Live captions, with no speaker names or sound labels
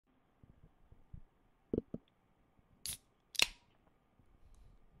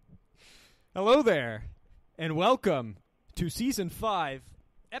Hello there, and welcome to Season 5,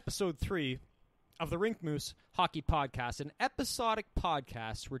 Episode 3 of the Rink Moose Hockey Podcast, an episodic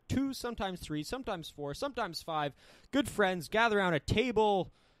podcast where 2, sometimes 3, sometimes 4, sometimes 5 good friends gather around a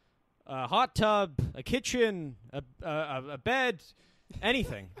table, a hot tub, a kitchen, a bed,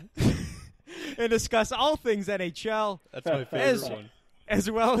 anything, and discuss all things NHL. That's my favorite one. As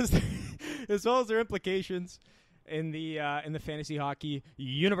well as their implications in the fantasy hockey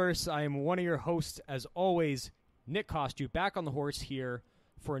universe. I am one of your hosts, as always, Nick Costu, back on the horse here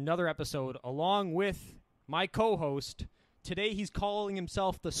for another episode, along with my co-host. Today he's calling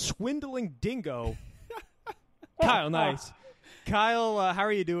himself the Swindling Dingo, Kyle Nice. Kyle, how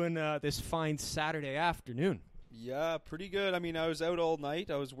are you doing this fine Saturday afternoon? Yeah, pretty good. I mean, I was out all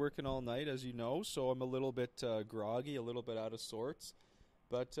night. I was working all night, as you know, so I'm a little bit groggy, a little bit out of sorts.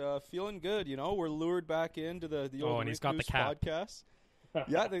 But feeling good, you know. We're lured back into the old Rink Moose podcast.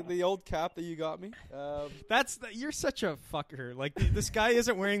 Yeah, the old cap that you got me. You're such a fucker. Like, this guy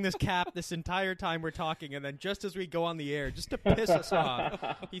isn't wearing this cap this entire time we're talking, and then just as we go on the air, just to piss us off,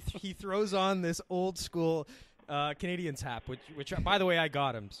 he throws on this old school Canadians hat, which by the way I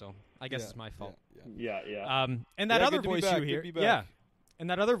got him, so I guess it's my fault. Yeah. And that other voice you hear, and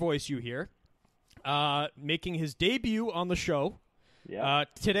that other voice you hear, making his debut on the show. Yeah.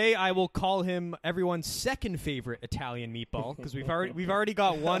 Today I will call him everyone's second favorite Italian meatball, because we've already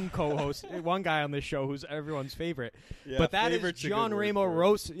got one co-host, one guy on this show who's everyone's favorite. Yeah, but that is Gianremo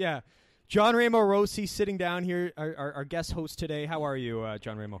Rossi. Yeah, Gianremo Rossi sitting down here, our guest host today. How are you,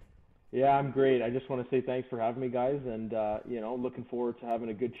 Gianremo? Yeah, I'm great. I just want to say thanks for having me, guys, and looking forward to having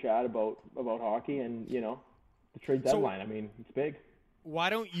a good chat about hockey and the trade deadline. I mean, it's big.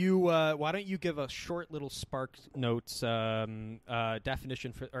 Why don't you give a short little Spark Notes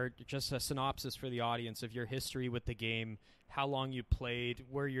definition or just a synopsis for the audience of your history with the game, how long you played,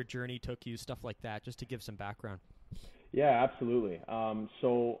 where your journey took you, stuff like that, just to give some background. Yeah, absolutely.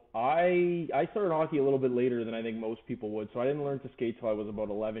 So I started hockey a little bit later than I think most people would. So I didn't learn to skate till I was about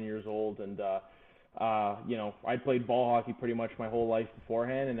 11 years old, and I played ball hockey pretty much my whole life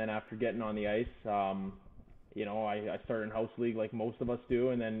beforehand, and then after getting on the ice, I started in house league like most of us do,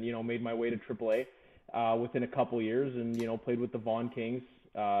 and then, made my way to AAA within a couple years, and, played with the Vaughan Kings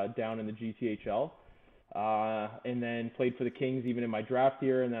down in the GTHL, and then played for the Kings even in my draft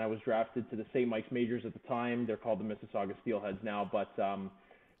year, and then I was drafted to the St. Mike's Majors at the time. They're called the Mississauga Steelheads now,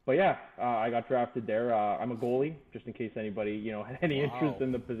 but yeah, I got drafted there. I'm a goalie, just in case anybody, had any interest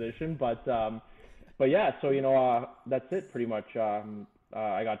in the position, but yeah, so, that's it pretty much.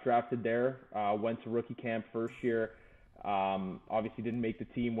 I got drafted there, went to rookie camp first year, obviously didn't make the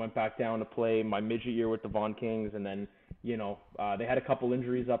team, went back down to play my midget year with the Vaughan Kings, and then, they had a couple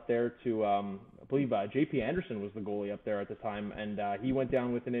injuries up there to, I believe J.P. Anderson was the goalie up there at the time, and he went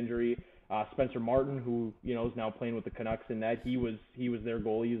down with an injury. Spencer Martin, who, is now playing with the Canucks in that, he was their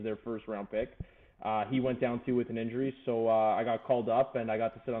goalie, he was their first round pick. He went down too with an injury, so I got called up, and I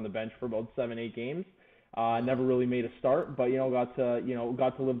got to sit on the bench for about 7-8 games. Never really made a start, but got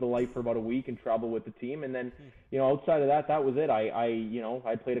to live the life for about a week and travel with the team, and then outside of that was it.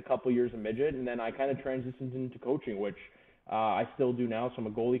 I played a couple years of midget, and then I kind of transitioned into coaching, which I still do now. So I'm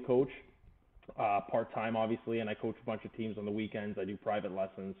a goalie coach, part time obviously, and I coach a bunch of teams on the weekends. I do private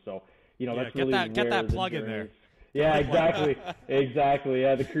lessons, so that's really get that plug in there. Yeah, exactly.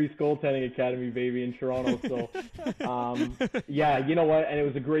 Yeah, the Crease Goaltending Academy, baby, in Toronto. So, yeah, you know what? And it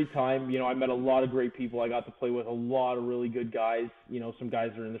was a great time. I met a lot of great people. I got to play with a lot of really good guys. Some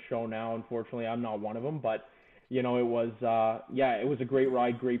guys are in the show now. Unfortunately, I'm not one of them. But, it was a great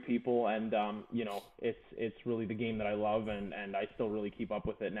ride, great people. And, it's really the game that I love. And I still really keep up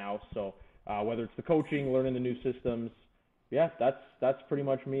with it now. So, whether it's the coaching, learning the new systems, yeah, that's pretty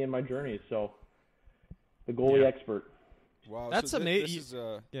much me and my journey. So, the goalie expert. Wow, that's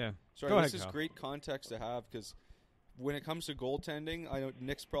amazing. This is great context to have, because when it comes to goaltending, I know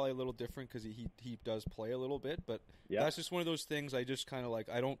Nick's probably a little different because he does play a little bit, but that's just one of those things I just kind of like.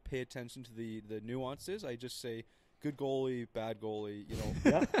 I don't pay attention to the nuances. I just say good goalie, bad goalie.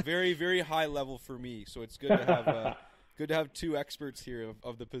 Very very high level for me. So it's good to have two experts here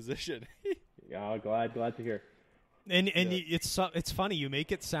of the position. Yeah, glad to hear. And it's funny, you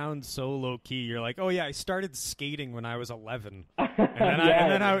make it sound so low key. You're like, oh yeah, I started skating when I was 11, and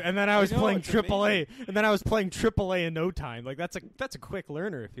then I was playing AAA, and then I was playing AAA in no time. Like that's a quick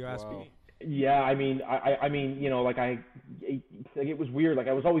learner, if you ask me. Yeah, I mean, it was weird. Like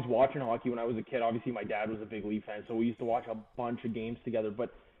I was always watching hockey when I was a kid. Obviously, my dad was a big Leaf fan, so we used to watch a bunch of games together.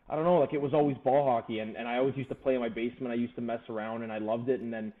 But I don't know, like it was always ball hockey, and I always used to play in my basement. I used to mess around, and I loved it.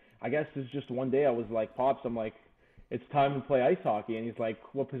 And then I guess it's just one day I was like, Pops, I'm like, it's time to play ice hockey. And he's like,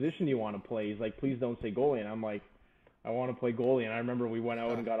 what position do you want to play? He's like, please don't say goalie. And I'm like, I want to play goalie. And I remember we went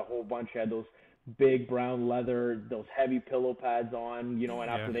out and got a whole bunch. Had those big brown leather, those heavy pillow pads on, you know, and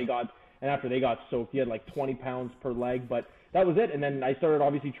after they got soaked, he had like 20 pounds per leg, but that was it. And then I started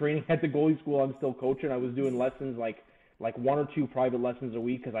obviously training at the goalie school. I'm still coaching. I was doing lessons like 1 or 2 private lessons a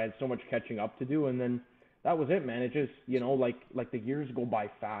week because I had so much catching up to do. And then that was it, man. It just, you know, like the years go by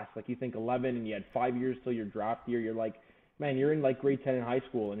fast. Like you think 11 and you had 5 years till your draft year. You're like, man, you're in like grade 10 in high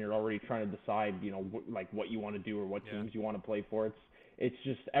school and you're already trying to decide, you know, what you want to do or what teams you want to play for. It's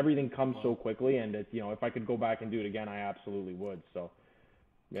just everything comes so quickly, and you know, if I could go back and do it again, I absolutely would. So,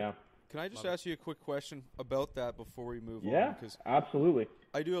 yeah. Can I just ask you a quick question about that before we move on? Yeah, absolutely.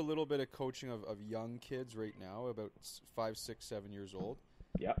 I do a little bit of coaching of young kids right now, about 5, 6, 7 years old.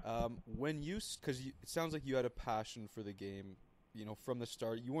 Yeah. Because it sounds like you had a passion for the game, you know, from the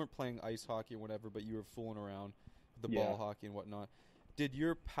start. You weren't playing ice hockey or whatever, but you were fooling around with the ball hockey and whatnot. Did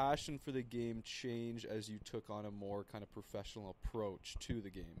your passion for the game change as you took on a more kind of professional approach to the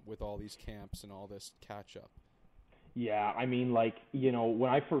game with all these camps and all this catch-up? Yeah, I mean, like, you know,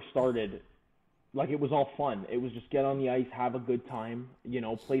 when I first started, like, it was all fun. It was just get on the ice, have a good time, you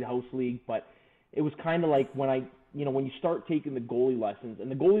know, played house league. But it was kind of like when you start taking the goalie lessons,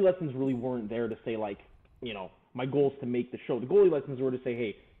 and the goalie lessons really weren't there to say, like, you know, my goal is to make the show. The goalie lessons were to say,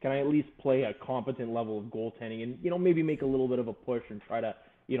 hey, can I at least play a competent level of goaltending and, you know, maybe make a little bit of a push and try to,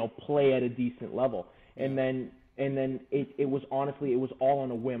 you know, play at a decent level. And then it was honestly, it was all on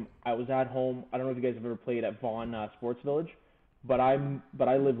a whim. I was at home. I don't know if you guys have ever played at Vaughan Sports Village, but I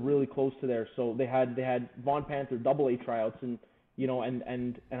live really close to there. So they had Vaughan Panther AA tryouts, and, you know,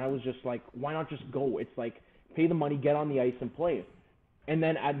 and I was just like, why not just go? It's like, pay the money, get on the ice and play. And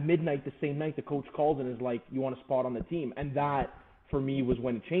then at midnight the same night, the coach calls and is like, you want a spot on the team? And that, for me, was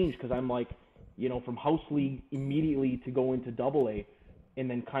when it changed, because I'm like, you know, from house league immediately to go into AA and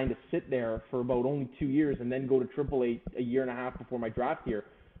then kind of sit there for about only 2 years and then go to AAA a year and a half before my draft year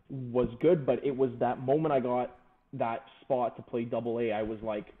was good. But it was that moment I got that spot to play AA, I was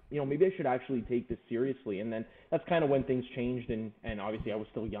like, you know, maybe I should actually take this seriously. And then that's kind of when things changed, and obviously I was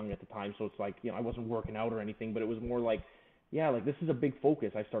still young at the time, so it's like, you know, I wasn't working out or anything, but it was more like, yeah, like this is a big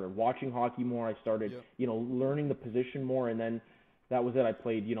focus. I started watching hockey more. I started, you know, learning the position more, and then that was it. I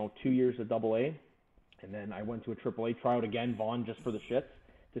played, you know, 2 years at AA, and then I went to a AAA tryout again, Vaughan, just for the shits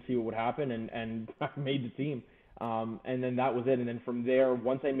to see what would happen, and I made the team. And then that was it. And then from there,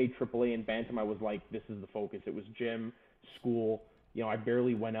 once I made AAA in Bantam, I was like, this is the focus. It was gym, school. You know, I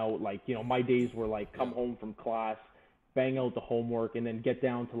barely went out. Like, you know, my days were like come home from class, bang out the homework, and then get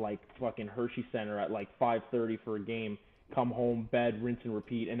down to like fucking Hershey Center at like 5:30 for a game, come home, bed, rinse and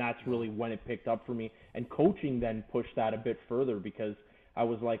repeat. And that's really when it picked up for me. And coaching then pushed that a bit further, because I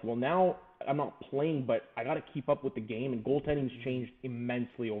was like, well, now I'm not playing, but I got to keep up with the game. And goaltending's changed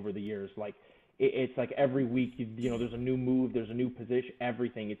immensely over the years. Like, it's like every week, you know, there's a new move, there's a new position,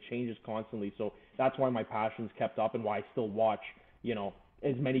 everything. It changes constantly. So that's why my passion's kept up, and why I still watch, you know,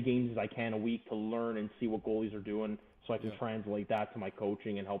 as many games as I can a week to learn and see what goalies are doing, so I can translate that to my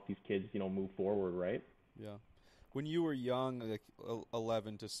coaching and help these kids, you know, move forward, right? Yeah. When you were young, like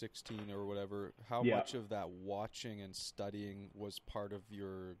 11 to 16 or whatever, how much of that watching and studying was part of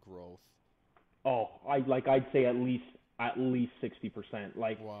your growth? Oh, I'd say at least 60%.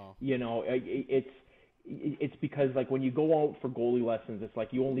 Like, you know, it's because like when you go out for goalie lessons, it's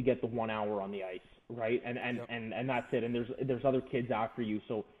like you only get the 1 hour on the ice, right? And that's it. And there's other kids after you,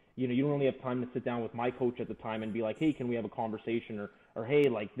 so you know you don't really have time to sit down with my coach at the time and be like, hey, can we have a conversation, or hey,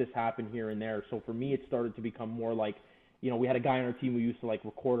 like this happened here and there. So for me, it started to become more like, you know, we had a guy on our team who used to like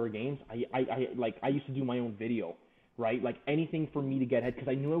record our games. I used to do my own video. Right? Like anything for me to get ahead, because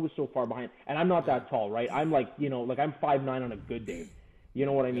I knew I was so far behind. And I'm not that tall, right? I'm like, you know, like I'm 5'9" on a good day. You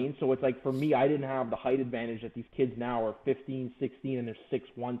know what I mean? So it's like for me, I didn't have the height advantage that these kids now are 15, 16, and they're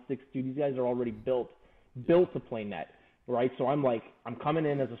 6'1", 6'2". These guys are already built to play net, right? So I'm like, I'm coming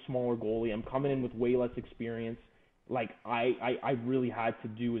in as a smaller goalie. I'm coming in with way less experience. Like I really had to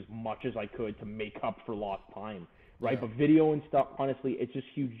do as much as I could to make up for lost time. Right, but video and stuff, honestly, it's just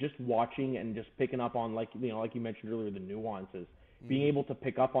huge. Just watching and just picking up on, like, you know, like you mentioned earlier, the nuances. Being able to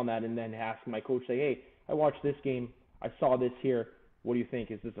pick up on that, and then ask my coach, say, hey, I watched this game, I saw this here. What do you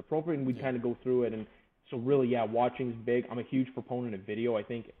think? Is this appropriate? And we kind of go through it. And so really, watching's big. I'm a huge proponent of video. I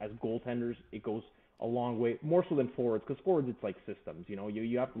think as goaltenders, it goes a long way, more so than forwards, because forwards, it's like systems. You know,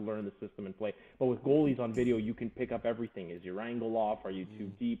 you have to learn the system and play. But with goalies on video, you can pick up everything. Is your angle off? Are you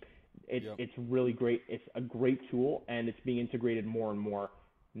too deep? It's really great. It's a great tool, and it's being integrated more and more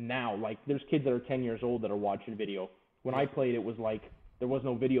now. Like, there's kids that are 10 years old that are watching video. When I played, it was like there was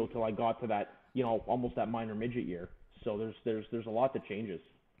no video till I got to that, you know, almost that minor midget year. So there's a lot that changes.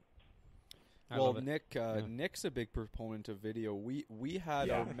 Well, Nick's a big proponent of video. We had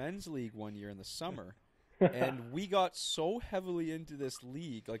our men's league one year in the summer, and we got so heavily into this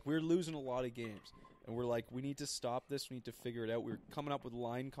league. Like, we were losing a lot of games, and we're like, we need to stop this. We need to figure it out. We were coming up with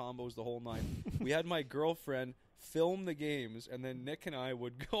line combos the whole nine. We had my girlfriend film the games, and then Nick and I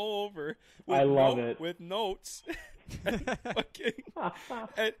would go over with notes and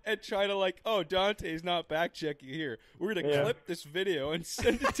try to, like, oh, Dante's not back checking here. We're going to clip this video and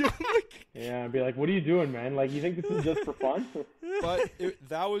send it to him. And be like, what are you doing, man? Like, you think this is just for fun? But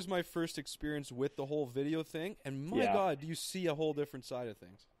that was my first experience with the whole video thing, and my God, do you see a whole different side of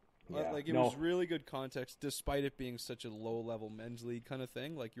things. Yeah. Like, it was really good context, despite it being such a low-level men's league kind of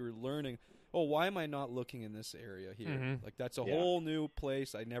thing. Like, you were learning, oh, why am I not looking in this area here? Mm-hmm. Like, that's a whole new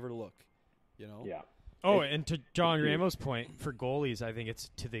place. I never look, you know? Yeah. Oh, and to Gianremo's point, for goalies, I think it's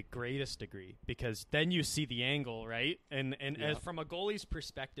to the greatest degree, because then you see the angle, right? And as from a goalie's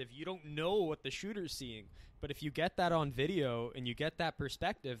perspective, you don't know what the shooter's seeing. But if you get that on video and you get that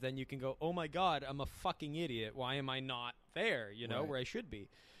perspective, then you can go, oh, my God, I'm a fucking idiot. Why am I not there, where I should be?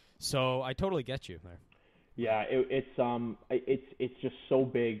 So I totally get you there. Yeah, it's just so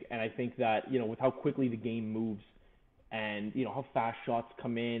big, and I think that with how quickly the game moves, and how fast shots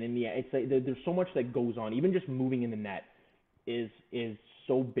come in, and it's like there's so much that goes on. Even just moving in the net is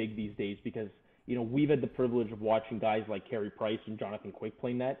so big these days, because we've had the privilege of watching guys like Carey Price and Jonathan Quick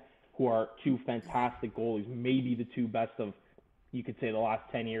play net, who are two fantastic goalies, maybe the two best of, you could say, the last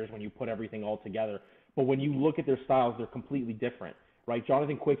 10 years when you put everything all together. But when you look at their styles, they're completely different. Right,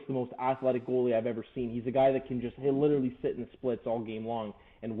 Jonathan Quick's the most athletic goalie I've ever seen. He's a guy that can he'll literally sit in the splits all game long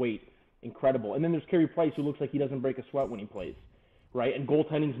and wait. Incredible. And then there's Carey Price, who looks like he doesn't break a sweat when he plays. Right, and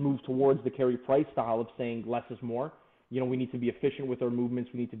goaltending's moved towards the Carey Price style of saying less is more. We need to be efficient with our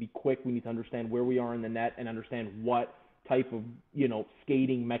movements. We need to be quick. We need to understand where we are in the net and understand what type of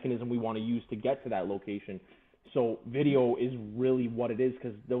skating mechanism we want to use to get to that location. So video is really what it is,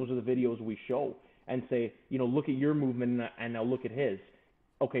 because those are the videos we show. And say, look at your movement and now look at his.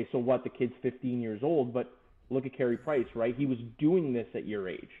 Okay, so what? The kid's 15 years old, but look at Carey Price, right? He was doing this at your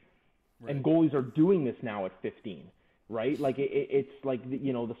age. Right. And goalies are doing this now at 15, right? Like, it's like,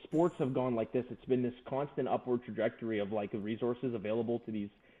 the sports have gone like this. It's been this constant upward trajectory of, like, the resources available to these,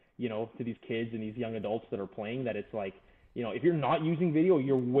 to these kids and these young adults that are playing, that it's like, if you're not using video,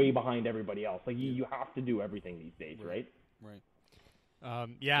 you're way behind everybody else. Like, you have to do everything these days, right? Right.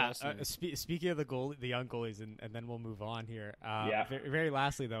 Speaking of the young goalies, and then we'll move on here. Very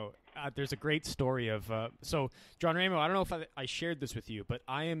lastly, though, there's a great story of so Gianremo. I don't know if I shared this with you, but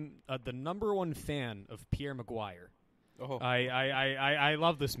I am the number one fan of Pierre Maguire. Oh. I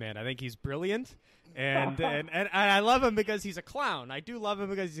love this man. I think he's brilliant, and I love him because he's a clown. I do love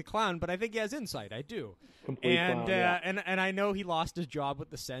him because he's a clown, but I think he has insight. I do. Complete clown, yeah. And I know he lost his job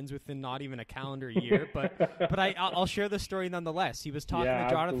with the Sens within not even a calendar year, but I'll share the story nonetheless. He was talking to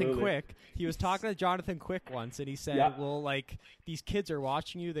Jonathan absolutely. Quick. He was talking to Jonathan Quick once, and he said, "Well, like, these kids are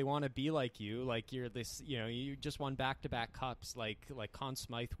watching you. They want to be like you. Like, you're this. You just won back-to-back cups, like Conn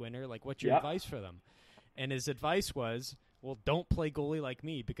Smythe winner. Like, what's your advice for them?" And his advice was, well, don't play goalie like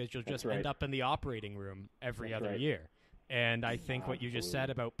me, because you'll just end up in the operating room every other year. And I think what you just said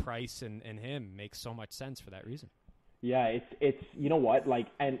about Price and him makes so much sense for that reason. Yeah, it's like,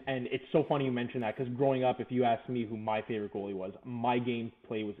 and it's so funny you mention that, because growing up, if you asked me who my favorite goalie was, my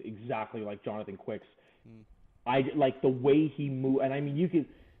gameplay was exactly like Jonathan Quick's. I like the way he moved, and I mean, you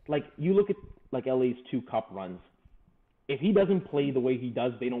look at like LA's 2 cup runs. If he doesn't play the way he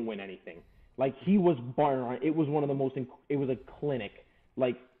does, they don't win anything. Like, he was it was one of the most, it was a clinic,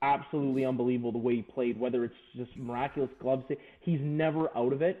 like, absolutely unbelievable the way he played, whether it's just miraculous glove save. He's never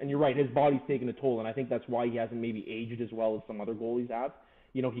out of it, and you're right, his body's taken a toll, and I think that's why he hasn't maybe aged as well as some other goalies have.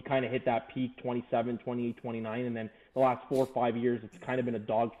 He kind of hit that peak 27, 28, 29, and then the last 4 or 5 years, it's kind of been a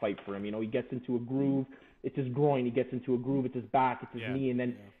dogfight for him. He gets into a groove, it's his groin, he gets into a groove, it's his back, it's his knee, and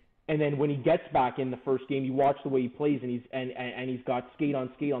then... Yeah. And then when he gets back in the first game, you watch the way he plays, and he's got skate on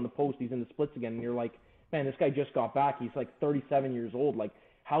the post. He's in the splits again, and you're like, man, this guy just got back. He's like 37 years old. Like,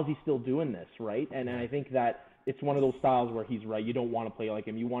 how's he still doing this, right? And I think that it's one of those styles where he's right. You don't want to play like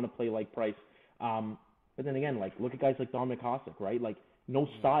him. You want to play like Price. But then again, like, look at guys like Dominic Hasek, right? Like, no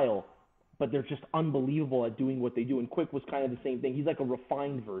style, but they're just unbelievable at doing what they do. And Quick was kind of the same thing. He's like a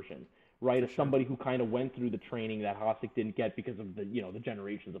refined version, right, of somebody who kind of went through the training that Hasek didn't get because of the the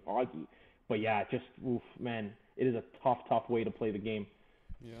generations of hockey. But yeah, just man, it is a tough way to play the game.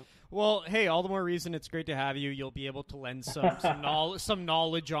 Yeah. Well, hey, all the more reason it's great to have you. You'll be able to lend some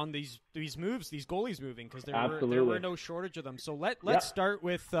knowledge on these moves, these goalies moving, because there were no shortage of them. So let's start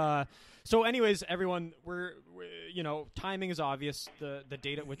with. So, anyways, everyone, we're timing is obvious. The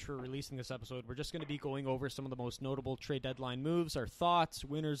date at which we're releasing this episode, we're just going to be going over some of the most notable trade deadline moves, our thoughts,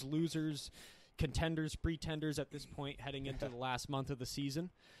 winners, losers, contenders, pretenders at this point, heading into the last month of the season.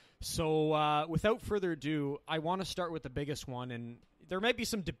 So, without further ado, I want to start with the biggest one, and there might be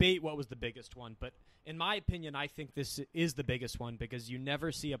some debate what was the biggest one, but in my opinion, I think this is the biggest one because you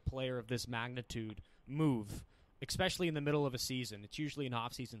never see a player of this magnitude move, especially in the middle of a season. It's usually an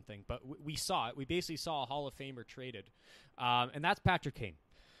off-season thing, but we saw it. We basically saw a Hall of Famer traded, and that's Patrick Kane.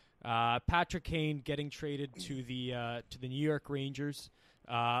 Patrick Kane getting traded to the New York Rangers,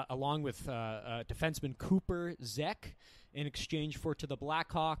 along with defenseman Cooper Zek, in exchange for to the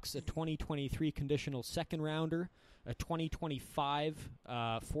Blackhawks a 2023 conditional second rounder, a 2025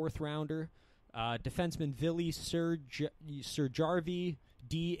 fourth rounder, defenseman Vili Serjarvi,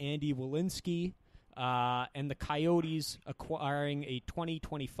 Andy Walensky, and the Coyotes acquiring a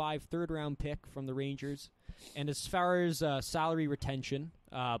 2025 third round pick from the Rangers. And as far as salary retention,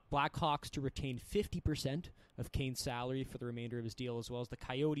 Blackhawks to retain 50% of Kane's salary for the remainder of his deal, as well as the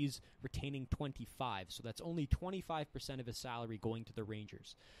Coyotes retaining 25%. So that's only 25% of his salary going to the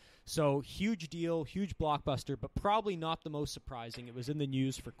Rangers. So huge deal, huge blockbuster, but probably not the most surprising. It was in the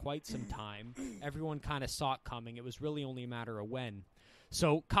news for quite some time. Everyone kind of saw it coming. It was really only a matter of when.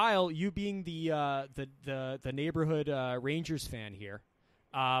 So Kyle, you being the neighborhood Rangers fan here,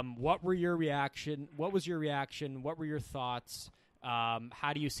 what was your reaction? What were your thoughts?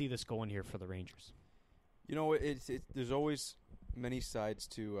 How do you see this going here for the Rangers? There's always many sides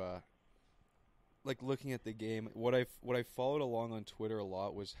to like looking at the game. What I followed along on Twitter a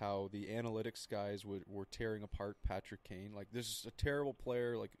lot was how the analytics guys were tearing apart Patrick Kane. Like, this is a terrible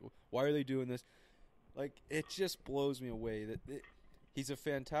player. Like, why are they doing this? Like, it just blows me away that he's a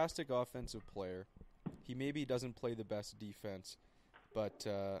fantastic offensive player. He maybe doesn't play the best defense, but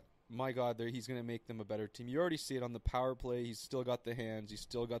my God, he's going to make them a better team. You already see it on the power play. He's still got the hands. He's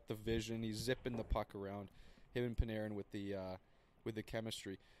still got the vision. He's zipping the puck around. Him and Panarin with the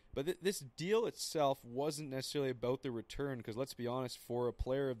chemistry. But this deal itself wasn't necessarily about the return, because let's be honest, for a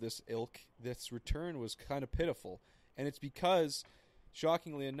player of this ilk, this return was kind of pitiful. And it's because,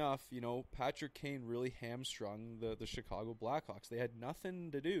 shockingly enough, Patrick Kane really hamstrung the Chicago Blackhawks. They had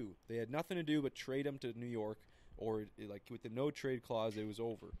nothing to do. They had nothing to do but trade him to New York, or like with the no trade clause, it was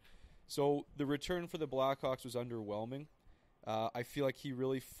over. So the return for the Blackhawks was underwhelming. I feel like he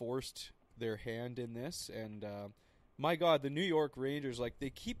really forced their hand in this, and my God, the New York Rangers, like, they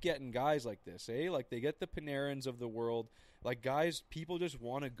keep getting guys like this, eh? Like, they get the Panarins of the world, like, guys, people just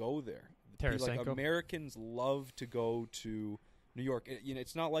want to go there. Like, Americans love to go to New York.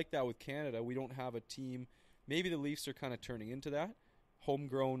 It's not like that with Canada. We don't have a team. Maybe the Leafs are kind of turning into that.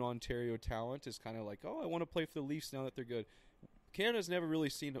 Homegrown Ontario talent is kind of like, oh, I want to play for the Leafs now that they're good. Canada's never really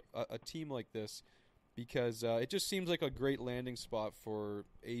seen a team like this, because it just seems like a great landing spot for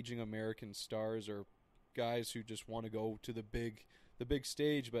aging American stars or guys who just want to go to the big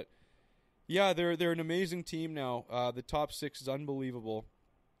stage. But yeah, they're an amazing team now. The top six is unbelievable.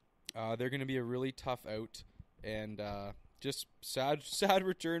 They're going to be a really tough out, and just sad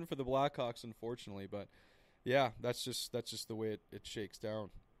return for the Blackhawks, unfortunately. But yeah, that's just the way it shakes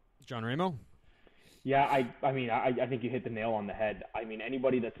down. Gianremo? Yeah, I mean, I think you hit the nail on the head. I mean,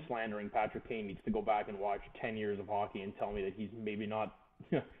 anybody that's slandering Patrick Kane needs to go back and watch 10 years of hockey and tell me that he's maybe not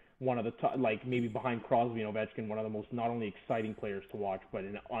one of the top, like maybe behind Crosby and Ovechkin, one of the most not only exciting players to watch, but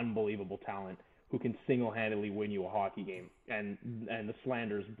an unbelievable talent who can single-handedly win you a hockey game. And the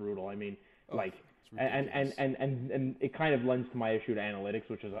slander is brutal. I mean, and it kind of lends to my issue to analytics,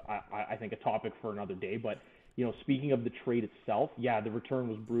 which is I think a topic for another day. But speaking of the trade itself, yeah, the return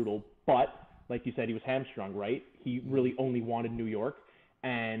was brutal, but like you said, he was hamstrung, right? He really only wanted New York,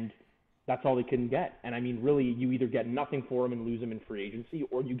 and that's all they couldn't get. And I mean, really, you either get nothing for him and lose him in free agency,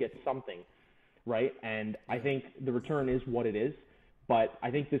 or you get something, right? And I think the return is what it is, but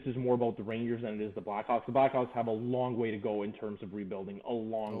I think this is more about the Rangers than it is the Blackhawks. The Blackhawks have a long way to go in terms of rebuilding, a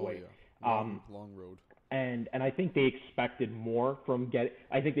long way. Yeah. Long road. And I think they expected more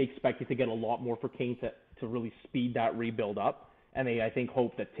I think they expected to get a lot more for Kane to really speed that rebuild up. And they, I think,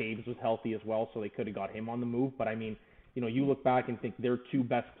 hoped that Taves was healthy as well, so they could have got him on the move. But, I mean, you look back and think they're two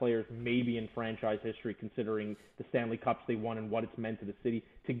best players maybe in franchise history, considering the Stanley Cups they won and what it's meant to the city.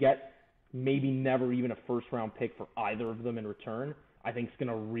 To get maybe never even a first-round pick for either of them in return, I think is going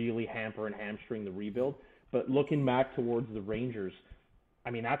to really hamper and hamstring the rebuild. But looking back towards the Rangers, I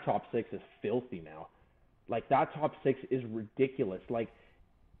mean, that top six is filthy now. Like, that top six is ridiculous. Like,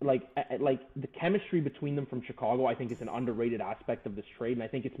 like the chemistry between them from Chicago, I think is an underrated aspect of this trade, and I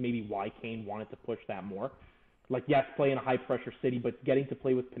think it's maybe why Kane wanted to push that more. Like, yes, play in a high-pressure city, but getting to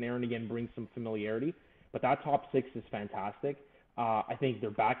play with Panarin again brings some familiarity. But that top six is fantastic. I think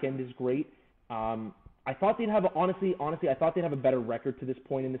their back end is great. I thought they'd have honestly, I thought they'd have a better record to this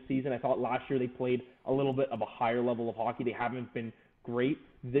point in the season. I thought last year they played a little bit of a higher level of hockey. They haven't been great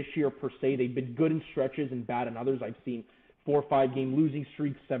this year per se. They've been good in stretches and bad in others. I've seen 4 or 5 game losing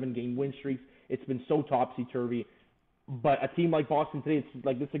streaks, 7 game win streaks. It's been so topsy-turvy. But a team like Boston today, it's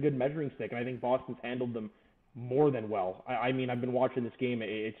like this is a good measuring stick, and I think Boston's handled them more than well. I mean, I've been watching this game.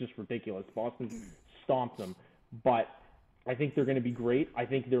 It's just ridiculous. Boston stomped them. But I think they're going to be great. I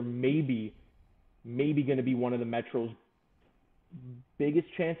think they're maybe going to be one of the Metro's biggest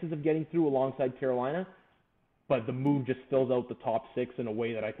chances of getting through alongside Carolina. But the move just fills out the top 6 in a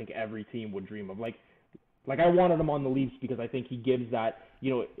way that I think every team would dream of. Like I wanted him on the Leafs because I think he gives that,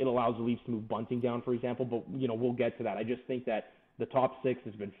 it allows the Leafs to move Bunting down, for example. But, we'll get to that. I just think that the top 6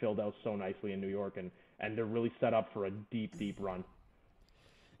 has been filled out so nicely in New York, and they're really set up for a deep, deep run.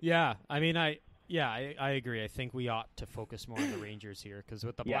 Yeah, I mean, I agree. I think we ought to focus more on the Rangers here because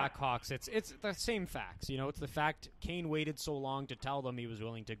with the Blackhawks, it's the same facts. It's the fact Kane waited so long to tell them he was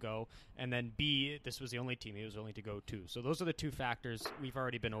willing to go, and then B, this was the only team he was willing to go to. So those are the two factors. We've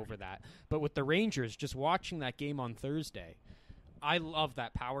already been over that. But with the Rangers, just watching that game on Thursday, I love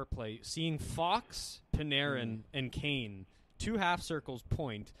that power play. Seeing Fox, Panarin, and Kane, 2 half circles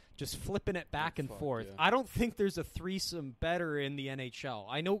point, just flipping it back and forth. Yeah. I don't think there's a threesome better in the NHL.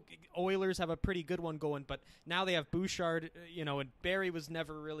 I know Oilers have a pretty good one going, but now they have Bouchard, and Barry was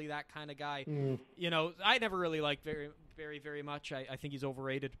never really that kind of guy. I never really liked Barry very much. I think he's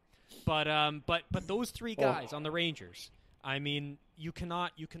overrated. But those 3 guys on the Rangers, I mean, you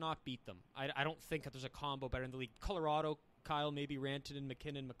cannot beat them. I don't think that there's a combo better in the league. Colorado, Kyle, maybe Rantanen,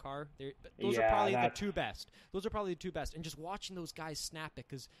 McKinnon, Makar. Those are probably the 2 best. Those are probably the 2 best. And just watching those guys snap it,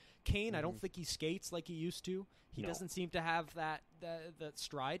 because Kane, I don't think he skates like he used to. He doesn't seem to have that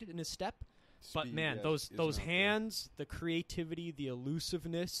stride in his step. Speed, but man, those hands, the creativity, the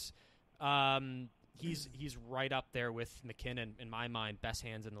elusiveness, he's right up there with McKinnon in my mind, best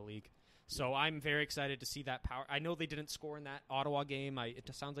hands in the league. So I'm very excited to see that power. I know they didn't score in that Ottawa game. It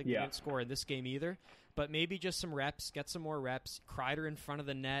sounds like they didn't score in this game either. But maybe just some reps, get some more reps. Kreider in front of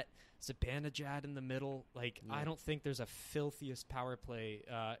the net, Zibanejad in the middle. I don't think there's a filthiest power play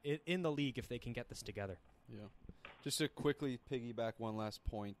in the league if they can get this together. Yeah. Just to quickly piggyback one last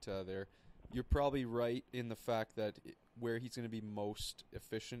point there. You're probably right in the fact that where he's going to be most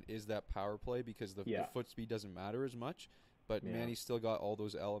efficient is that power play because the foot speed doesn't matter as much. But, man, he's still got all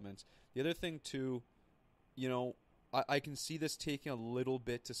those elements. The other thing, too, I can see this taking a little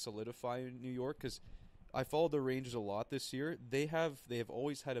bit to solidify in New York because I followed the Rangers a lot this year. They have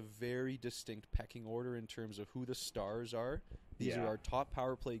always had a very distinct pecking order in terms of who the stars are. These are our top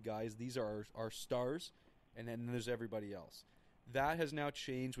power play guys. These are our stars. And then there's everybody else. That has now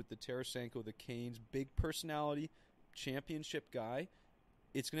changed with the Tarasenko, the Canes, big personality, championship guy.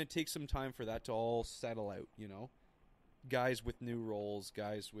 It's going to take some time for that to all settle out, Guys with new roles,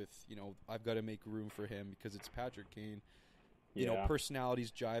 guys with, I've got to make room for him because it's Patrick Kane.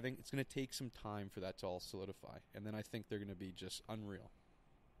 Personalities jiving. It's going to take some time for that to all solidify. And then I think they're going to be just unreal.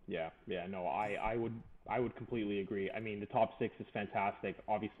 Yeah, no, I would completely agree. I mean, the top 6 is fantastic.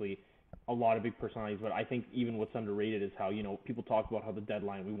 Obviously, a lot of big personalities, but I think even what's underrated is how, people talk about how the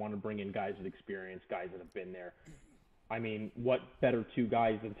deadline, we want to bring in guys with experience, guys that have been there. I mean, what better 2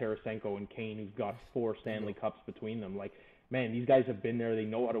 guys than Tarasenko and Kane, who's got 4 Stanley Cups between them? Man, these guys have been there. They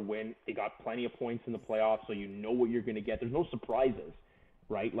know how to win. They got plenty of points in the playoffs, so you know what you're going to get. There's no surprises,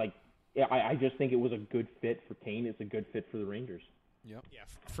 right? I just think it was a good fit for Kane. It's a good fit for the Rangers. Yep. Yeah.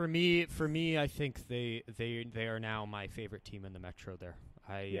 For me, I think they are now my favorite team in the Metro. There,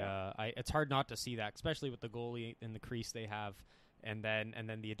 it's hard not to see that, especially with the goalie in the crease they have, and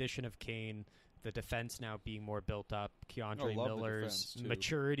then the addition of Kane. The defense now being more built up. Keandre Miller's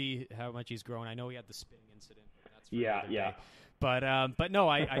maturity, how much he's grown. I know he had the spinning incident. That's day. But no,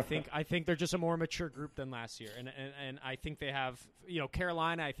 I think they're just a more mature group than last year, and I think they have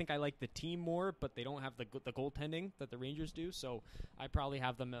Carolina. I think I like the team more, but they don't have the goaltending that the Rangers do. So I probably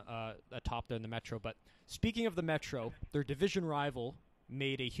have them atop there in the Metro. But speaking of the Metro, their division rival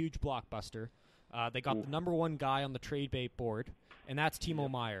made a huge blockbuster. They got the number 1 guy on the trade bait board, and that's Timo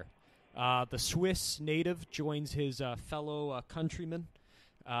Meier. The Swiss native joins his fellow countrymen,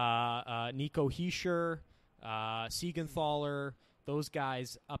 Nico Hischier, Siegenthaler, those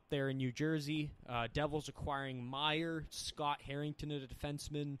guys up there in New Jersey. Devils acquiring Meier, Scott Harrington, a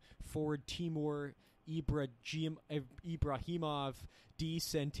defenseman, forward Timur Ibrahimov, D.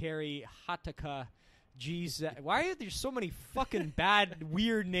 Santeri, Hataka. Jeez, why are there so many fucking bad,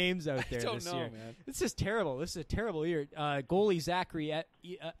 weird names out there this year? Man. This is terrible. This is a terrible year. Goalie Zachary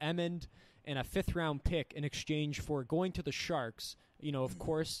Emmond and a 5th-round pick in exchange for going to the Sharks. Of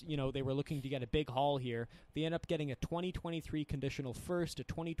course, they were looking to get a big haul here. They end up getting a 2023 conditional first, a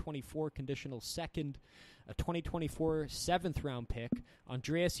 2024 conditional second, a 2024 7th-round pick,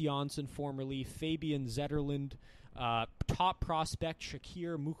 Andreas Janssen, formerly Fabian Zetterlund, top prospect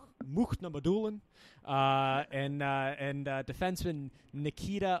Shakir Mukhnamadulin, and defenseman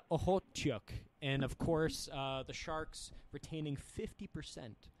Nikita Ohotyuk. And, of course, the Sharks retaining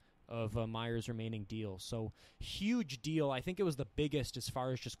 50% of Meyer's remaining deal. So huge deal. I think it was the biggest as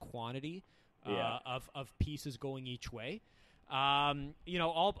far as just quantity of pieces going each way.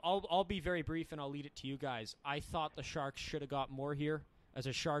 I'll be very brief and I'll lead it to you guys. I thought the Sharks should have got more here. As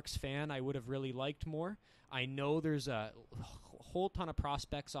a Sharks fan, I would have really liked more. I know there's a whole ton of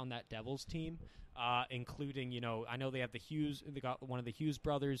prospects on that Devils team, including, I know they have the Hughes. They got one of the Hughes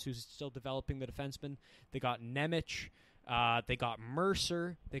brothers who's still developing the defenseman. They got Nemec. They got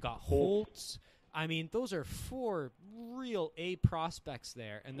Mercer. They got Holtz. I mean, those are 4 real A prospects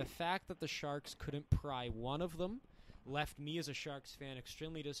there. And the fact that the Sharks couldn't pry one of them left me as a Sharks fan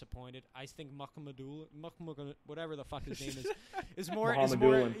extremely disappointed. I think whatever the fuck his name is more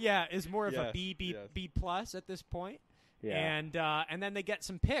of a B plus at this point. Yeah. And then they get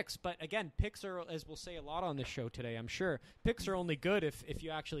some picks, but again, picks are, as we'll say a lot on this show today, I'm sure, picks are only good if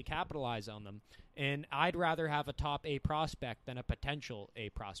you actually capitalize on them. And I'd rather have a top A prospect than a potential A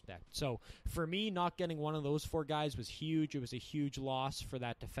prospect. So for me, not getting one of those 4 guys was huge. It was a huge loss for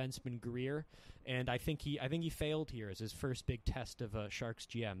that defenseman Greer, and I think he failed here as his first big test of Sharks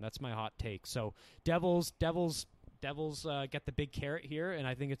GM. That's my hot take. So Devils get the big carrot here, and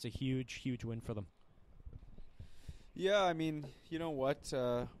I think it's a huge win for them. Yeah, I mean, you know what?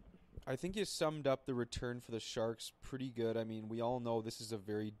 I think you summed up the return for the Sharks pretty good. I mean, we all know this is a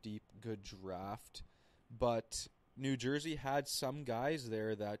very deep, good draft, but New Jersey had some guys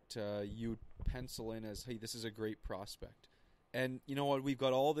there that you pencil in as, hey, this is a great prospect. And you know what? We've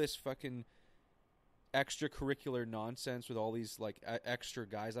got all this fucking extracurricular nonsense with all these like extra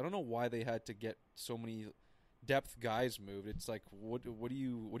guys. I don't know why they had to get so many depth guys moved. It's like, what are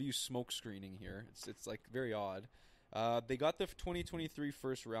you smoke screening here? It's like very odd. They got the 2023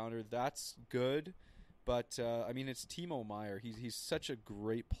 first rounder. That's good, but I mean, it's Timo Meier. He's such a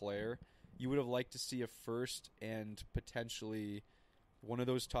great player. You would have liked to see a first and potentially one of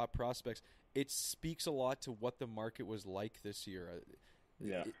those top prospects. It speaks a lot to what the market was like this year.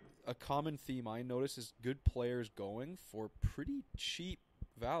 A common theme I notice is good players going for pretty cheap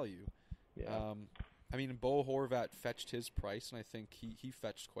value. Yeah. I mean, Bo Horvat fetched his price, and I think he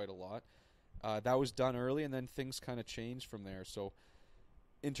fetched quite a lot. That was done early, and then things kind of changed from there. So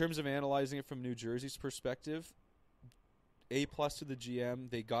in terms of analyzing it from New Jersey's perspective, A+ to the GM.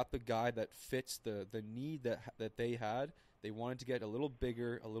 They got the guy that fits the need that they had. They wanted to get a little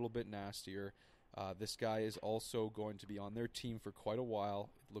bigger, a little bit nastier. This guy is also going to be on their team for quite a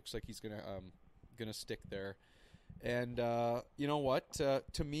while. It looks like he's gonna stick there. And you know what?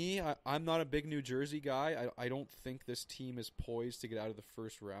 To me, I'm not a big New Jersey guy. I don't think this team is poised to get out of the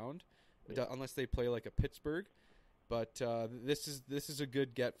first round. Unless they play like a Pittsburgh, but this is a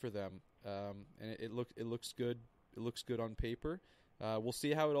good get for them, and it looks good. It looks good on paper. We'll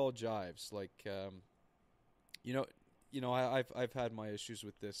see how it all jives. Like, I've had my issues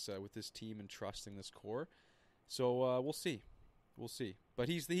with this team and trusting this core, so we'll see. But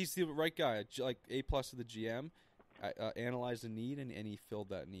he's the right guy. Like A+ to the GM, analyzed the need and he filled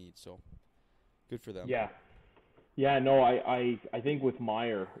that need. So good for them. Yeah, no, I think with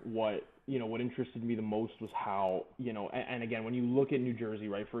Meier, what interested me the most was how, and again, when you look at New Jersey,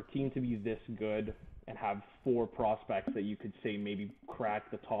 right, for a team to be this good and have 4 prospects that you could say maybe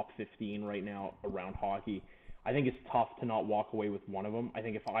crack the top 15 right now around hockey, I think it's tough to not walk away with one of them. I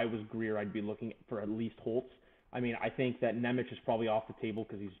think if I was Greer, I'd be looking for at least Holtz. I mean, I think that Nemec is probably off the table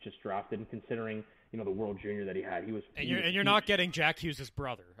because he's just drafted, and considering the World Junior that he had, you're not getting Jack Hughes'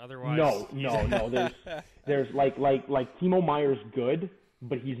 brother, otherwise. No. There's like Timo Meier's good,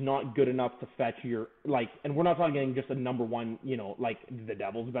 but he's not good enough to fetch and we're not talking just a number one, like the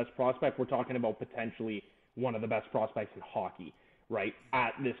Devils' best prospect. We're talking about potentially one of the best prospects in hockey, right?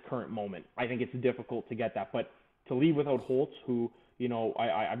 At this current moment, I think it's difficult to get that, but to leave without Holtz, who.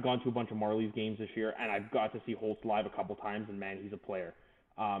 I've gone to a bunch of Marlies games this year, and I've got to see Holtz live a couple times, and man, he's a player.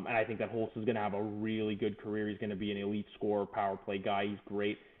 And I think that Holtz is going to have a really good career. He's going to be an elite scorer, power play guy. He's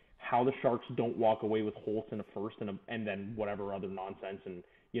great. How the Sharks don't walk away with Holtz in a first and then whatever other nonsense and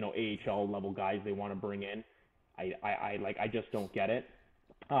AHL level guys they want to bring in. I just don't get it.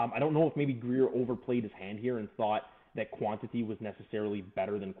 I don't know if maybe Greer overplayed his hand here and thought that quantity was necessarily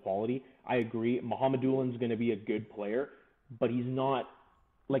better than quality. I agree. Mohamedulin's going to be a good player, but he's not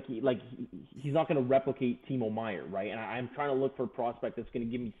he's not going to replicate Timo Meier, right? And I'm trying to look for a prospect that's going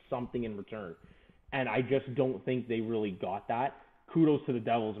to give me something in return. And I just don't think they really got that. Kudos to the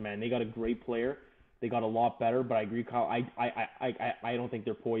Devils, man. They got a great player. They got a lot better, but I agree, Kyle. I don't think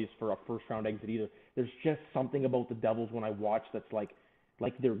they're poised for a first-round exit either. There's just something about the Devils when I watch that's like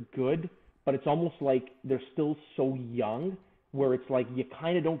they're good, but it's almost like they're still so young where it's like you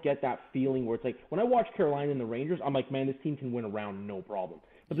kind of don't get that feeling where it's like when I watch Carolina and the Rangers, I'm like, man, this team can win a round, no problem.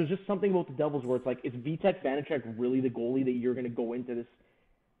 But there's just something about the Devils where it's like, is Vitek Vanacek really the goalie that you're going to go into this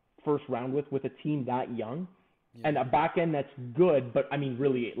first round with a team that young? Yeah. And a back end that's good, but I mean,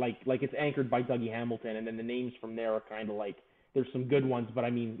 really, like it's anchored by Dougie Hamilton, and then the names from there are kind of like there's some good ones, but I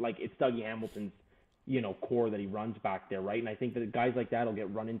mean, like it's Dougie Hamilton's core that he runs back there, right? And I think that guys like that will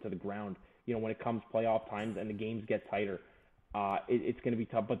get run into the ground, when it comes playoff times and the games get tighter. It's going to be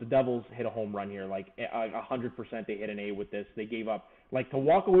tough. But the Devils hit a home run here, 100%. They hit an A with this. They gave up to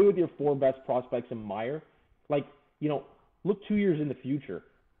walk away with your 4 best prospects in Meier. Look 2 years in the future.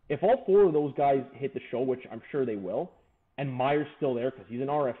 If all 4 of those guys hit the show, which I'm sure they will, and Meier's still there because he's an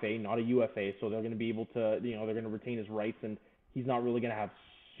RFA, not a UFA, so they're going to be able to, they're going to retain his rights, and he's not really going to have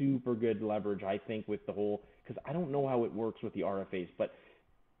super good leverage, I think, with the whole, because I don't know how it works with the RFAs, but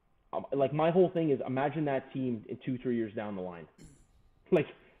my whole thing is imagine that team in 2-3 years down the line.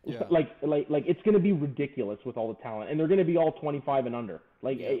 It's going to be ridiculous with all the talent, and they're going to be all 25 and under.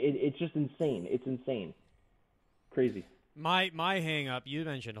 It's just insane. It's insane. Crazy. My hang up, you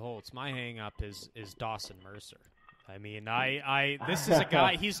mentioned Holtz. My hang up is Dawson Mercer. I mean, this is a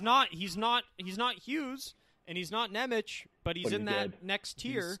guy. He's not Hughes and he's not Nemec, but he's in that next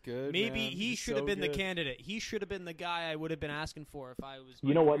tier. He's good, maybe man. He should have been the candidate. He should have been the guy I would have been asking for if I was.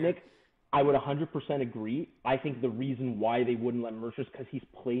 You know what, Nick? I would 100% agree. I think the reason why they wouldn't let Mercer is because he's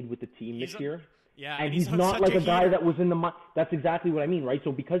played with the team this year. Yeah, and he's not like a guy that was in the. That's exactly what I mean, right?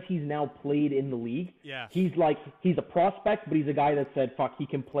 So because he's now played in the league, he's a prospect, but he's a guy that said, "Fuck, he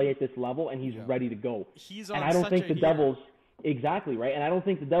can play at this level, and he's ready to go." And I don't think the Devils, exactly right, and I don't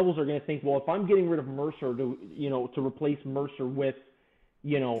think the Devils are going to think, well, if I'm getting rid of Mercer to replace Mercer with,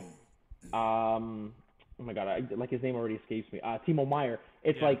 oh my God, his name already escapes me, Timo Meier.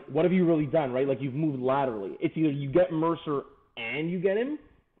 It's like, what have you really done, right? Like you've moved laterally. It's either you get Mercer and you get him,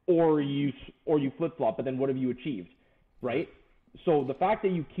 or you flip-flop, but then what have you achieved, right? So the fact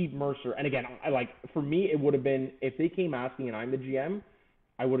that you keep Mercer, and again, for me, it would have been, if they came asking and I'm the GM,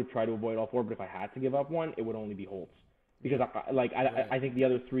 I would have tried to avoid all 4, but if I had to give up one, it would only be Holtz. Because I think the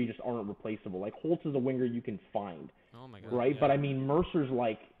other 3 just aren't replaceable. Holtz is a winger you can find, right? Yeah. But I mean, Mercer's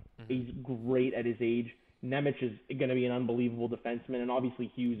he's great at his age. Nemec is going to be an unbelievable defenseman, and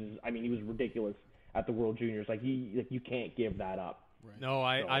obviously Hughes is, he was ridiculous at the World Juniors. You can't give that up. Right. No,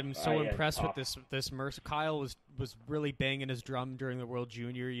 I'm so impressed with this Mercer. Kyle was really banging his drum during the World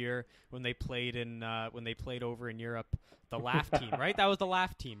Junior year when they played over in Europe. The LAF team, right? That was the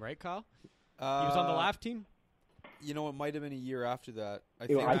LAF team, right, Kyle? He was on the LAF team? It might have been a year after that.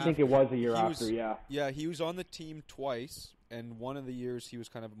 I think it was a year after, yeah. Yeah, he was on the team twice, and one of the years he was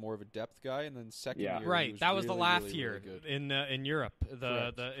kind of more of a depth guy, and then the second year right, that was really, the LAF really, year really in Europe,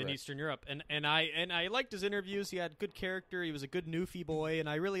 Correct. in Eastern Europe, and I liked his interviews. He had good character. He was a good newfie boy, and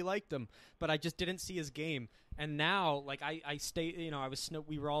I really liked him, but I just didn't see his game. And now, I stay,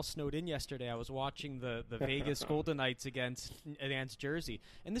 we were all snowed in yesterday. I was watching the Vegas Golden Knights against Jersey,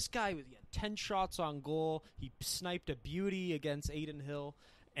 and this guy he had 10 shots on goal. He sniped a beauty against Aiden Hill,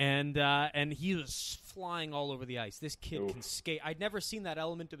 and he was flying all over the ice. This kid can skate. I'd never seen that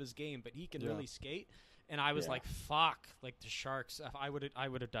element of his game, but he can really skate. And I was like, "Fuck!" Like the Sharks, I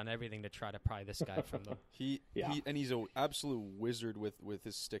would have done everything to try to pry this guy from them. He's an absolute wizard with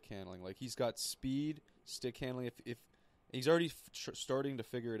his stick handling. He's got speed, stick handling. If he's already starting to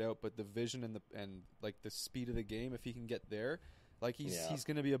figure it out, but the vision and the speed of the game, if he can get there, he's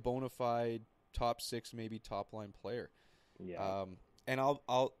going to be a bona fide top 6, maybe top line player. Yeah. And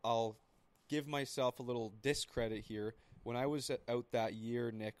I'll give myself a little discredit here. When I was out that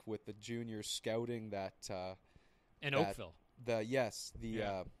year, Nick, with the juniors scouting Oakville, the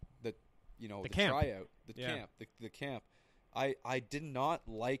camp. tryout, the camp, I did not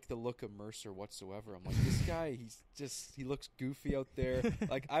like the look of Mercer whatsoever. I'm like, this guy, he looks goofy out there.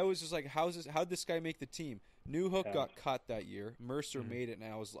 I was just like, how'd this guy make the team? Newhook got cut that year. Mercer made it,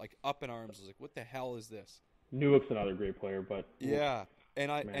 and I was up in arms. I was like, what the hell is this? Newhook's another great player, but yeah,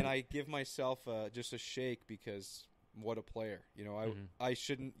 and I give myself just a shake because what a player. You know, I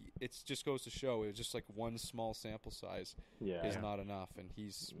shouldn't. It just goes to show. It was just like one small sample size is not enough, and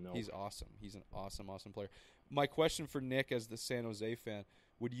he's awesome. He's an awesome player. My question for Nick, as the San Jose fan,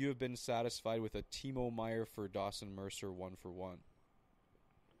 would you have been satisfied with a Timo Meier for Dawson Mercer 1-for-1?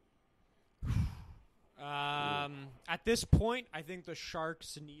 At this point, I think the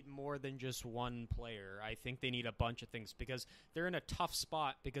Sharks need more than just one player. I think they need a bunch of things because they're in a tough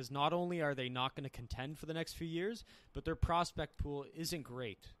spot because not only are they not going to contend for the next few years, but their prospect pool isn't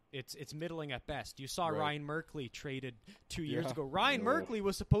great. It's middling at best. You saw Ryan Merkley traded 2 years ago. Ryan Merkley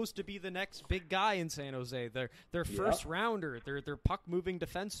was supposed to be the next big guy in San Jose. Their first rounder, their puck moving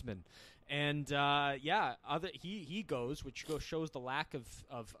defenseman. And he goes, which shows the lack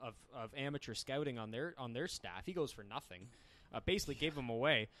of amateur scouting on their staff. He goes for nothing. Basically gave him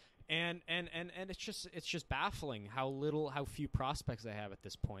away. And it's just baffling how few prospects they have at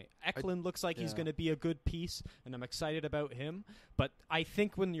this point. Eklund looks like he's going to be a good piece, and I'm excited about him. But I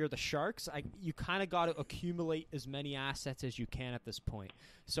think when you're the Sharks, you kind of got to accumulate as many assets as you can at this point.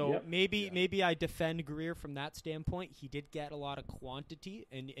 So maybe I defend Greer from that standpoint. He did get a lot of quantity,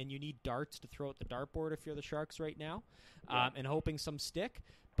 and you need darts to throw at the dartboard if you're the Sharks right now, and hoping some stick.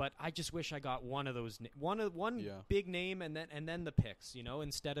 But I just wish I got one of those, one big name, and then the picks. You know,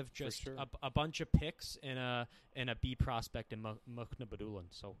 instead of just a bunch of picks and a B prospect in Mukhna Badulin.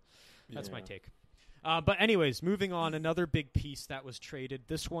 So that's my take. But anyways, moving on, another big piece that was traded.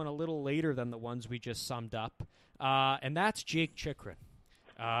 This one a little later than the ones we just summed up, and that's Jake Chychrun.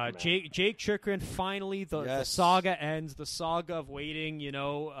 Jake Chychrun, finally, the saga ends. The saga of waiting,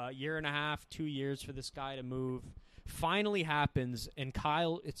 a year and a half, 2 years for this guy to move. Finally happens, and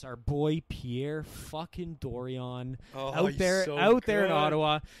Kyle, it's our boy Pierre fucking Dorion out there in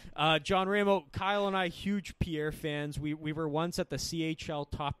Ottawa. Gianremo, Kyle and I, huge Pierre fans. We were once at the CHL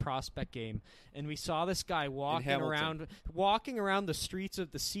top prospect game, and we saw this guy walking around the streets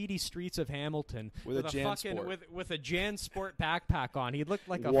of the seedy streets of Hamilton with a JanSport backpack on. He looked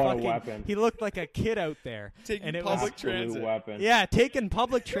like he looked like a kid out there taking public transit. Weapon. Yeah, taking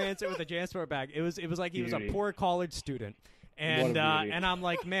public transit with a JanSport bag. It was like he was a poor college student. And I'm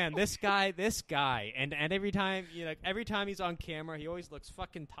like, man, this guy, and every time he's on camera, he always looks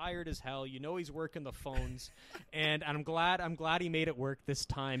fucking tired as hell. He's working the phones, and I'm glad he made it work this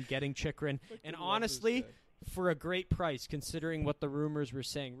time, getting Chychrun. And honestly, for a great price, considering what the rumors were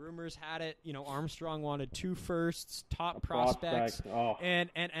saying. Rumors had it, Armstrong wanted 2 firsts, top prospects,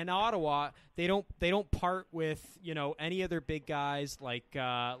 and Ottawa, they don't part with any other big guys like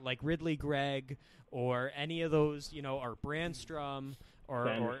Ridley Gregg. Or any of those, or Brandstrom,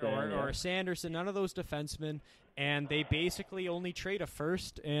 or Sanderson, none of those defensemen, and they basically only trade a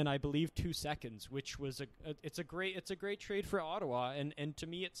first and I believe 2 seconds, which was it's a great trade for Ottawa, and to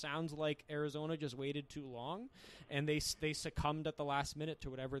me it sounds like Arizona just waited too long, and they succumbed at the last minute to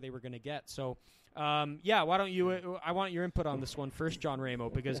whatever they were going to get. So. Why don't you? I want your input on this one first, Gianremo,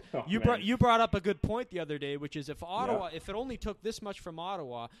 because you brought up a good point the other day, which is if it only took this much from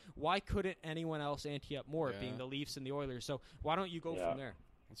Ottawa, why couldn't anyone else ante up more, being the Leafs and the Oilers? So why don't you go from there?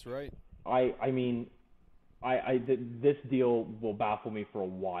 That's right. This deal will baffle me for a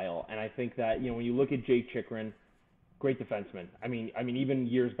while, and I think that when you look at Jake Chychrun. Great defenseman. I mean, even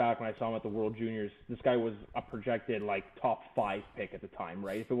years back when I saw him at the World Juniors, this guy was a projected top 5 pick at the time,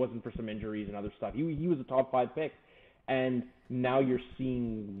 right? If it wasn't for some injuries and other stuff, he was a top 5 pick. And now you're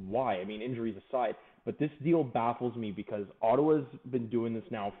seeing why. I mean, injuries aside, but this deal baffles me because Ottawa's been doing this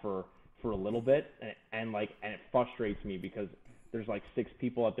now for a little bit, and it frustrates me because there's 6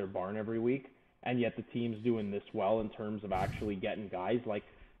 people at their barn every week, and yet the team's doing this well in terms of actually getting guys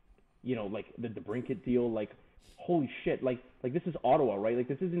the DeBrincat deal, holy shit, this is Ottawa, right?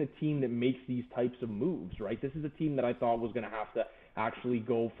 This isn't a team that makes these types of moves, right? This is a team that I thought was going to have to actually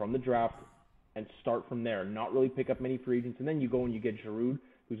go from the draft and start from there, not really pick up many free agents, and then you go and you get Giroud,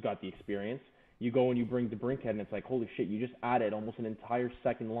 who's got the experience. You go and you bring DeBrincat, and it's holy shit, you just added almost an entire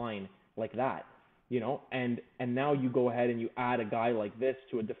second line like that, and now you go ahead and you add a guy like this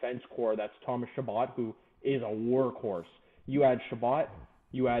to a defense core that's Thomas Chabot, who is a workhorse. You add Chabot,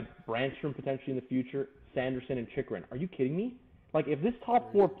 you add Brandstrom potentially in the future, Sanderson and Chychrun. Are you kidding me? If this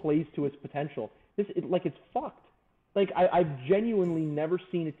top 4 plays to its potential, it's fucked. I've genuinely never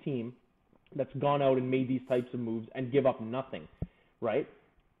seen a team that's gone out and made these types of moves and give up nothing, right?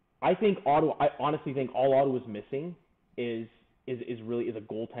 I honestly think all Ottawa's missing is a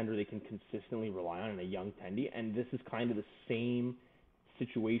goaltender they can consistently rely on and a young tendy, and this is kind of the same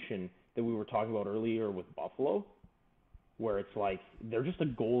situation that we were talking about earlier with Buffalo, where it's they're just a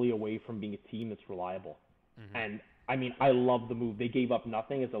goalie away from being a team that's reliable. Mm-hmm. And, I love the move. They gave up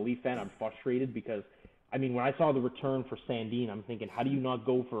nothing. As a Leaf fan, I'm frustrated because I mean, when I saw the return for Sandin, I'm thinking, how do you not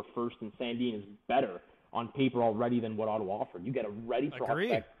go for a first? And Sandin is better on paper already than what Ottawa offered. You get a ready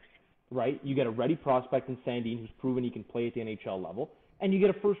prospect, right? You get a ready prospect in Sandin who's proven he can play at the NHL level, and you get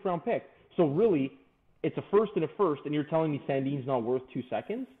a first-round pick. So really, it's a first and a first, and you're telling me Sandin's not worth 2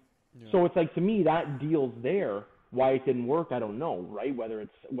 seconds? Yeah. So it's like, to me, that deal's there. Why it didn't work, I don't know, right? Whether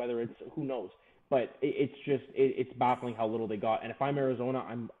it's who knows. But it's baffling how little they got. And if I'm Arizona,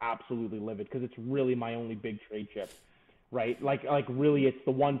 I'm absolutely livid because it's really my only big trade chip, right? Like really, it's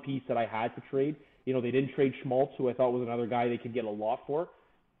the one piece that I had to trade. You know, they didn't trade Schmaltz, who I thought was another guy they could get a lot for.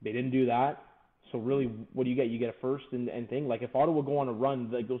 They didn't do that. So really, what do you get? You get a first and thing. Like if Ottawa go on a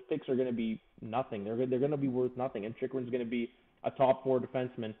run, like those picks are going to be nothing. They're going to be worth nothing. And Chikrin's going to be a top 4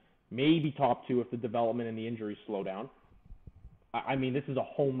 defenseman, maybe top 2 if the development and the injuries slow down. I mean, this is a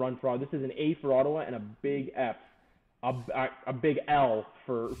home run for Ottawa. This is an A for Ottawa and a big F, a big L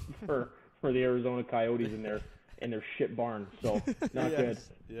for the Arizona Coyotes in their shit barn. So not good.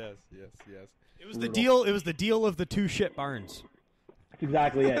 Yes. It was brutal. It was the deal of the 2 shit barns. That's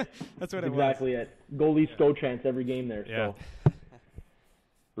exactly it. That's what it exactly was. It. Goalie score chance every game there. Yeah.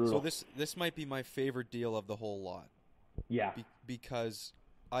 So this might be my favorite deal of the whole lot. Yeah. Because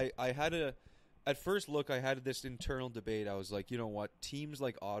I had at first look, I had this internal debate. I was like, you know what? Teams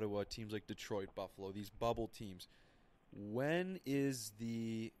like Ottawa, teams like Detroit, Buffalo, these bubble teams, when is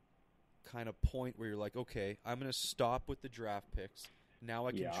the kind of point where you're like, okay, I'm going to stop with the draft picks. Now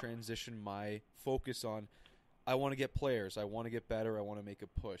I can transition my focus on, I want to get players. I want to get better. I want to make a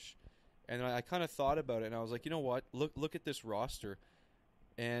push. And I kind of thought about it, and I was like, you know what? Look at this roster.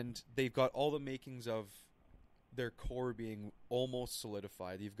 And they've got all the makings of their core being almost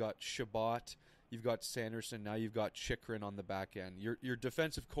solidified. You've got Shabbat, you've got Sanderson, now you've got Chikrin on the back end. Your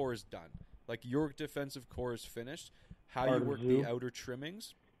defensive core is done. Like, your defensive core is finished. How you work the outer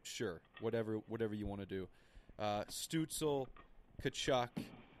trimmings, sure, whatever you want to do. Stützle, Tkachuk,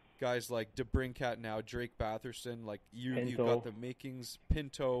 guys like DeBrincat now, Drake Batherson, like you've got the makings.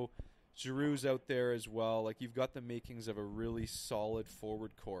 Pinto, Giroux's out there as well. Like, you've got the makings of a really solid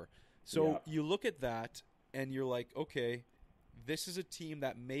forward core. So you look at that, and you're like, okay, this is a team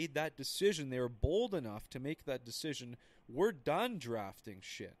that made that decision. They were bold enough to make that decision. We're done drafting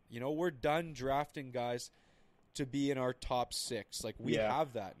shit. You know, we're done drafting guys to be in our top 6. Like, we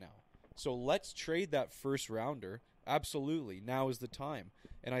have that now. So let's trade that first rounder. Absolutely. Now is the time.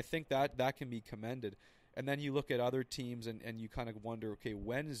 And I think that can be commended. And then you look at other teams and you kind of wonder, okay,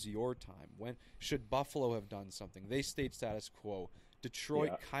 when is your time? When should Buffalo have done something? They stayed status quo.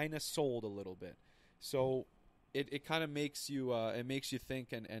 Detroit kind of sold a little bit. So it kind of makes you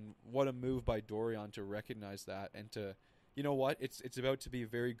think, and what a move by Dorion to recognize that, and to, you know what, it's about to be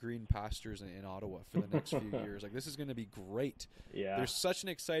very green pastures in Ottawa for the next few years. Like, this is going to be great. Yeah. There's such an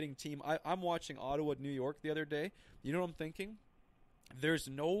exciting team. I'm watching Ottawa, New York the other day. You know what I'm thinking? There's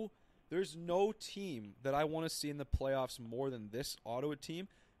no team that I want to see in the playoffs more than this Ottawa team.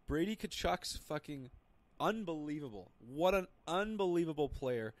 Brady Tkachuk's fucking unbelievable. What an unbelievable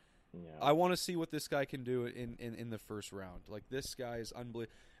player. Yeah. I want to see what this guy can do in the first round. Like, this guy is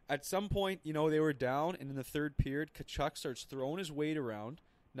unbelievable. At some point, you know, they were down, and in the third period, Tkachuk starts throwing his weight around.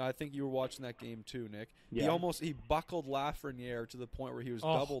 Now, I think you were watching that game too, Nick. Yeah. He buckled Lafreniere to the point where he was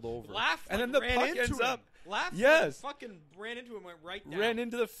doubled over. And then the puck ends up. Fucking ran into him, went right down. Ran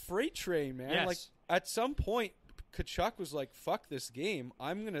into the freight train, man. Yes. Like, at some point, Tkachuk was like, fuck this game.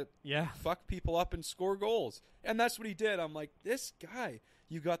 I'm going to fuck people up and score goals. And that's what he did. I'm like, this guy,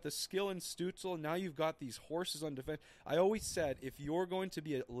 you got the skill in Stützle, and now you've got these horses on defense. I always said, if you're going to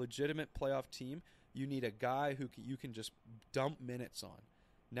be a legitimate playoff team, you need a guy who you can just dump minutes on.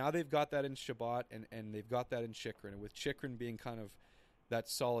 Now they've got that in Shabbat, and they've got that in Chikrin, and with Chikrin being kind of that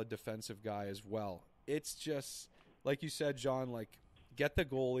solid defensive guy as well. It's just, like you said, John, like, get the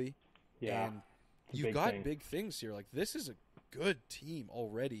goalie, and you got big things here. Like, this is a good team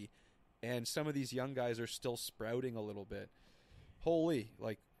already, and some of these young guys are still sprouting a little bit. Holy,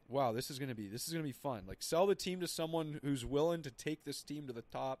 like, wow, this is gonna be fun. Like, sell the team to someone who's willing to take this team to the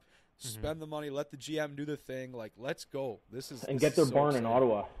top, spend the money, let the GM do the thing. Like, let's go. Get their barn in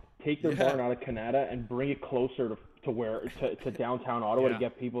Ottawa. Take their barn out of Canada and bring it closer to downtown Ottawa to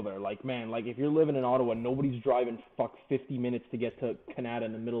get people there. Like, man, like, if you're living in Ottawa, nobody's driving 50 minutes to get to Canada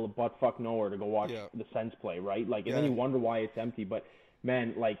in the middle of butt nowhere to go watch the Sens play, right? Like, and then you wonder why it's empty. But,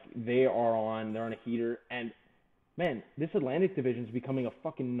 man, like, they're on a heater, and man, this Atlantic division is becoming a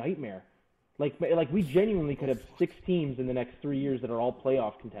fucking nightmare. Like we genuinely could have 6 teams in the next 3 years that are all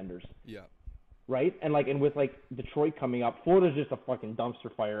playoff contenders. Yeah. Right? And with Detroit coming up, Florida's just a fucking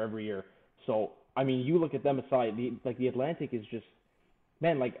dumpster fire every year. So, I mean, you look at them aside, the Atlantic is just,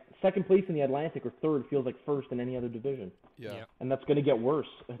 man, like second place in the Atlantic or third feels like first in any other division. Yeah. And that's going to get worse.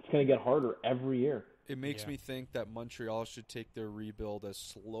 It's going to get harder every year. It makes me think that Montreal should take their rebuild as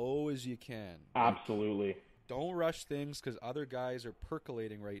slow as you can. Absolutely. Like, don't rush things because other guys are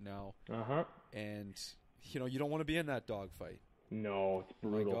percolating right now. And, you don't want to be in that dogfight. No, it's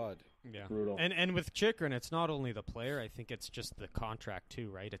brutal. My God. Yeah. Brutal. And with Chychrun, it's not only the player, I think it's just the contract too,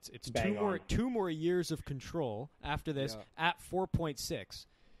 right? It's two more years of control after this at 4.6.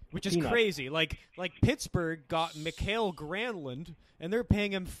 Which is crazy. Like Pittsburgh got Mikael Granlund, and they're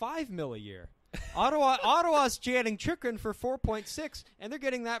paying him $5 million a year. Ottawa's chanting Chychrun for 4.6, and they're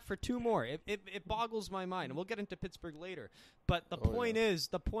getting that for 2 more. It boggles my mind, and we'll get into Pittsburgh later. But the point is,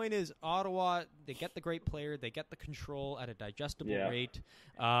 Ottawa, they get the great player, they get the control at a digestible rate,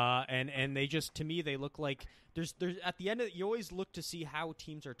 and they just, to me, they look like there's at the end of it, you always look to see how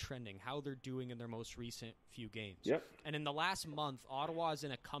teams are trending, how they're doing in their most recent few games. Yep. And in the last month, Ottawa is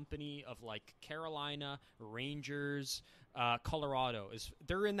in a company of like Carolina, Rangers. Colorado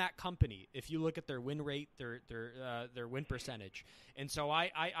they're in that company. If you look at their win rate, their win percentage, and so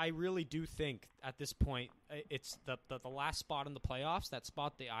I really do think at this point it's the last spot in the playoffs. That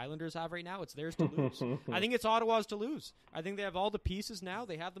spot the Islanders have right now, it's theirs to lose. I think it's Ottawa's to lose. I think they have all the pieces now.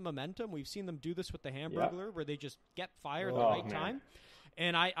 They have the momentum. We've seen them do this with the Hamburglar, where they just get fire at the right time.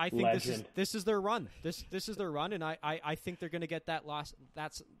 And I think this is their run. This is their run, and I think they're going to get that last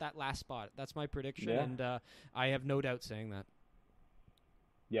spot. That's my prediction, and I have no doubt saying that.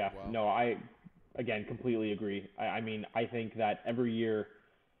 Yeah, no, I again completely agree. I mean, I think that every year,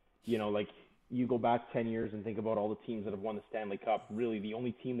 like you go back 10 years and think about all the teams that have won the Stanley Cup. Really, the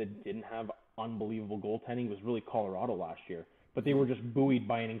only team that didn't have unbelievable goaltending was really Colorado last year, but they were just buoyed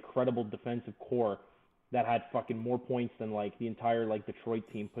by an incredible defensive core that had fucking more points than like the entire like Detroit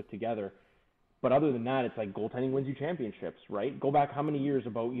team put together. But other than that, it's like goaltending wins you championships, right? Go back how many years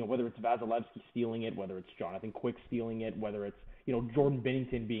about, whether it's Vasilevsky stealing it, whether it's Jonathan Quick stealing it, whether it's, Jordan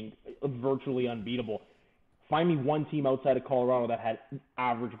Binnington being virtually unbeatable. Find me one team outside of Colorado that had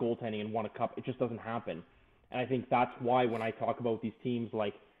average goaltending and won a cup. It just doesn't happen. And I think that's why when I talk about these teams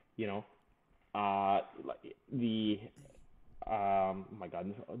like, oh my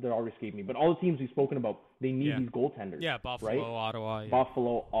God, they're already escaping me. But all the teams we've spoken about, they need these goaltenders. Yeah, Buffalo, right? Ottawa.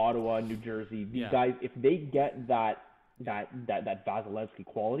 Buffalo, Ottawa, New Jersey. These guys, if they get that Vasilevsky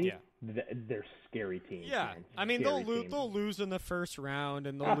quality, they're scary teams. Yeah, man. I mean they'll lose in the first round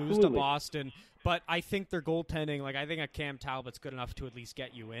and they'll lose Absolutely. to Boston. But I think their goaltending, like I think a Cam Talbot's good enough to at least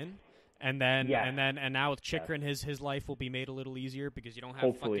get you in. And now with Chychrun, his life will be made a little easier because you don't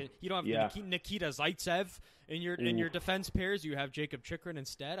have Nikita Zaitsev in your defense pairs. You have Jacob Chychrun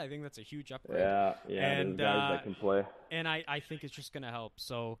instead. I think that's a huge upgrade. Yeah, and guys that can play. And I think it's just going to help.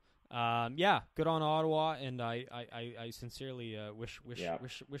 So good on Ottawa, and I sincerely wish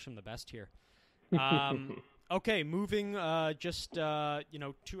him the best here. Okay, moving just 2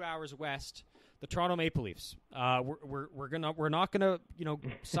 hours west. The Toronto Maple Leafs. We're not gonna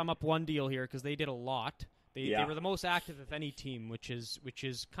sum up one deal here because they did a lot. They were the most active of any team, which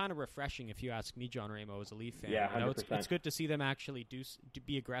is kind of refreshing if you ask me, Gianremo, as a Leaf fan. Yeah, 100%. It's good to see them actually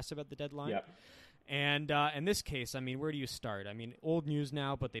be aggressive at the deadline. Yep. And in this case, I mean, where do you start? I mean, old news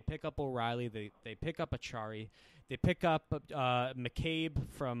now, but they pick up O'Reilly, they pick up Achari, they pick up McCabe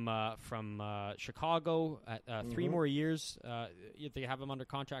from Chicago at 3 more years. They have him under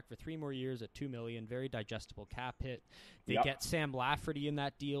contract for 3 more years at $2 million. Very digestible cap hit. They get Sam Lafferty in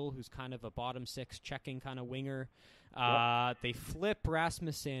that deal, who's kind of a bottom 6 checking kind of winger. They flip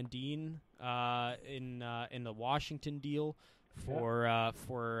Rasmus Sandin in the Washington deal for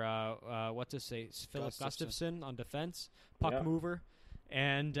Philip Gustafsson on defense, puck mover.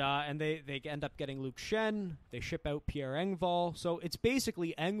 And they end up getting Luke Schenn. They ship out Pierre Engvall. So it's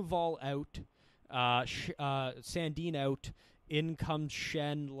basically Engvall out, Sandin out. In comes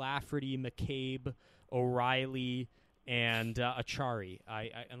Schenn, Lafferty, McCabe, O'Reilly, and Achari.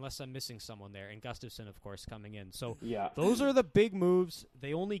 Unless I'm missing someone there. And Gustafsson, of course, coming in. So those are the big moves.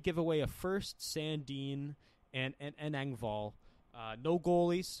 They only give away a first, Sandin, and Engvall. No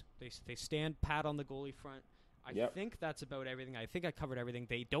goalies. They stand pat on the goalie front. I think that's about everything. I think I covered everything.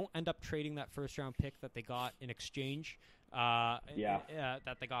 They don't end up trading that first-round pick that they got in exchange, that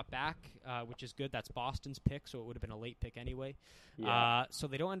they got back, which is good. That's Boston's pick, so it would have been a late pick anyway. So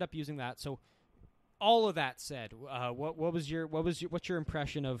they don't end up using that. So all of that said, what's your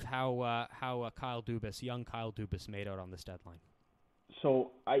impression of how young Kyle Dubas made out on this deadline?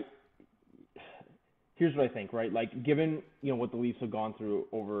 So here's what I think, right? Like, given, what the Leafs have gone through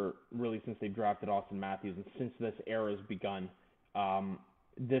over really since they drafted Austin Matthews and since this era has begun,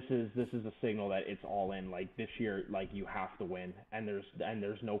 this is a signal that it's all in. Like this year, like you have to win, and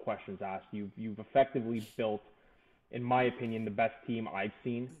there's no questions asked. You've effectively built, in my opinion, the best team I've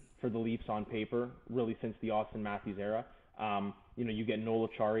seen for the Leafs on paper, really since the Austin Matthews era. You get Noel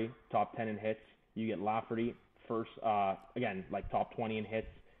Acciari, top 10 in hits. You get Lafferty, first, again, like top 20 in hits.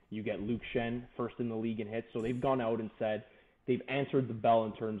 You get Luke Schenn, first in the league in hits. So they've gone out and said, they've answered the bell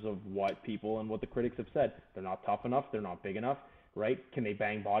in terms of what people and what the critics have said. They're not tough enough. They're not big enough, right? Can they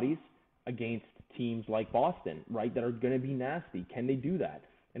bang bodies against teams like Boston, right, that are going to be nasty? Can they do that?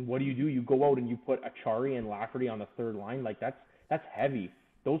 And what do? You go out and you put Acciari and Lafferty on the third line. Like, that's heavy.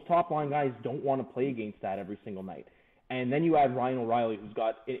 Those top-line guys don't want to play against that every single night. And then you add Ryan O'Reilly, who's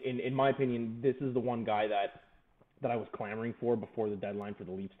got, in my opinion, this is the one guy that I was clamoring for before the deadline for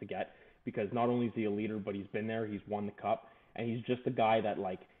the Leafs to get, because not only is he a leader, but he's been there, he's won the cup, and he's just a guy that,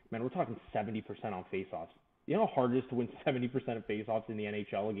 like, man, we're talking 70% on faceoffs. You know how hard it is to win 70% of faceoffs in the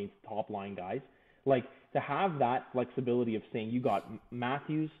NHL against top-line guys? Like, to have that flexibility of saying you got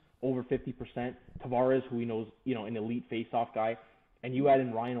Matthews over 50%, Tavares, who he knows, an elite faceoff guy, and you add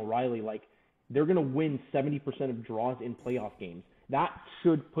in Ryan O'Reilly, like, they're going to win 70% of draws in playoff games. That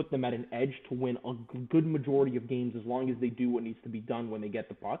should put them at an edge to win a good majority of games as long as they do what needs to be done when they get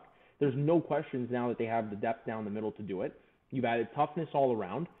the puck. There's no questions now that they have the depth down the middle to do it. You've added toughness all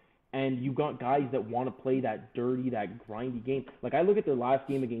around, and you've got guys that want to play that dirty, that grindy game. Like, I look at their last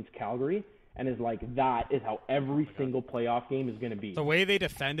game against Calgary, and is like, that is how every single playoff game is going to be. The way they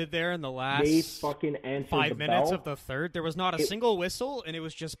defended there in the last they fucking 5 minutes of the third, there was not a single whistle, and it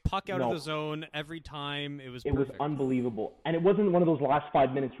was just puck out of the zone every time. It was unbelievable. And it wasn't one of those last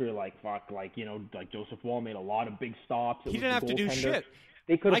 5 minutes where you're like, fuck, like Joseph Wall made a lot of big stops. He didn't have to do shit.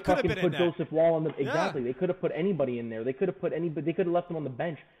 They could have fucking put Joseph Wall on the exactly. They could have put anybody in there. They could have put anybody. They could have left him on the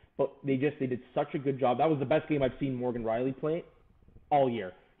bench. But they did such a good job. That was the best game I've seen Morgan Rielly play all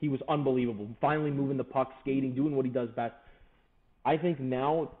year. He was unbelievable. Finally moving the puck, skating, doing what he does best. I think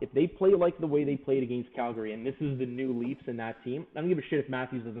now, if they play like the way they played against Calgary, and this is the new Leafs in that team, I don't give a shit if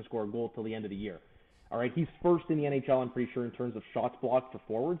Matthews doesn't score a goal till the end of the year. All right, he's first in the NHL, I'm pretty sure, in terms of shots blocked for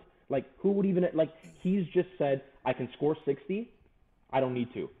forwards. Like, who would even, like, he's just said, I can score 60, I don't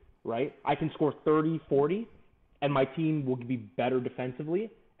need to, right? I can score 30, 40, and my team will be better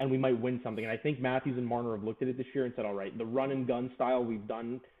defensively, and we might win something. And I think Matthews and Marner have looked at it this year and said, all right, the run-and-gun style we've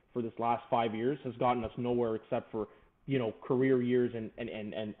done for this last 5 years has gotten us nowhere except for, career years and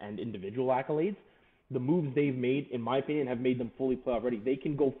individual accolades. The moves they've made, in my opinion, have made them fully playoff ready. They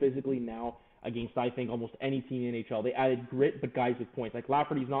can go physically now against, I think, almost any team in the NHL. They added grit, but guys with points. Like,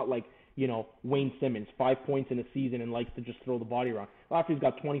 Lafferty's not like, Wayne Simmons, 5 points in a season and likes to just throw the body around. Lafferty's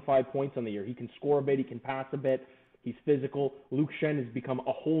got 25 points on the year. He can score a bit. He can pass a bit. He's physical. Luke Schenn has become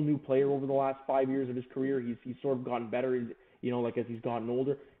a whole new player over the last 5 years of his career. He's sort of gotten better, as he's gotten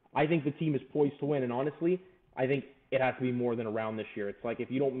older. I think the team is poised to win, and honestly, I think it has to be more than a round this year. It's like, if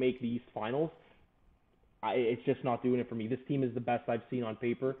you don't make the East Finals, it's just not doing it for me. This team is the best I've seen on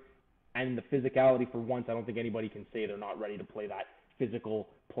paper, and the physicality, for once, I don't think anybody can say they're not ready to play that physical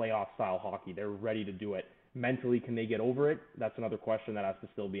playoff-style hockey. They're ready to do it. Mentally, can they get over it? That's another question that has to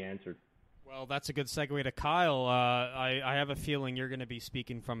still be answered. Well, that's a good segue to Kyle. I have a feeling you're going to be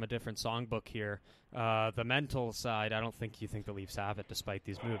speaking from a different songbook here. The mental side, I don't think you think the Leafs have it despite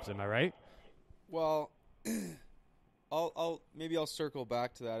these moves. Am I right? Well, I'll circle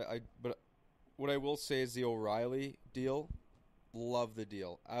back to that. But what I will say is the O'Reilly deal. Love the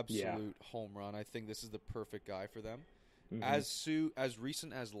deal. Absolute home run. I think this is the perfect guy for them. Mm-hmm. As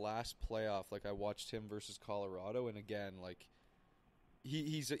recent as last playoff, like, I watched him versus Colorado, and again, like,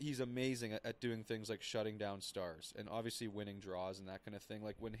 he's amazing at doing things like shutting down stars and obviously winning draws and that kind of thing.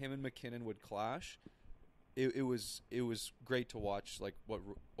 Like, when him and McKinnon would clash, it was great to watch, like, what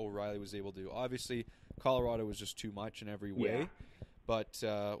O'Reilly was able to do. Obviously, Colorado was just too much in every way, but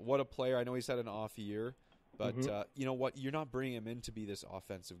what a player. I know he's had an off year, but you know what? You're not bringing him in to be this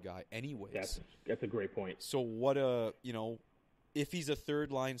offensive guy anyways. That's a great point. So if he's a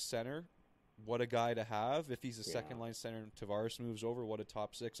third-line center, what a guy to have. If he's a second-line center and Tavares moves over, what a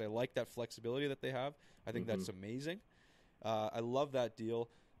top six. I like that flexibility that they have. I think that's amazing. I love that deal.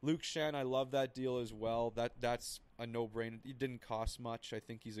 Luke Schenn, I love that deal as well. That's a no-brainer. It didn't cost much. I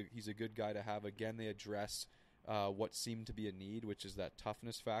think he's a good guy to have. Again, they address what seemed to be a need, which is that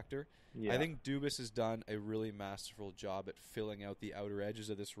toughness factor. Yeah. I think Dubas has done a really masterful job at filling out the outer edges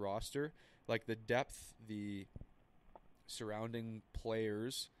of this roster. Like, the depth, the surrounding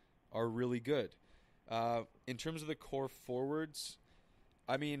players are really good. In terms of the core forwards,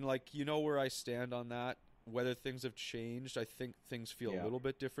 I mean, like, where I stand on that. Whether things have changed, I think things feel a little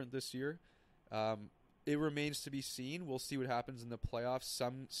bit different this year. it remains to be seen. We'll see what happens in the playoffs.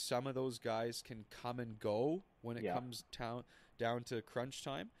 Some of those guys can come and go when it comes down to crunch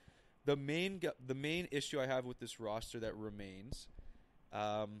time. The main issue I have with this roster that remains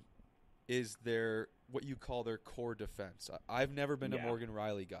is what you call their core defense. I've never been a Morgan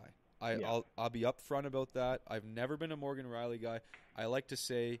Riley guy. I'll be upfront about that. I've never been a Morgan Riley guy. I like to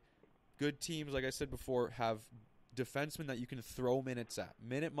say good teams, like I said before, have defensemen that you can throw minutes at.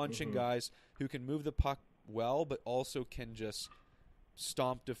 Minute-munching guys who can move the puck well, but also can just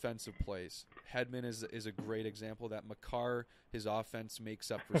stomp defensive plays. Hedman is a great example of that. Makar, his offense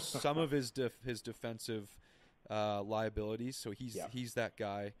makes up for some of his defensive liabilities, so he's that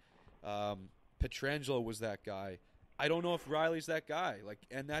guy. Pietrangelo was that guy. I don't know if Riley's that guy,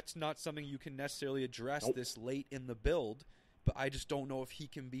 and that's not something you can necessarily address this late in the build, but I just don't know if he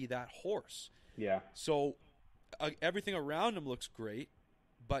can be that horse. Yeah. So everything around him looks great,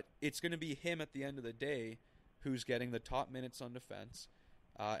 but it's going to be him at the end of the day who's getting the top minutes on defense,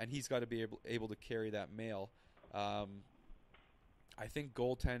 and he's got to be able to carry that mail. I think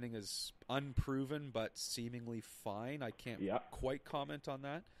goaltending is unproven but seemingly fine. I can't quite comment on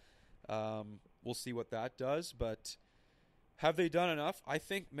that. We'll see what that does, but have they done enough? I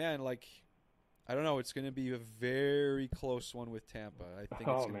think, man, I don't know. It's going to be a very close one with Tampa. I think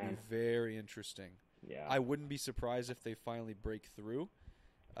it's going to be very interesting. Yeah. I wouldn't be surprised if they finally break through.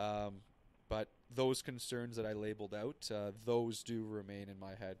 But those concerns that I labeled out, those do remain in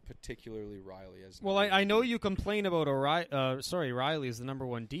my head, particularly Riley. Well, I know you complain about Riley is the number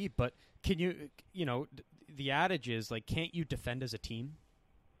one D, but can the adage is, can't you defend as a team?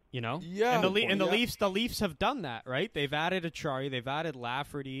 Yeah. And the Leafs have done that, right? They've added Achari, they've added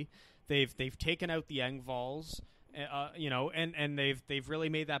Lafferty, they've taken out the Engvalls, and they've really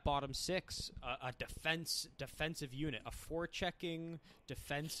made that bottom six a defensive unit, a forechecking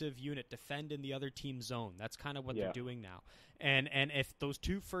defensive unit, defend in the other team's zone. That's kind of what they're doing now. And if those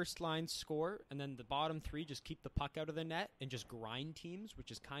two first lines score, and then the bottom three just keep the puck out of the net and just grind teams,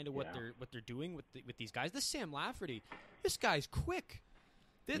 which is kind of what they're doing with these guys. This Sam Lafferty, this guy's quick.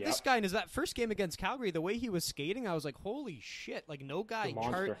 This guy in that first game against Calgary, the way he was skating, I was like, holy shit. No guy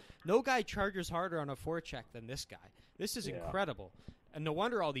charges harder on a forecheck than this guy. This is incredible. And no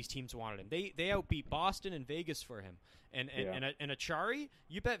wonder all these teams wanted him. They outbeat Boston and Vegas for him. And Achari,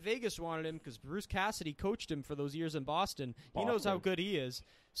 you bet Vegas wanted him because Bruce Cassidy coached him for those years in Boston. He knows how good he is.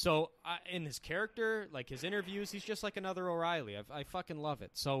 So in his character, his interviews, he's just like another O'Reilly. I fucking love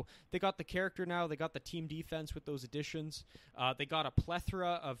it. So they got the character now. They got the team defense with those additions. They got a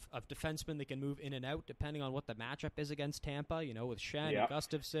plethora of defensemen they can move in and out depending on what the matchup is against Tampa, with Shen and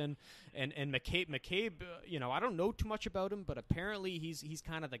Gustafsson and McCabe. McCabe, I don't know too much about him, but apparently he's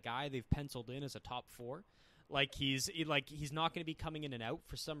kind of the guy they've penciled in as a top four. He's not going to be coming in and out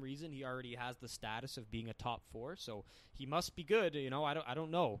for some reason. He already has the status of being a top four, so he must be good. I don't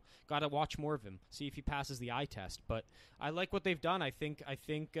know. Got to watch more of him, see if he passes the eye test. But I like what they've done. I think I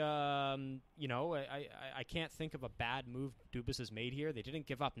can't think of a bad move Dubas has made here. They didn't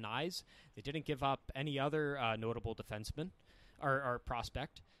give up Nyes. They didn't give up any other notable defenseman or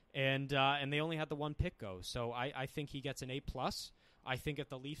prospect, and they only had the one pick go. So I think he gets an A+. I think if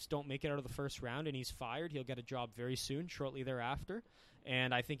the Leafs don't make it out of the first round and he's fired, he'll get a job very soon, shortly thereafter.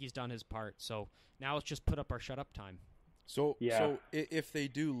 And I think he's done his part. So now let's just put up our shut-up time. So if they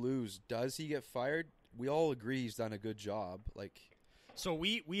do lose, does he get fired? We all agree he's done a good job. So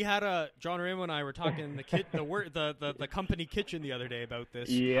we had Gianremo and I were talking in the company kitchen the other day about this.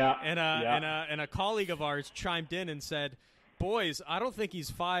 Yeah. And a colleague of ours chimed in and said, boys, I don't think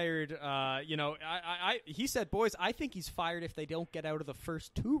he's fired. He said, boys, I think he's fired if they don't get out of the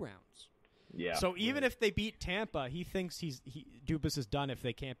first two rounds. Yeah. So even if they beat Tampa, he thinks Dubas is done if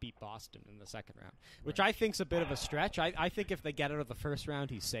they can't beat Boston in the second round, which I think's a bit of a stretch. I think if they get out of the first round,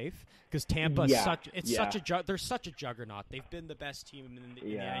 he's safe because Tampa they're such a juggernaut. They've been the best team in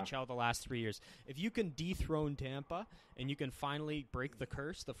the NHL the last 3 years. If you can dethrone Tampa and you can finally break the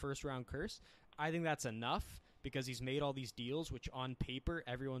first round curse, I think that's enough. Because he's made all these deals, which on paper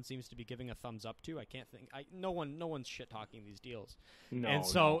everyone seems to be giving a thumbs up to. I can't think. No one's shit talking these deals. And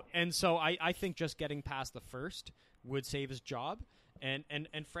so I think just getting past the first would save his job. And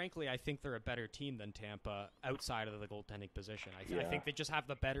frankly, I think they're a better team than Tampa outside of the goaltending position. I think they just have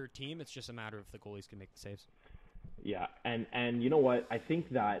the better team. It's just a matter of the goalies can make the saves. Yeah, and you know what? I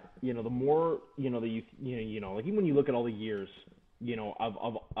think that the more even when you look at all the years.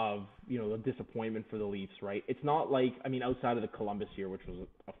 Of the disappointment for the Leafs, right? It's not outside of the Columbus year, which was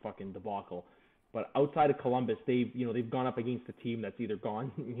a fucking debacle, but outside of Columbus, they've gone up against a team that's either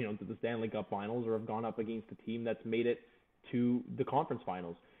gone, to the Stanley Cup Finals or have gone up against a team that's made it to the conference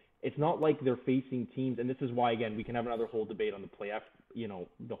finals. It's not like they're facing teams, and this is why, again, we can have another whole debate on the playoff,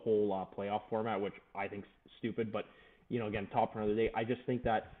 the whole playoff format, which I think's stupid, but, again, top for another day. I just think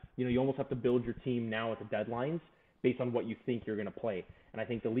that, you almost have to build your team now at the deadlines based on what you think you're going to play. And I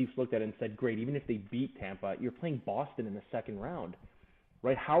think the Leafs looked at it and said, great, even if they beat Tampa, you're playing Boston in the second round,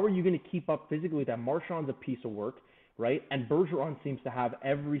 right? How are you going to keep up physically with that? Marchand's a piece of work, right? And Bergeron seems to have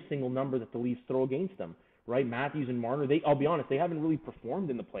every single number that the Leafs throw against them. Right, Matthews and Marner, I'll be honest, they haven't really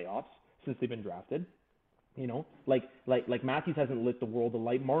performed in the playoffs since they've been drafted. Like Matthews hasn't lit the world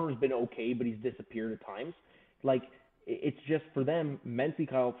alight. Marner's been okay, but he's disappeared at times. Like, it's just for them, mentally,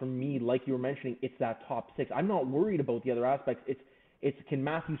 Kyle, for me, like you were mentioning, it's that top six. I'm not worried about the other aspects. It's can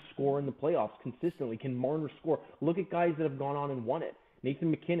Matthews score in the playoffs consistently? Can Marner score? Look at guys that have gone on and won it.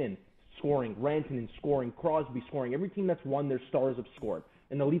 Nathan McKinnon scoring, Rantanen scoring, Crosby scoring. Every team that's won, their stars have scored.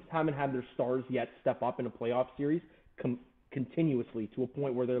 And the Leafs haven't had their stars yet step up in a playoff series continuously to a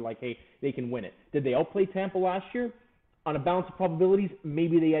point where they're like, hey, they can win it. Did they outplay Tampa last year? On a balance of probabilities,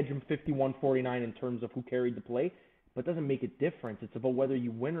 maybe they edge them 51-49 in terms of who carried the play, but it doesn't make a difference. It's about whether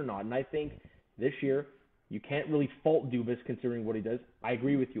you win or not. And I think this year, you can't really fault Dubas considering what he does. I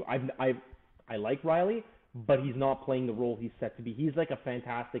agree with you. I like Riley, but he's not playing the role he's set to be. He's like a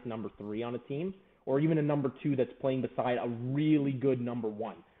fantastic number 3 on a team, or even a number 2 that's playing beside a really good number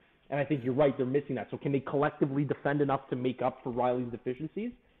 1. And I think you're right, they're missing that. So can they collectively defend enough to make up for Riley's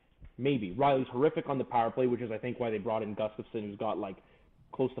deficiencies? Maybe. Riley's horrific on the power play, which is I think why they brought in Gustafsson, who's got like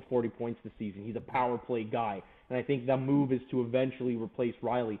close to 40 points this season. He's a power play guy. And I think the move is to eventually replace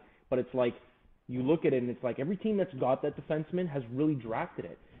Riley. But it's like, you look at it and it's like every team that's got that defenseman has really drafted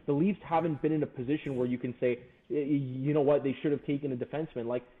it. The Leafs haven't been in a position where you can say, you know what, they should have taken a defenseman.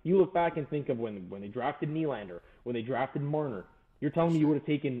 Like, you look back and think of when they drafted Nylander, when they drafted Marner. You're telling me you would have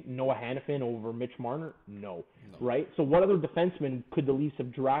taken Noah Hannafin over Mitch Marner? No. Right? So what other defenseman could the Leafs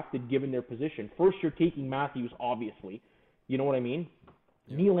have drafted given their position? First, you're taking Matthews, obviously. You know what I mean?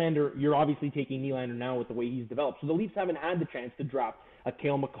 Yeah. Nylander, you're obviously taking Nylander now with the way he's developed. So the Leafs haven't had the chance to draft a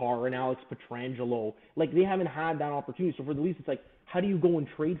Cale Makar and Alex Pietrangelo. Like, they haven't had that opportunity. So for the Leafs, it's like, how do you go and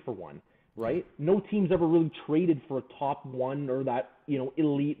trade for one? Right? No team's ever really traded for a top 1 or that,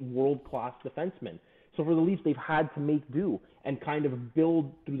 elite world-class defenseman. So for the Leafs, they've had to make do and kind of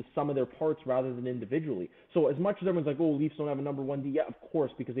build through the sum of their parts rather than individually. So as much as everyone's like, oh, Leafs don't have a number 1 D, yeah, of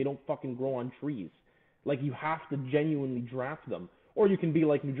course, because they don't fucking grow on trees. Like, you have to genuinely draft them. Or you can be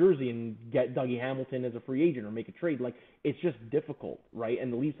like New Jersey and get Dougie Hamilton as a free agent or make a trade. Like, it's just difficult, right?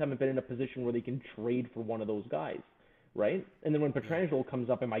 And the Leafs haven't been in a position where they can trade for one of those guys. Right? And then when Pietrangelo comes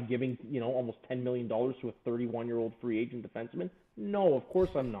up, am I giving, almost $10 million to a 31-year-old free agent defenseman? No, of course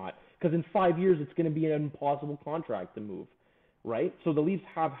I'm not. Because in 5 years, it's going to be an impossible contract to move. Right? So the Leafs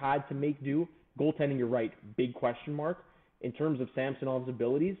have had to make do. Goaltending, you're right, big question mark. In terms of Samsonov's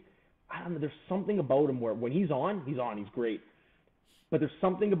abilities, I don't know, there's something about him where when he's on, he's great. But there's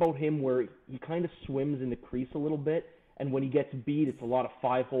something about him where he kind of swims in the crease a little bit. And when he gets beat, it's a lot of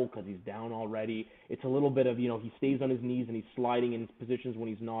 5-hole because he's down already. It's a little bit of, he stays on his knees and he's sliding in positions when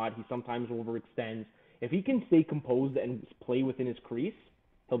he's not. He sometimes overextends. If he can stay composed and play within his crease,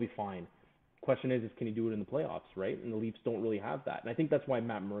 he'll be fine. Question is can he do it in the playoffs, right? And the Leafs don't really have that. And I think that's why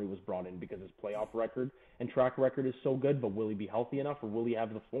Matt Murray was brought in, because his playoff record and track record is so good, but will he be healthy enough, or will he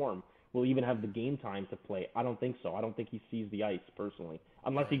have the form? Will he even have the game time to play? I don't think so. I don't think he sees the ice, personally,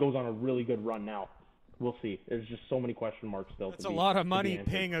 unless he goes on a really good run now. We'll see. There's just so many question marks still. That's a lot of money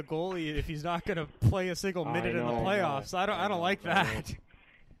paying a goalie if he's not going to play a single minute in the playoffs. I don't like that.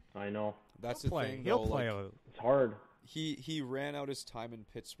 I know. That's the thing. He'll play. It's hard. He ran out his time in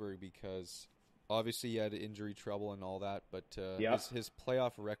Pittsburgh because obviously he had injury trouble and all that, but his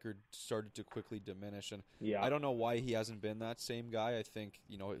playoff record started to quickly diminish, and I don't know why he hasn't been that same guy. I think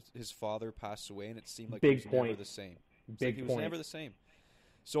his father passed away, and it seemed like he was never the same. He was never the same.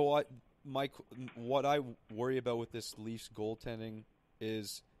 So what I worry about with this Leafs goaltending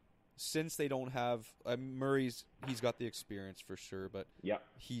is, since they don't have Murray's, he's got the experience for sure, but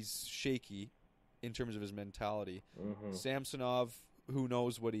he's shaky in terms of his mentality. Mm-hmm. Samsonov, who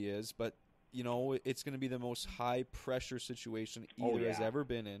knows what he is, but it's going to be the most high pressure situation either has ever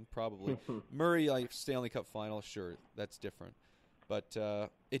been in, probably. Murray, like Stanley Cup final, sure, that's different, but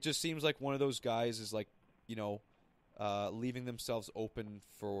it just seems like one of those guys is like leaving themselves open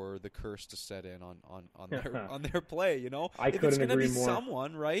for the curse to set in on their play. If it's going to be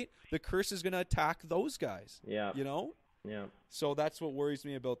someone, right, the curse is going to attack those guys. Yeah. Yeah. So that's what worries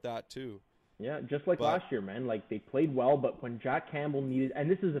me about that too. Yeah, just like last year, man. Like, they played well, but when Jack Campbell needed, and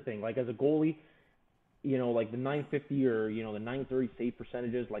this is the thing, like, as a goalie, like the 950 or the 930 save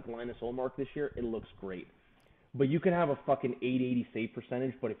percentages, like Linus Ullmark this year, it looks great. But you can have a fucking 880 save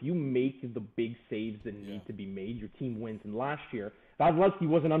percentage, but if you make the big saves that need to be made, your team wins. And last year, Vasilevsky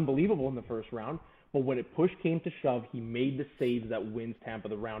wasn't unbelievable in the first round, but when it push came to shove, he made the saves that wins Tampa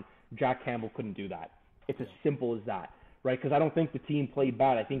the round. Jack Campbell couldn't do that. It's as simple as that, right? Because I don't think the team played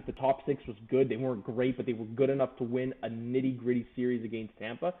bad. I think the top six was good. They weren't great, but they were good enough to win a nitty-gritty series against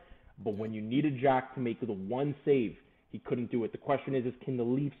Tampa. But when you needed Jack to make the one save, he couldn't do it. The question is can the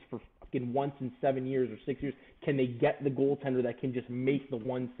Leafs, for fucking once in 7 years or 6 years, can they get the goaltender that can just make the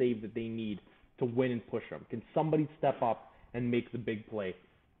one save that they need to win and push them? Can somebody step up and make the big play?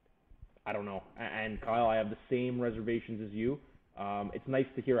 I don't know. And Kyle, I have the same reservations as you. It's nice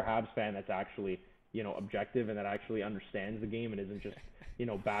to hear a Habs fan that's actually, objective and that actually understands the game and isn't just,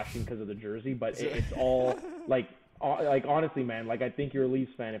 bashing because of the jersey. But it's all like honestly, man, I think you're a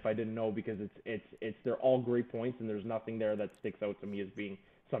Leafs fan if I didn't know, because they're all great points and there's nothing there that sticks out to me as being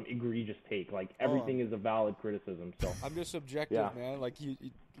some egregious take. Everything is a valid criticism. So I'm just subjective, man. You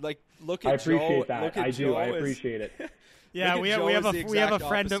look I at Joe. Appreciate that. Look at I Joe do. I appreciate it. Yeah, we have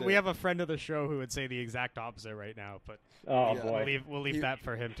a friend of the show who would say the exact opposite right now, but boy, we'll leave that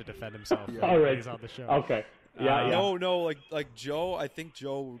for him to defend himself. All right, he's on the show. Okay. Yeah. No, Joe. I think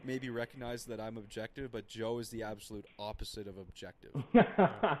Joe maybe recognized that I'm objective, but Joe is the absolute opposite of objective.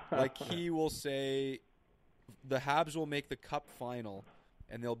 He will say, the Habs will make the Cup final,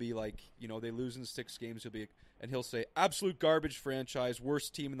 and they'll be they lose in 6 games. He'll say, absolute garbage franchise,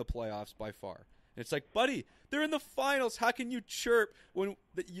 worst team in the playoffs by far. And it's buddy, they're in the finals. How can you chirp when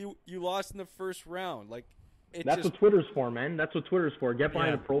you lost in the first round? That's what Twitter's for, man. That's what Twitter's for. Get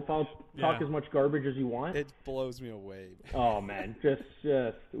behind a profile, talk as much garbage as you want. It blows me away. Oh, man. Just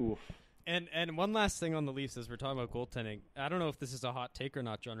oof. And one last thing on the Leafs as we're talking about goaltending. I don't know if this is a hot take or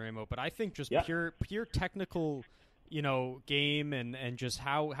not, Gianremo, but I think just pure technical, game and just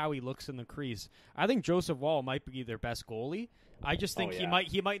how he looks in the crease. I think Joseph Woll might be their best goalie. I just think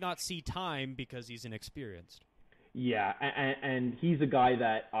he might not see time because he's inexperienced. Yeah, and he's a guy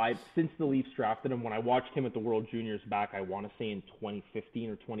that since the Leafs drafted him, when I watched him at the World Juniors back, I want to say in 2015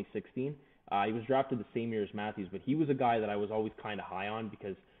 or 2016, he was drafted the same year as Matthews, but he was a guy that I was always kind of high on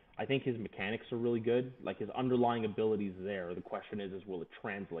because I think his mechanics are really good. His underlying ability is there. The question is will it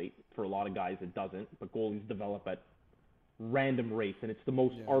translate? For a lot of guys, it doesn't, but goalies develop at random rates, and it's the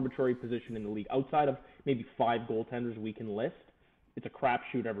most arbitrary position in the league. Outside of maybe 5 goaltenders we can list, it's a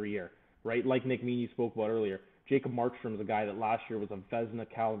crapshoot every year, right? Like Nick Meany spoke about earlier. Jacob Markstrom's a guy that last year was a Vezina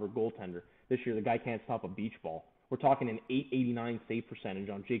caliber goaltender. This year, the guy can't stop a beach ball. We're talking an .889 save percentage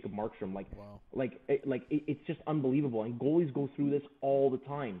on Jacob Markstrom. It's just unbelievable. And goalies go through this all the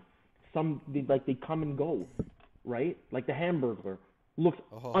time. They come and go, right? Like the Hamburglar looks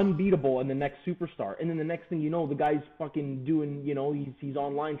unbeatable and the next superstar, and then the next thing you know, the guy's fucking doing, he's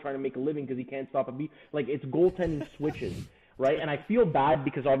online trying to make a living because he can't stop a beat. It's goaltending switches. Right, and I feel bad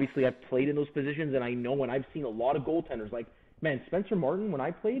because obviously I've played in those positions, and I know, and I've seen a lot of goaltenders. Spencer Martin, when I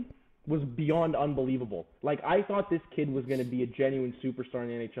played, was beyond unbelievable. I thought this kid was going to be a genuine superstar in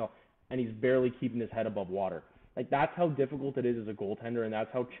the NHL, and he's barely keeping his head above water. That's how difficult it is as a goaltender, and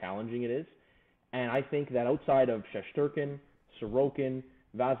that's how challenging it is. And I think that outside of Shesterkin, Sorokin,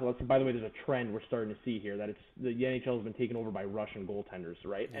 Vasilevsky, by the way, there's a trend we're starting to see here that the NHL has been taken over by Russian goaltenders,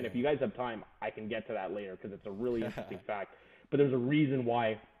 right? Yeah. And if you guys have time, I can get to that later because it's a really interesting fact. But there's a reason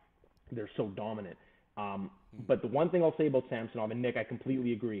why they're so dominant. But the one thing I'll say about Samsonov, and Nick, I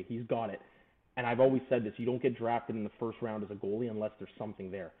completely agree. He's got it. And I've always said this. You don't get drafted in the first round as a goalie unless there's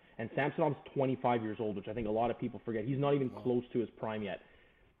something there. And Samsonov's 25 years old, which I think a lot of people forget. He's not even close to his prime yet.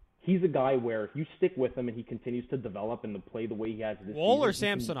 He's a guy where if you stick with him and he continues to develop and to play the way he has this Woll or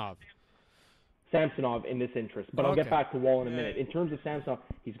Samsonov? Samsonov in this interest. But I'll get back to Woll in a minute. In terms of Samsonov,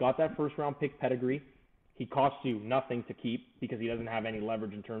 he's got that first-round pick pedigree. He costs you nothing to keep because he doesn't have any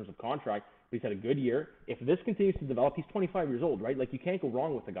leverage in terms of contract. But he's had a good year. If this continues to develop, he's 25 years old, right? You can't go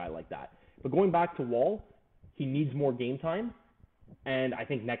wrong with a guy like that. But going back to Woll, he needs more game time. And I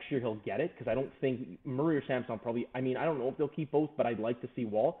think next year he'll get it because I don't think Murray or Samsonov probably – I don't know if they'll keep both, but I'd like to see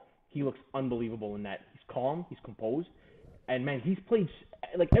Woll. He looks unbelievable in that. He's calm. He's composed. And, man, he's played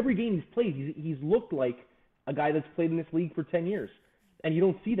 – every game he's played, he's looked like a guy that's played in this league for 10 years. And you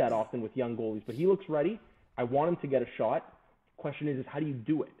don't see that often with young goalies. But he looks ready. I want him to get a shot. Question is how do you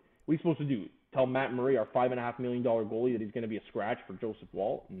do it? What are you supposed to do? Tell Matt Murray, our $5.5 million goalie, that he's going to be a scratch for Joseph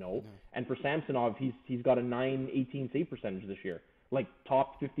Woll? No. And for Samsonov, he's got a .918 save percentage this year.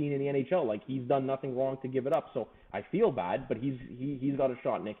 Top 15 in the NHL. He's done nothing wrong to give it up. So I feel bad, but he's got a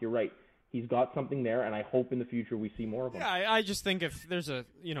shot, Nick. You're right. He's got something there, and I hope in the future we see more of him. Yeah, I just think if there's if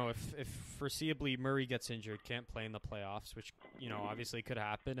foreseeably Murray gets injured, can't play in the playoffs, which, obviously could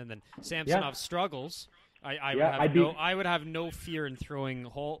happen, and then Samsonov struggles, I would have no fear in throwing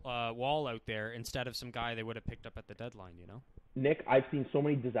Wall out there instead of some guy they would have picked up at the deadline. Nick, I've seen so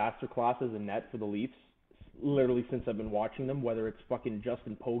many disaster classes in net for the Leafs, literally since I've been watching them. Whether it's fucking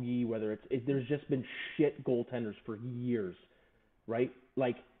Justin Pogge, whether there's just been shit goaltenders for years, right?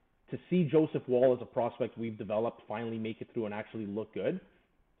 Like, to see Joseph Wall as a prospect we've developed finally make it through and actually look good,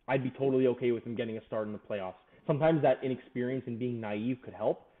 I'd be totally okay with him getting a start in the playoffs. Sometimes that inexperience and being naive could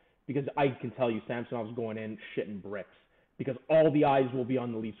help, because I can tell you Samsonov's going in shitting bricks, because all the eyes will be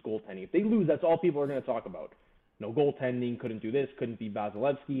on the Leafs goaltending. If they lose, that's all people are going to talk about. No goaltending, couldn't do this, couldn't beat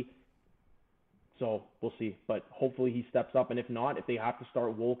Vasilevsky. So we'll see. But hopefully he steps up, and if not, if they have to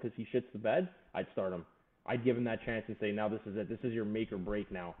start Wool because he shits the bed, I'd start him. I'd give him that chance and say, now this is it. This is your make or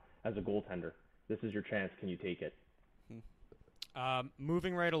break now as a goaltender. This is your chance. Can you take it?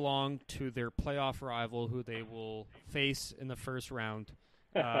 Moving right along to their playoff rival, who they will face in the first round.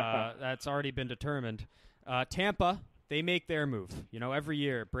 That's already been determined. Tampa, they make their move. Every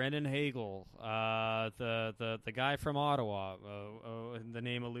year. Brandon Hagel, the guy from Ottawa. The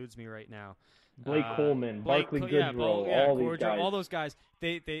name eludes me right now. Blake Coleman, Barclay Goodrow, all these guys. All those guys.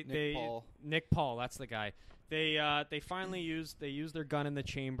 Nick Paul, that's the guy. They finally use their gun in the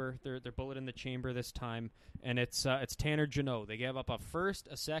chamber, their bullet in the chamber this time, and it's Tanner Jeannot. They gave up a first,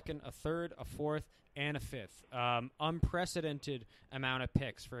 a second, a third, a fourth, and a fifth. Unprecedented amount of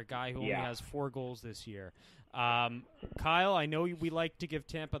picks for a guy who only has 4 goals this year. Kyle, I know we like to give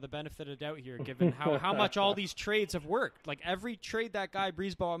Tampa the benefit of the doubt here, given how much all these trades have worked. Like, every trade that guy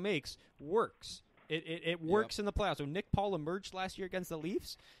Brisebois makes works. It works in the playoffs. So Nick Paul emerged last year against the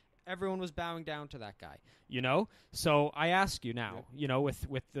Leafs. Everyone was bowing down to that guy, So I ask you now, with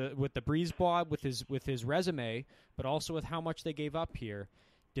the Brisebois, with his resume, but also with how much they gave up here,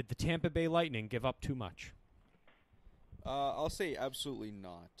 did the Tampa Bay Lightning give up too much? I'll say absolutely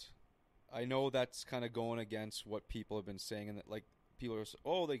not. I know that's kind of going against what people have been saying, and that, like, people are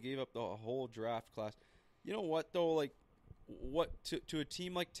saying, they gave up the whole draft class. You know what though? Like, what to a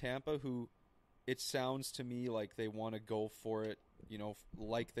team like Tampa, who it sounds to me like they want to go for it,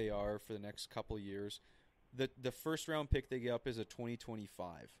 like they are for the next couple of years. The first round pick they get up is a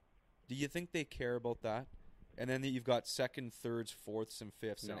 2025. Do you think they care about that? And then you've got second, thirds, fourths, and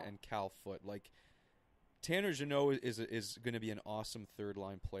fifths, and Cal Foote. Like, Tanner Jeannot is going to be an awesome third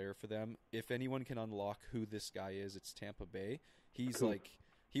line player for them. If anyone can unlock who this guy is, it's Tampa Bay. He's cool.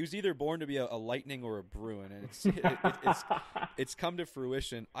 He was either born to be a Lightning or a Bruin, and it's come to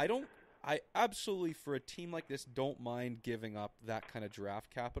fruition. I absolutely, for a team like this, don't mind giving up that kind of draft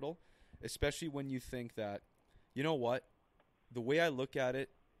capital, especially when you think that, you know what, the way I look at it,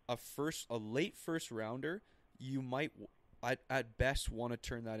 a late first rounder, you might at best want to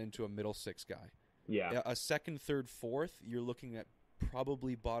turn that into a middle 6 guy. Yeah. A second, third, fourth, you're looking at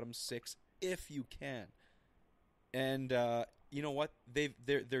probably bottom 6 if you can. And you know what?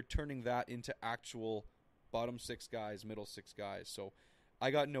 They're turning that into actual bottom 6 guys, middle 6 guys. So I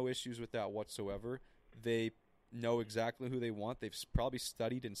got no issues with that whatsoever. They know exactly who they want. They've probably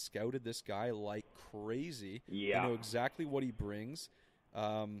studied and scouted this guy like crazy. Yeah. They know exactly what he brings.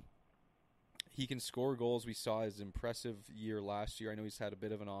 He can score goals. We saw his impressive year last year. I know he's had a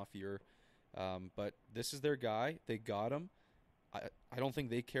bit of an off year. But this is their guy. They got him. I don't think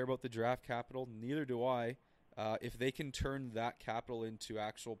they care about the draft capital. Neither do I. If they can turn that capital into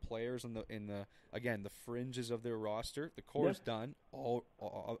actual players in the fringes of their roster, the core is done,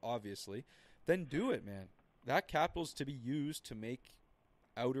 obviously, then do it, man. That capital is to be used to make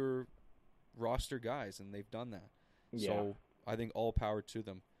outer roster guys, and they've done that. Yeah. So I think all power to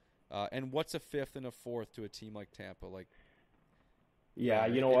them. And what's a fifth and a fourth to a team like Tampa? Like, yeah,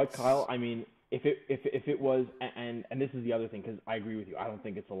 you know what, Kyle? I mean, if it was, and this is the other thing, because I agree with you. I don't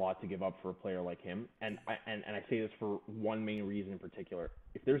think it's a lot to give up for a player like him, and I say this for one main reason in particular.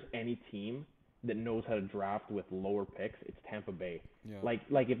 If there's any team that knows how to draft with lower picks, it's Tampa Bay. Yeah.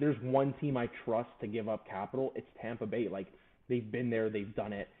 Like if there's one team I trust to give up capital, it's Tampa Bay. Like, they've been there, they've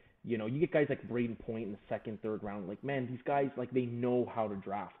done it. You get guys like Braden Point in the second, third round. Like, man, these guys, like, they know how to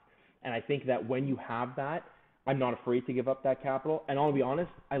draft. And I think that when you have that, I'm not afraid to give up that capital. And I'll be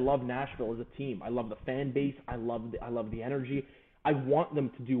honest, I love Nashville as a team. I love the fan base. I love the energy. I want them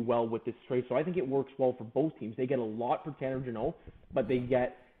to do well with this trade. So I think it works well for both teams. They get a lot for Tanner Jeannot, but they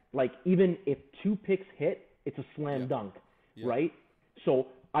get, like, even if 2 picks hit, it's a slam dunk, right? So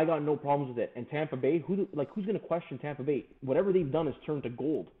I got no problems with it. And Tampa Bay, who's going to question Tampa Bay? Whatever they've done has turned to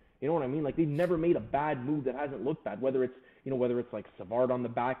gold. You know what I mean? Like, they've never made a bad move that hasn't looked bad, whether it's like Savard on the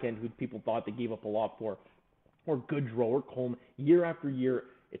back end, who people thought they gave up a lot for, or Goodrow or Coleman. Year after year,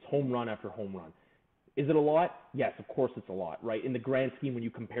 it's home run after home run. Is it a lot? Yes, of course it's a lot, right? In the grand scheme, when you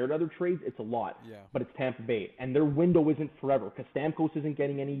compare to other trades, it's a lot. Yeah. But it's Tampa Bay, and their window isn't forever because Stamkos isn't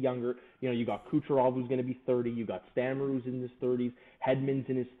getting any younger. You know, you got Kucherov who's going to be 30. You got Stammer's in his 30s. Hedman's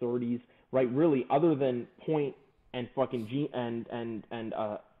in his 30s, right? Really, other than Point and fucking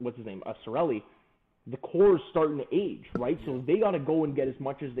what's his name, Cirelli, the core is starting to age, right? Yeah. So they got to go and get as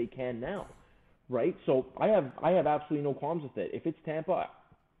much as they can now, right? So I have absolutely no qualms with it. If it's Tampa,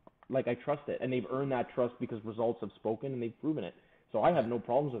 like, I trust it, and they've earned that trust because results have spoken and they've proven it. So I have no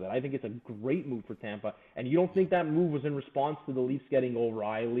problems with it. I think it's a great move for Tampa. And you don't think that move was in response to the Leafs getting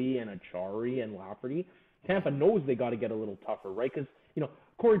O'Reilly and Achari and Lafferty? Tampa knows they got to get a little tougher, right? Because, you know,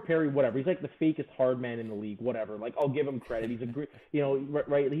 Corey Perry, whatever, he's like the fakest hard man in the league, whatever. Like, I'll give him credit. He's a great, you know,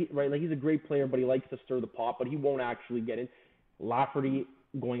 right, like, he's a great player, but he likes to stir the pot, but he won't actually get in. Lafferty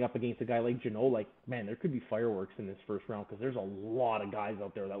going up against a guy like Janot, like, man, there could be fireworks in this first round because there's a lot of guys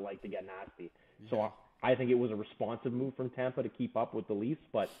out there that like to get nasty. Yeah. So I think it was a responsive move from Tampa to keep up with the Leafs,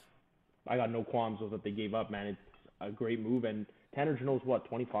 but I got no qualms with what they gave up, man. It's a great move, and Tanner Janot's what,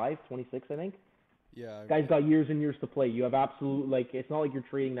 25, 26, I think? Yeah. Guy's got years and years to play. You have absolute, like, it's not like you're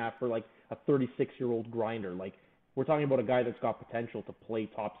trading that for, like, a 36-year-old grinder. Like, we're talking about a guy that's got potential to play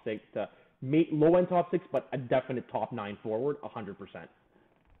top six, to low-end top six, but a definite top 9 forward, 100%.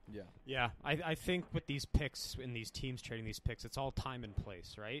 Yeah. I think with these picks and these teams trading these picks, it's all time and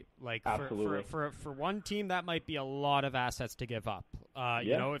place, right? Like for one team, that might be a lot of assets to give up.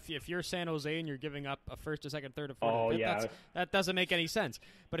 You know, if you're San Jose and you're giving up a first, a second, third, a fourth, that doesn't make any sense.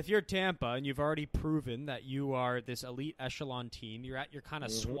 But if you're Tampa and you've already proven that you are this elite echelon team, you're at your kind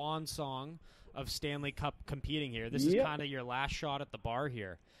of swan song of Stanley Cup competing here. This is kind of your last shot at the bar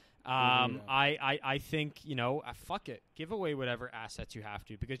here. I think, you know, fuck it. Give away whatever assets you have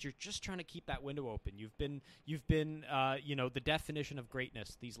to because you're just trying to keep that window open. You've been you know, the definition of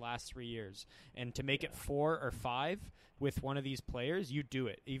greatness these last 3 years. And to make it 4 or 5 with one of these players, you do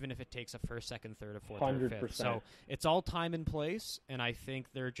it, even if it takes a first, second, third, or fourth, 100%. Or fifth. So it's all time and place, and I think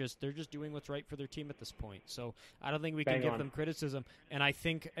they're just doing what's right for their team at this point. So I don't think we can give them criticism. And I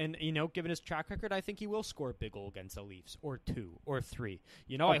think, and you know, given his track record, I think he will score a big goal against the Leafs, or 2 or 3.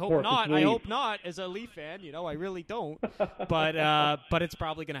 You know, I hope not. I hope not. As a Leaf fan, you know, I really don't. But it's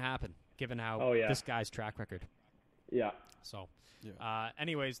probably going to happen, given how this guy's track record. Yeah. So. Yeah.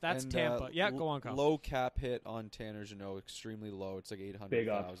 Anyways, that's Tampa. Go on, Kyle. Low cap hit on Tanner Janot, extremely low. It's like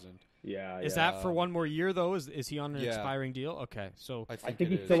 800,000. Yeah. Is that for one more year though? Is he on an expiring deal? Okay, so I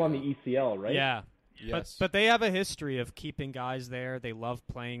think he's still on the ECL, right? Yeah. Yes. But they have a history of keeping guys there. They love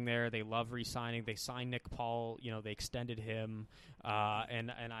playing there. They love re-signing. They signed Nick Paul. You know, they extended him,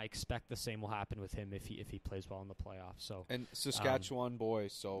 and I expect the same will happen with him if he plays well in the playoffs. So and Saskatchewan boy.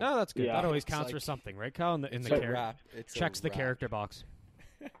 So no, that's good. That always counts for something, right, Kyle? In the character checks the character box.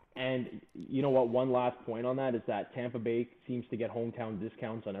 And you know what? One last point on that is that Tampa Bay seems to get hometown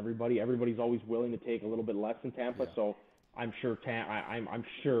discounts on everybody. Everybody's always willing to take a little bit less than Tampa. So I'm sure I'm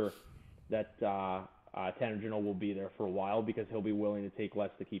sure that Tanner Janot will be there for a while because he'll be willing to take less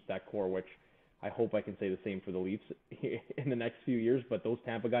to keep that core, which I hope I can say the same for the Leafs in the next few years. But those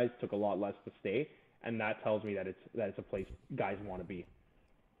Tampa guys took a lot less to stay, and that tells me that it's a place guys want to be.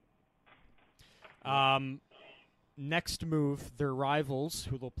 Next move, their rivals,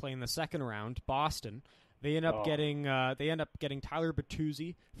 who they'll play in the second round, Boston. They end up getting Tyler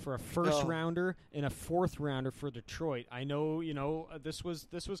Bertuzzi for a first rounder and a fourth rounder for Detroit. I know, you know, this was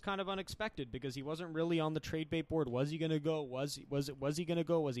kind of unexpected because he wasn't really on the trade bait board. Was he going to go? Was he going to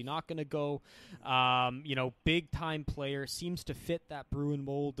go? Was he not going to go? You know, big time player, seems to fit that Bruin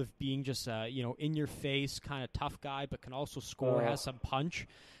mold of being just you know, in your face kind of tough guy, but can also score, has some punch.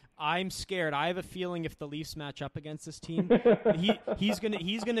 I'm scared. I have a feeling if the Leafs match up against this team, he's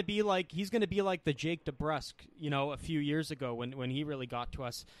gonna be like the Jake DeBrusk, you know, a few years ago when he really got to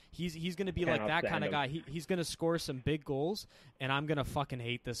us. He's gonna be like that kind of guy. He's gonna score some big goals, and I'm gonna fucking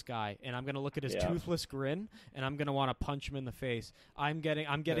hate this guy, and I'm gonna look at his toothless grin, and I'm gonna want to punch him in the face. I'm getting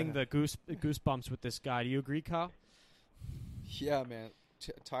the goosebumps with this guy. Do you agree, Kyle? Yeah, man.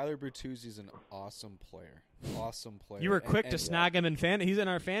 Tyler Bertuzzi is an awesome player. You were quick to snag him in he's in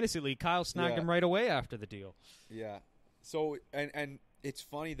our fantasy league. Kyle snagged him right away after the deal. Yeah. So and it's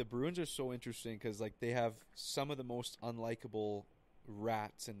funny, the Bruins are so interesting because like they have some of the most unlikable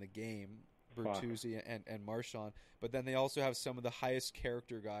rats in the game, Bertuzzi and Marchand, but then they also have some of the highest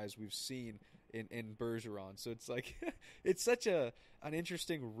character guys we've seen in Bergeron. So it's like it's such an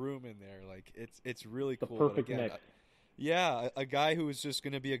interesting room in there. Like it's really cool. The perfect mix. Yeah, a guy who is just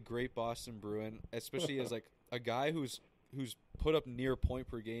going to be a great Boston Bruin, especially as like a guy who's put up near point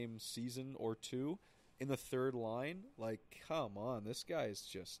per game season or two in the third line. Like, come on, this guy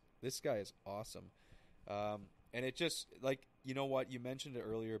is awesome. And it just, like, you know what? You mentioned it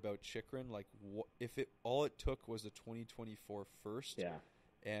earlier about Chychrun. Like, if all it took was a 2024 first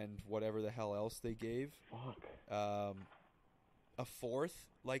and whatever the hell else they gave, a fourth,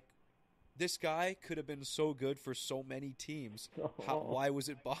 like, this guy could have been so good for so many teams. Why was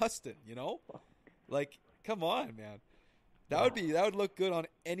it Boston, you know? Like, come on, man. That would look good on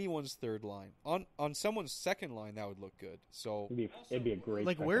anyone's third line. On someone's second line, that would look good. So it'd be a great.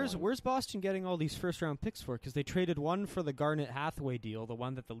 Like, where's Boston getting all these first round picks for? Because they traded one for the Garnet Hathaway deal, the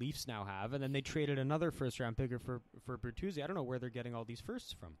one that the Leafs now have, and then they traded another first round picker for Bertuzzi. I don't know where they're getting all these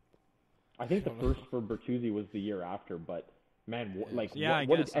firsts from. I think the first for Bertuzzi was the year after, but man, I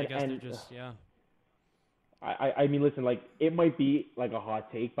guess they're just I mean, listen, like, it might be like a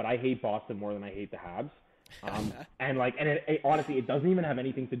hot take, but I hate Boston more than I hate the Habs. And it, honestly, it doesn't even have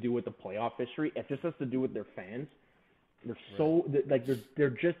anything to do with the playoff history. It just has to do with their fans. They're so they're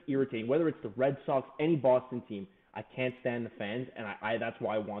just irritating. Whether it's the Red Sox, any Boston team, I can't stand the fans, and I that's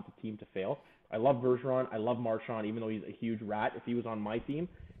why I want the team to fail. I love Bergeron, I love Marchand, even though he's a huge rat. If he was on my team,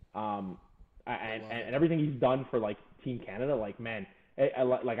 and everything he's done for, like, Team Canada, like, man,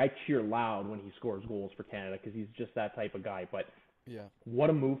 I cheer loud when he scores goals for Canada because he's just that type of guy. But what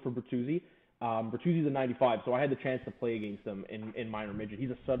a move for Bertuzzi. Bertuzzi's a 95, so I had the chance to play against him in minor midget. He's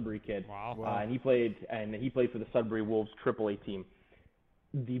a Sudbury kid. Wow. And he played for the Sudbury Wolves AAA team.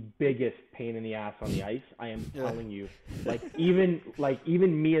 The biggest pain in the ass on the ice, I am telling you.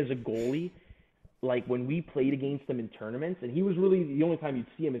 Even me as a goalie, like, when we played against him in tournaments, and he was really the only time you'd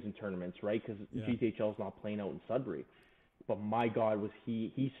see him is in tournaments, right? Because GTHL's not playing out in Sudbury. But my God, was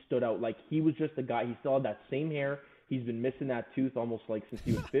he stood out. Like, he was just a guy. He still had that same hair. He's been missing that tooth almost, like, since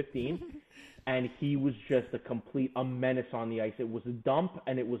he was 15. And he was just a menace on the ice. It was a dump,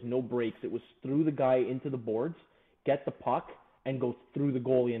 and it was no breaks. It was through the guy into the boards, get the puck, and go through the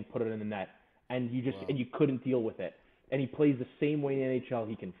goalie and put it in the net. And you couldn't deal with it. And he plays the same way in the NHL.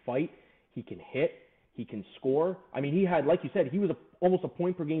 He can fight. He can hit. He can score. I mean, he had, like you said, he was almost a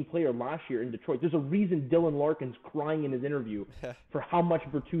point-per-game player last year in Detroit. There's a reason Dylan Larkin's crying in his interview for how much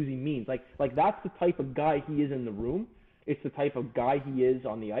Bertuzzi means. Like that's the type of guy he is in the room. It's the type of guy he is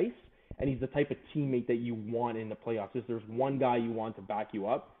on the ice, and he's the type of teammate that you want in the playoffs. If there's one guy you want to back you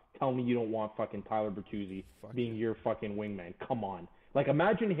up, tell me you don't want fucking Tyler Bertuzzi being your fucking wingman. Come on. Like,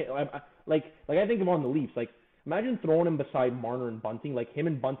 imagine him, like I think of on the Leafs, like, imagine throwing him beside Marner and Bunting, like him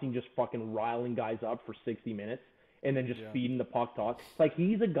and Bunting just fucking riling guys up for 60 minutes and then just feeding the puck toss. Like,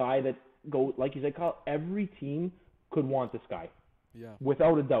 he's a guy that like you said, Kyle, every team could want this guy. Yeah.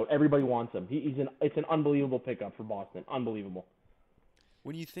 Without a doubt, everybody wants him. It's an unbelievable pickup for Boston. Unbelievable.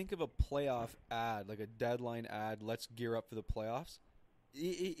 When you think of a playoff ad, like a deadline ad, let's gear up for the playoffs,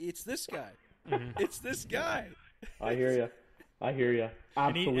 it's this guy. It's this guy. I hear you.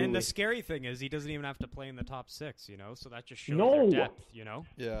 Absolutely. And the scary thing is he doesn't even have to play in the top six, you know, so that just shows their depth, you know?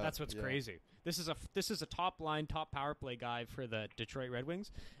 Yeah. That's what's crazy. This is a top line, top power play guy for the Detroit Red Wings,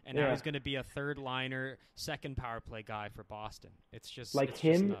 and now he's going to be a third liner, second power play guy for Boston. It's just like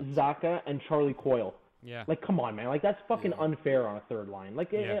him, Zacha, and Charlie Coyle. Yeah. Like, come on, man. Like, that's fucking unfair on a third line. Like,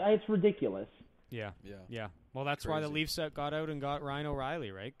 it's ridiculous. Yeah. Well, that's why the Leafs got out and got Ryan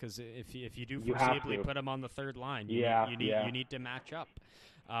O'Reilly, right? Because if you do foreseeably put him on the third line, you need to match up.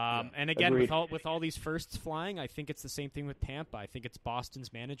 And again, with all these firsts flying, I think it's the same thing with Tampa. I think it's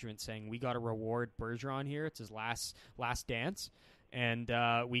Boston's management saying we got to reward Bergeron here. It's his last dance, and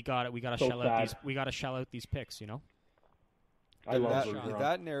we got to shell out these picks. You know. I love Bergeron.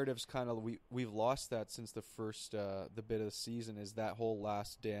 That narrative's kind of we've lost that since the first the bit of the season. Is that whole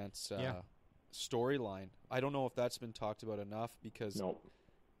last dance storyline? I don't know if that's been talked about enough because. Nope.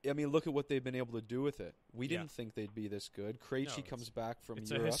 I mean, look at what they've been able to do with it. We didn't think they'd be this good. Krejci comes back from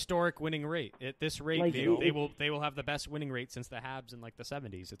It's Europe. a historic winning rate. At this rate, like, they will have the best winning rate since the Habs in like the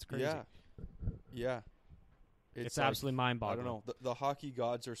 70s. It's crazy. Yeah. It's like, absolutely mind-boggling. I don't know. The hockey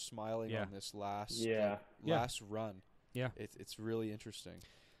gods are smiling on this last run. Yeah. It's really interesting.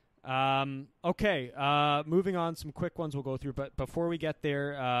 Okay, moving on, some quick ones we'll go through, but before we get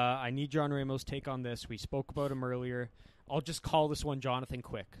there, I need Gianremo's take on this. We spoke about him earlier. I'll just call this one Jonathan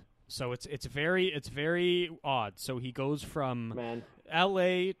Quick. So it's very odd. So he goes from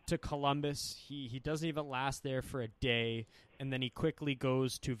L.A. to Columbus. He doesn't even last there for a day, and then he quickly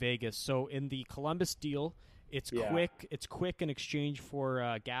goes to Vegas. So in the Columbus deal, it's quick in exchange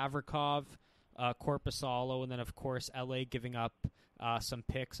for Gavrikov, Korpisalo, and then of course L.A. giving up some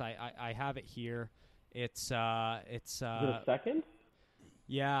picks. I have it here. It's Is it a second?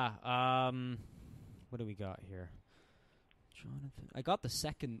 Yeah. What do we got here? Jonathan, I got the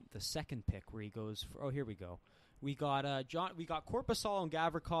second pick where he goes for, here we go. We got Korpisalo and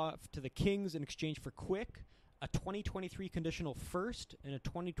Gavrikov to the Kings in exchange for Quick, a 2023 conditional first, and a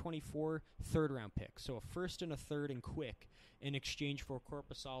 2024 third-round pick. So a first and a third and Quick in exchange for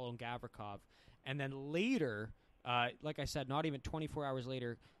Korpisalo and Gavrikov. And then later, like I said, not even 24 hours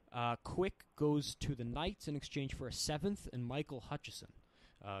later, Quick goes to the Knights in exchange for a seventh and Michael Hutchison.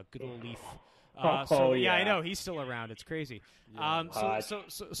 Good old Leaf. Yeah, I know he's still around. It's crazy. Yeah.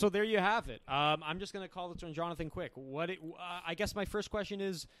 So there you have it. I'm just going to call this one Jonathan Quick. I guess my first question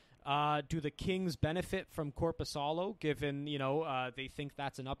is, do the Kings benefit from Korpisalo, given they think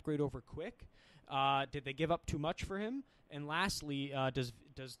that's an upgrade over Quick? Did they give up too much for him? And lastly, does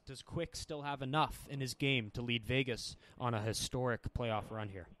Quick still have enough in his game to lead Vegas on a historic playoff run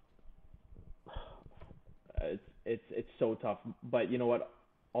here? It's so tough. But you know what?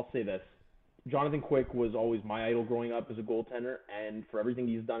 I'll say this. Jonathan Quick was always my idol growing up as a goaltender, and for everything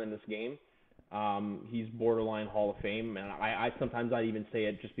he's done in this game, he's borderline Hall of Fame. And I sometimes I'd even say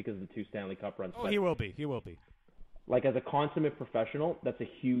it just because of the 2 Stanley Cup runs. Oh, but he will be. He will be. Like, as a consummate professional, that's a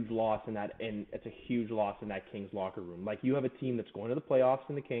huge loss in that, and it's a huge loss in that Kings locker room. Like, you have a team that's going to the playoffs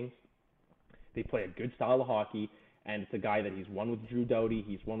in the Kings. They play a good style of hockey, and it's a guy that he's won with Drew Doughty,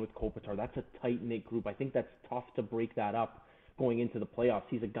 he's won with Kopitar. That's a tight-knit group. I think that's tough to break that up going into the playoffs.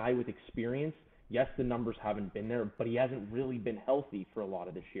 He's a guy with experience. Yes, the numbers haven't been there, but he hasn't really been healthy for a lot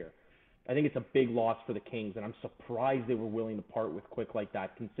of this year. I think it's a big loss for the Kings, and I'm surprised they were willing to part with Quick like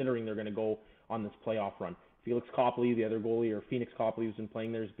that, considering they're going to go on this playoff run. Felix Copley, the other goalie, or Phoenix Copley, who's been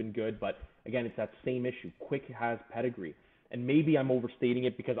playing there, has been good, but again, it's that same issue. Quick has pedigree, and maybe I'm overstating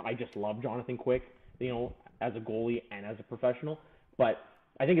it because I just love Jonathan Quick, as a goalie and as a professional, but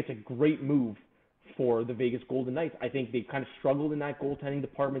I think it's a great move for the Vegas Golden Knights. I think they've kind of struggled in that goaltending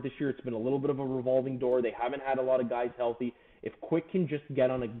department this year. It's been a little bit of a revolving door. They haven't had a lot of guys healthy. If Quick can just get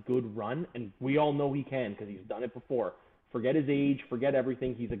on a good run, and we all know he can because he's done it before, forget his age, forget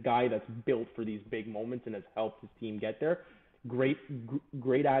everything. He's a guy that's built for these big moments and has helped his team get there. Great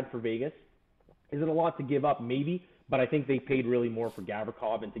ad for Vegas. Is it a lot to give up? Maybe, but I think they paid really more for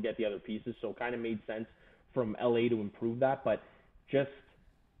Gavrikov and to get the other pieces, so it kind of made sense from LA to improve that. But just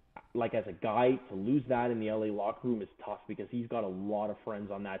like as a guy, to lose that in the LA locker room is tough because he's got a lot of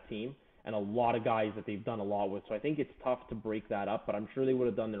friends on that team and a lot of guys that they've done a lot with. So I think it's tough to break that up, but I'm sure they would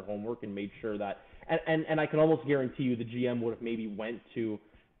have done their homework and made sure that and I can almost guarantee you the GM would have maybe went to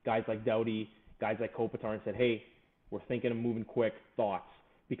guys like Doughty, guys like Kopitar and said, hey, we're thinking of moving Quick, thoughts?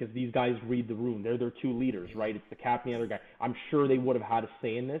 Because these guys read the room. They're their 2 leaders, right? It's the captain and the other guy. I'm sure they would have had a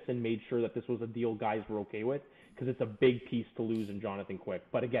say in this and made sure that this was a deal guys were okay with because it's a big piece to lose in Jonathan Quick.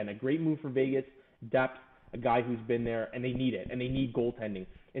 But again, a great move for Vegas, depth, a guy who's been there, and they need it, and they need goaltending.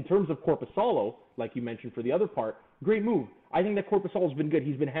 In terms of Korpisalo, like you mentioned for the other part, great move. I think that Korpisalo's been good.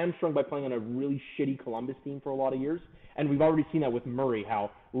 He's been hamstrung by playing on a really shitty Columbus team for a lot of years, and we've already seen that with Murray,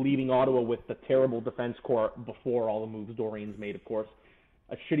 how leaving Ottawa with the terrible defense core before all the moves Dorian's made, of course.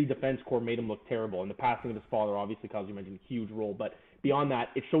 A shitty defense core made him look terrible, and the passing of his father, obviously, because you mentioned, a huge role. But beyond that,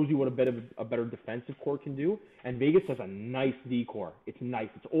 it shows you what a better defensive core can do. And Vegas has a nice D core. It's nice.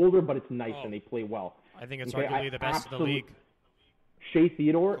 It's older, but it's nice, and they play well. I think it's arguably the best of the league. Shea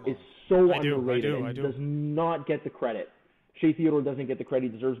Theodore is so underrated I and do. does not get the credit. Shea Theodore doesn't get the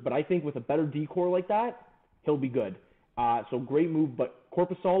credit he deserves, but I think with a better D core like that, he'll be good. So great move, but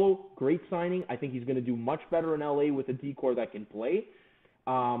Korpisalo, great signing. I think he's going to do much better in LA with a D core that can play.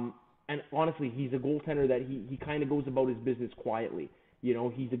 And honestly, he's a goaltender that he kind of goes about his business quietly.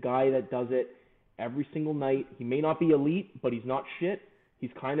 He's a guy that does it every single night. He may not be elite, but he's not shit.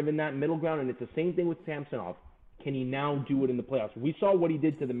 He's kind of in that middle ground, and it's the same thing with Samsonov. Can he now do it in the playoffs? We saw what he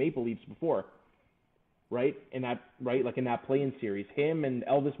did to the Maple Leafs before, right? Like in that play-in series. Him and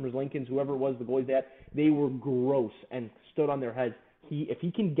Elvis Merzlikins, whoever it was, the goalies they were gross and stood on their heads. If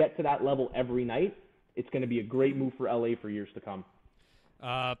he can get to that level every night, it's going to be a great move for LA for years to come.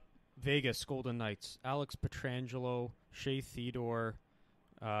 Vegas Golden Knights, Alex Pietrangelo, Shea Theodore,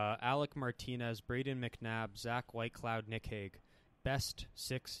 Alec Martinez, Braden McNabb, Zach Whitecloud, Nick Hague. Best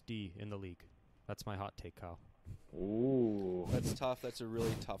 6D in the league. That's my hot take, Kyle. Ooh, that's tough. That's a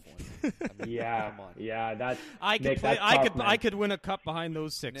really tough one. I mean, come on. Yeah. That's Nick, that's tough, man. I could win a cup behind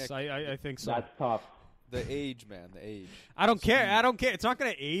those 6. Nick, I think so. That's tough. The age, man. The age. I don't care. It's not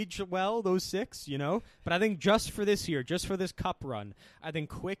going to age well, those 6, But I think just for this year, just for this cup run, I think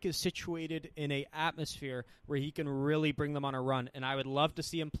Quick is situated in a atmosphere where he can really bring them on a run. And I would love to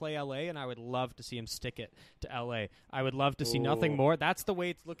see him play LA, and I would love to see him stick it to LA. I would love to see nothing more. That's the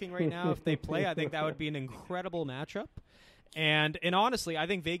way it's looking right now. If they play, I think that would be an incredible matchup. And honestly, I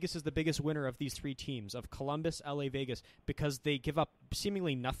think Vegas is the biggest winner of these 3 teams, of Columbus, LA, Vegas, because they give up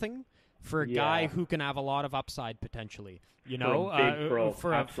seemingly nothing for a guy who can have a lot of upside potentially. You know,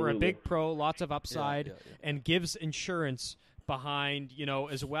 for a big pro, lots of upside, and gives insurance behind, you know,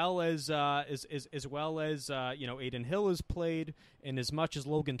 as well as you know, Aiden Hill has played, and as much as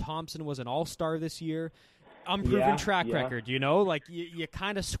Logan Thompson was an all-star this year. Unproven track record, you know, like you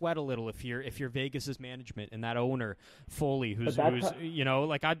kind of sweat a little if you're Vegas's management and that owner Foley, who's you know,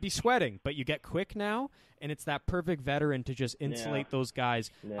 like I'd be sweating. But you get Quick now, and it's that perfect veteran to just insulate those guys.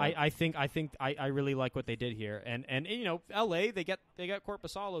 Yeah. I really like what they did here, and you know, LA they get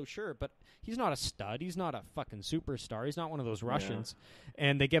Korpisalo, sure, but he's not a stud. He's not a fucking superstar. He's not one of those Russians,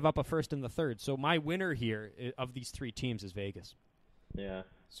 and they give up a first and the third. So my winner here of these three teams is Vegas. Yeah.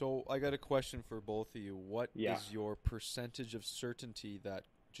 So I got a question for both of you. What is your percentage of certainty that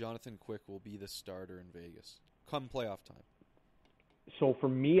Jonathan Quick will be the starter in Vegas come playoff time? So for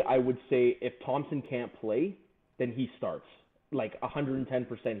me, I would say if Thompson can't play, then he starts. Like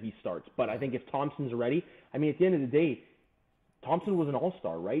 110% he starts. But I think if Thompson's ready, I mean, at the end of the day, Thompson was an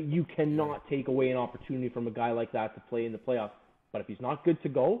all-star, right? You cannot take away an opportunity from a guy like that to play in the playoffs. But if he's not good to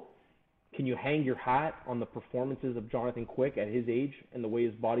go, can you hang your hat on the performances of Jonathan Quick at his age and the way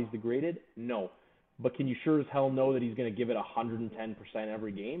his body's degraded? No. But can you sure as hell know that he's going to give it 110%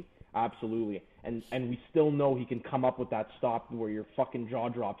 every game? Absolutely. And we still know he can come up with that stop where your fucking jaw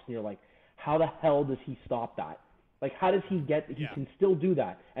drops and you're like, how the hell does he stop that? Like, how does he can still do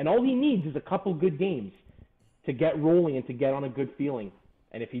that? And all he needs is a couple good games to get rolling and to get on a good feeling.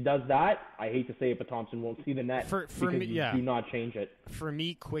 And if he does that, I hate to say it, but Thompson won't see the net for because me, you do not change it. For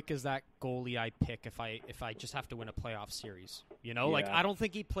me, Quick is that goalie I pick if I just have to win a playoff series. You know, like I don't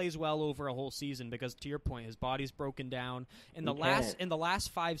think he plays well over a whole season because, to your point, his body's broken down. In the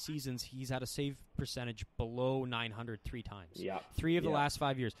last 5 seasons, he's had a save percentage below 900 3 times. Yeah, 3 of the last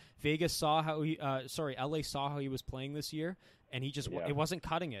 5 years. Vegas saw how LA saw how he was playing this year. And he just it wasn't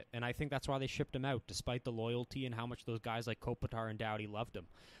cutting it, and I think that's why they shipped him out, despite the loyalty and how much those guys like Kopitar and Doughty loved him.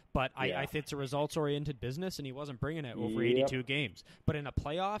 But I think it's a results-oriented business, and he wasn't bringing it over 82 games. But in a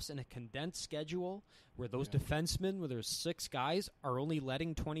playoffs and a condensed schedule where those defensemen, where there's 6 guys, are only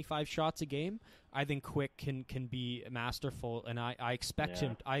letting 25 shots a game, I think Quick can be masterful, and I expect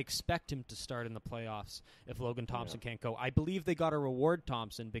him. I expect him to start in the playoffs if Logan Thompson can't go. I believe they got to reward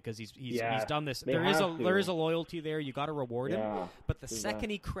Thompson because he's done this. There is a loyalty there. You got to reward him. But the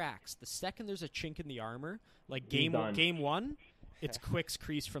second he cracks, the second there's a chink in the armor, like game 1. It's Quick's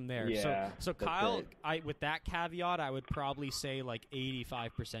crease from there. So Kyle, with that caveat, I would probably say like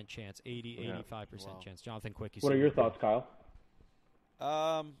 85% chance, 85% chance. Jonathan Quick. What are your thoughts, Kyle?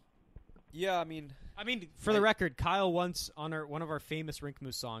 Yeah, I mean, for the record, Kyle once on one of our famous Rink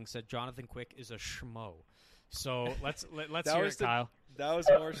Moose songs said Jonathan Quick is a schmo. So let's hear it, Kyle. That was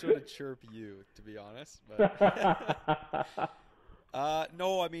more so to chirp you, to be honest. But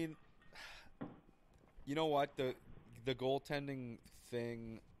no, I mean, you know what, the goaltending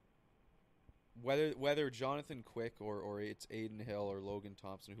thing, whether Jonathan Quick or it's Aiden Hill or Logan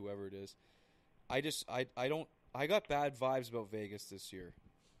Thompson, whoever it is, I got bad vibes about Vegas this year.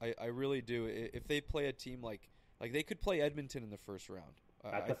 I really do. If they play a team like they could play Edmonton in the first round.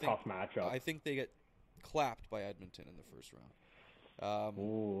 That's a tough matchup. I think they get clapped by Edmonton in the first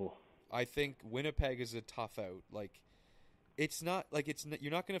round. I think Winnipeg is a tough out. Like, it's not like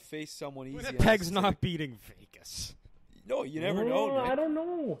you're not going to face someone easy. Winnipeg's not beating Vegas. No, you never know. Nick. I don't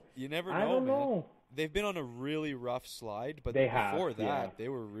know. You never know. I don't know. They've been on a really rough slide, but before that, they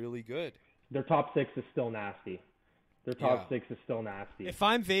were really good. Their top 6 is still nasty. If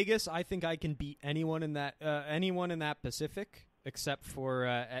I'm Vegas, I think I can beat anyone in that Pacific except for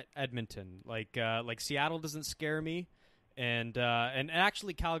Edmonton. Like Seattle doesn't scare me, and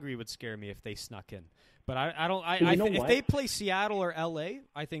actually Calgary would scare me if they snuck in. But I don't. If they play Seattle or LA,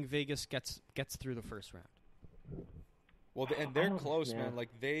 I think Vegas gets through the first round. Well, and they're close, man. Like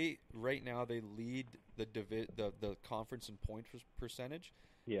right now they lead the conference in point percentage.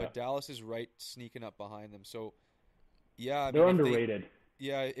 Yeah. But Dallas is sneaking up behind them. So, yeah, I mean, they're underrated.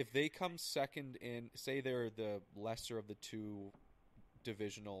 If they come second in, say they're the lesser of the 2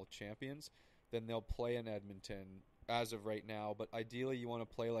 divisional champions, then they'll play in Edmonton as of right now. But ideally, you want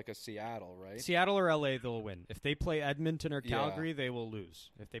to play like a Seattle, right? Seattle or LA, they'll win. If they play Edmonton or Calgary, they will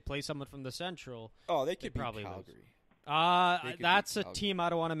lose. If they play someone from the Central, they could probably Calgary. Lose. That's a team I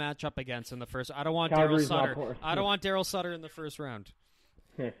don't want to match up against in the first. I don't want Daryl Sutter. I don't want Daryl Sutter in the first round.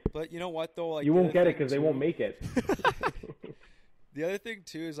 But you know what, though? Like, you won't get it because they won't make it. The other thing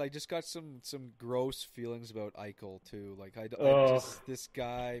too is I just got some gross feelings about Eichel too. Like this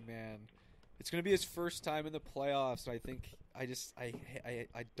guy, man, it's gonna be his first time in the playoffs. And I think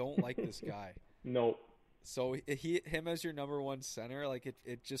I don't like this guy. No, So him as your number one center, like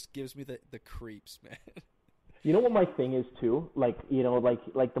it just gives me the creeps, man. You know what my thing is too? Like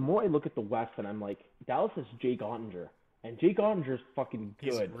the more I look at the West, and I'm like, Dallas is Jake Ottinger, and Jake Ottinger's fucking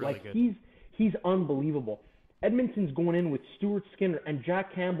good. He's really good. He's unbelievable. Edmonton's going in with Stuart Skinner and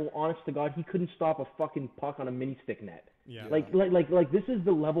Jack Campbell. Honest to God, he couldn't stop a fucking puck on a mini stick net. Yeah. Like this is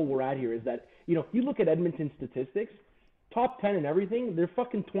the level we're at here. Is that you look at Edmonton statistics, top 10 and everything, they're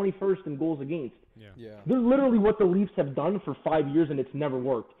fucking 21st in goals against. Yeah. They're literally what the Leafs have done for 5 years, and it's never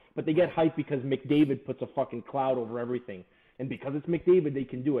worked. But they get hyped because McDavid puts a fucking cloud over everything. And because it's McDavid, they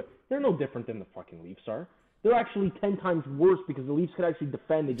can do it. They're no different than the fucking Leafs are. They're actually 10 times worse because the Leafs could actually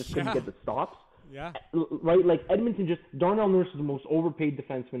defend. They just couldn't get the stops. Yeah. Right? Like Edmonton Darnell Nurse is the most overpaid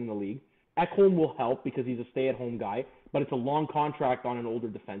defenseman in the league. Ekholm will help because he's a stay-at-home guy, but it's a long contract on an older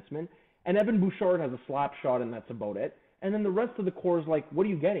defenseman. And Evan Bouchard has a slap shot, and that's about it. And then the rest of the core is like, what are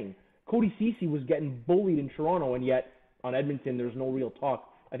you getting? Cody Ceci was getting bullied in Toronto, and yet on Edmonton there's no real talk.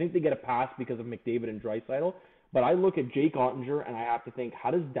 I think they get a pass because of McDavid and Draisaitl. But I look at Jake Ottinger, and I have to think,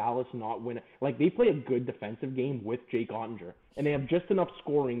 how does Dallas not win? Like, they play a good defensive game with Jake Ottinger, and they have just enough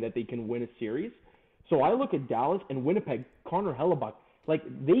scoring that they can win a series. So I look at Dallas and Winnipeg, Connor Hellebuyck. Like,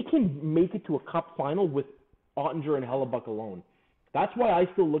 they can make it to a cup final with Ottinger and Hellebuyck alone. That's why I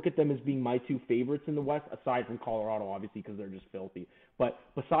still look at them as being my two favorites in the West, aside from Colorado, obviously, because they're just filthy. But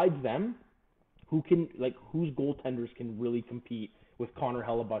besides them, whose goaltenders can really compete with Connor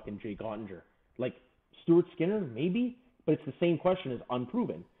Hellebuyck and Jake Ottinger? Like, Stuart Skinner, maybe, but it's the same question as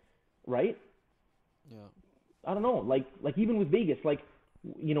unproven, right? Yeah. I don't know. Like even with Vegas,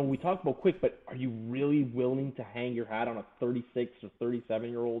 we talk about Quick, but are you really willing to hang your hat on a 36 or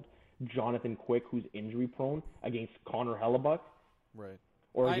 37-year-old Jonathan Quick who's injury prone against Connor Hellebuyck? Right.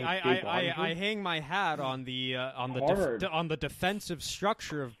 Or I hang my hat on the defensive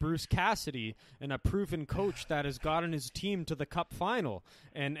structure of Bruce Cassidy and a proven coach that has gotten his team to the Cup final,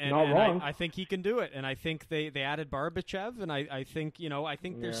 and I think he can do it. And I think they added Barbachev, and I think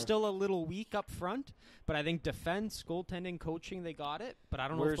they're still a little weak up front, but I think defense, goaltending, coaching, they got it. But I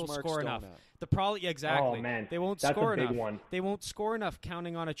don't know if they'll score enough. Exactly. Oh man, they won't that's score a big enough. One. They won't score enough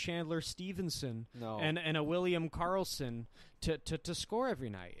counting on a Chandler Stevenson and a William Karlsson to score every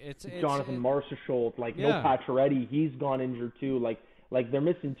night. It's Jonathan Marchessault, no Pacioretty, he's gone injured too. Like they're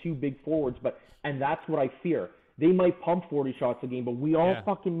missing two big forwards, and that's what I fear. They might pump 40 shots a game, but we all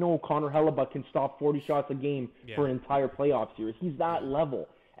fucking know Connor Hellebuyck can stop 40 shots a game for an entire playoff series. He's that level,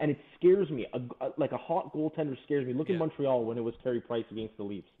 and it scares me. A hot goaltender scares me. Look at Montreal when it was Carey Price against the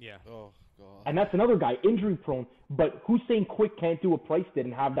Leafs. Yeah. Oh God. And that's another guy, injury prone. But who's saying Quick can't do what Price did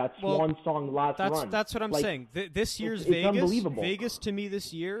and have that swan song last run? That's what I'm saying. This year's Vegas to me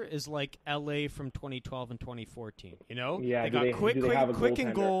this year is like LA from 2012 and 2014. Yeah, they got quick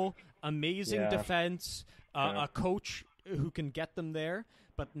and goal, amazing defense, a coach who can get them there,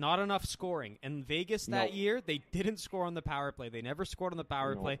 but not enough scoring. And Vegas that year, they didn't score on the power play. They never scored on the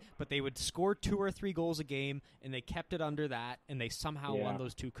power play, but they would score 2 or 3 goals a game, and they kept it under that, and they somehow won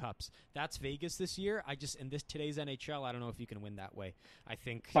those 2 cups. That's Vegas this year. In today's NHL, I don't know if you can win that way. I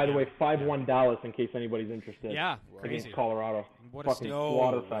think. By the way, 5-1 Dallas, in case anybody's interested. Yeah, against Colorado. What fucking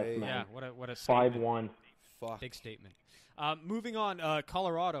slaughter-fest, man. Yeah, what a 5-1. Big statement. Moving on,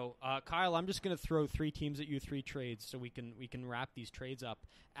 Colorado. Kyle, I'm just going to throw 3 teams at you, 3 trades, so we can wrap these trades up.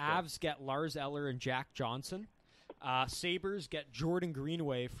 Avs get Lars Eller and Jack Johnson. Sabres get Jordan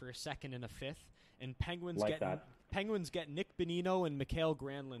Greenway for a 2nd and a 5th, and Penguins get Nick Bonino and Mikhail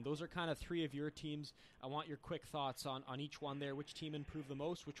Granlund. Those are kind of 3 of your teams. I want your quick thoughts on each one there. Which team improved the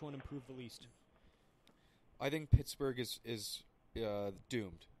most? Which one improved the least? I think Pittsburgh is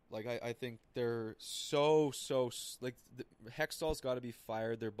doomed. I think they're so Hextall's got to be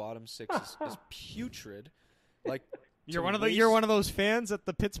fired. Their bottom 6 is putrid. You're one of those fans at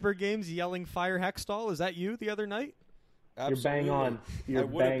the Pittsburgh games yelling "Fire Hextall." Is that you the other night? Absolutely. You're bang on. I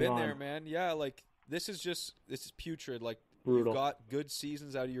would have been there, man. Yeah, this is putrid. Brutal. You've got good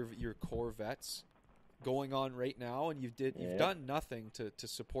seasons out of your core vets going on right now, and you've done nothing to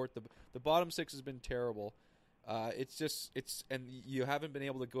support the bottom 6 has been terrible. And you haven't been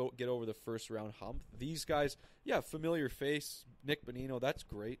able to get over the first round hump. These guys, familiar face, Nick Bonino, that's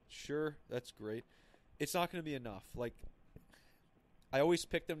great. Sure, that's great. It's not going to be enough. I always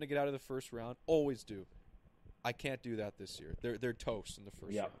pick them to get out of the first round. Always do. I can't do that this year. They're toast in the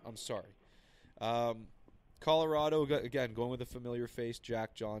first round. I'm sorry. Colorado, again, going with a familiar face,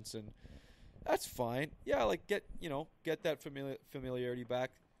 Jack Johnson. That's fine. Yeah, get that familiarity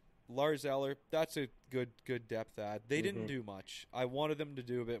back. Lars Eller, that's a good depth add. They didn't do much. I wanted them to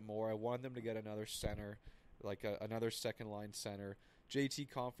do a bit more. I wanted them to get another center, another second line center. JT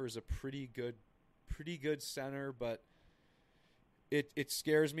Compher is a pretty good pretty good center, but it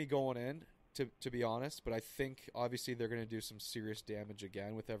scares me going in, to be honest. But I think, obviously, they're going to do some serious damage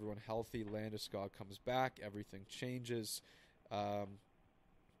again with everyone healthy. Landeskog comes back. Everything changes.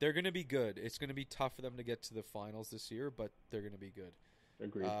 They're going to be good. It's going to be tough for them to get to the finals this year, but they're going to be good.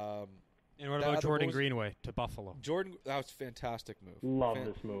 Agreed. And what about Jordan Greenway to Buffalo? Jordan, that was a fantastic move. Love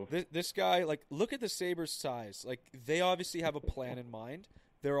this move. This guy, like, look at the Sabres' size. Like, they obviously have a plan in mind.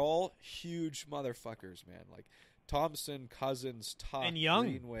 They're all huge motherfuckers, man. Like, Thompson, Cousins, Tuch, and Young.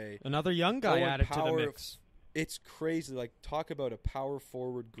 Greenway. Another young guy Owen added Power, to the mix. It's crazy. Like, talk about a power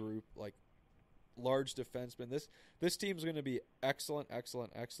forward group, like, large defensemen. This team's going to be excellent,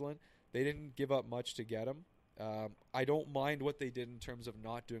 excellent, excellent. They didn't give up much to get him. I don't mind what they did in terms of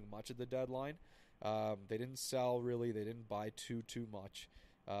not doing much at the deadline. They didn't sell, really. They didn't buy too much.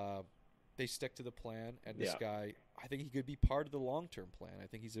 They stick to the plan, and this guy, I think he could be part of the long-term plan. I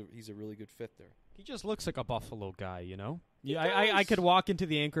think he's a really good fit there. He just looks like a Buffalo guy, you know? Yeah, I could walk into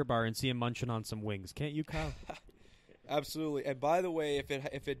the Anchor Bar and see him munching on some wings. Can't you, Kyle? Absolutely. And by the way,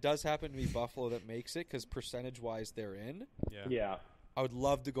 if it does happen to be Buffalo that makes it, because percentage-wise they're in, I would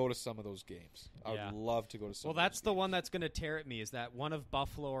love to go to some of those games. I would love to go to some. Well, that's the one that's going to tear at me, is that one of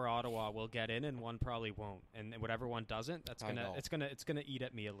Buffalo or Ottawa will get in and one probably won't, and whatever one doesn't, it's gonna eat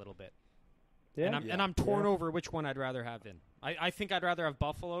at me a little bit. Yeah. And I'm torn over which one I'd rather have in. I think I'd rather have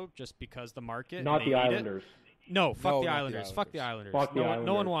Buffalo just because the market. Not the Islanders. No, fuck the Islanders. Fuck the Islanders.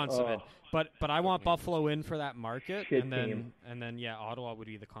 No one wants them in. But I want Buffalo in for that market, and then Ottawa would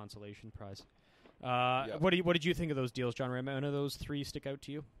be the consolation prize. What did you think of those deals, Gianremo? Any of those three stick out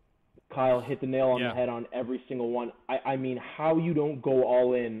to you? Kyle hit the nail on the head on every single one. I mean, how you don't go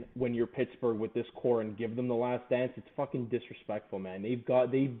all in when you're Pittsburgh with this core and give them the last dance, it's fucking disrespectful, man.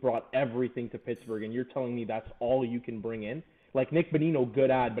 They've brought everything to Pittsburgh, and you're telling me that's all you can bring in? Like, Nick Bonino, good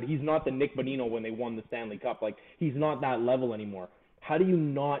ad, but he's not the Nick Bonino when they won the Stanley Cup. Like, he's not that level anymore. How do you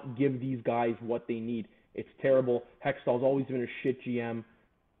not give these guys what they need? It's terrible. Hextall's always been a shit GM.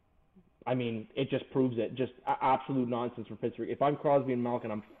 I mean, it just proves it. Just absolute nonsense for Pittsburgh. If I'm Crosby and Malkin,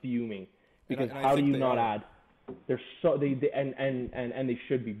 I'm fuming because how do you not add? They're so they they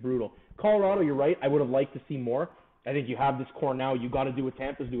should be brutal. Colorado, you're right. I would have liked to see more. I think you have this core now. You got to do what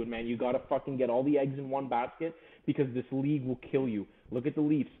Tampa's doing, man. You got to fucking get all the eggs in one basket because this league will kill you. Look at the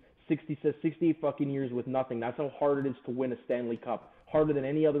Leafs. 68 fucking years with nothing. That's how hard it is to win a Stanley Cup. Harder than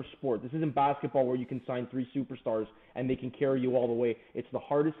any other sport. This isn't basketball where you can sign 3 superstars and they can carry you all the way. It's the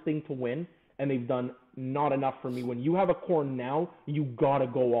hardest thing to win, and they've done not enough for me. When you have a core now, you got to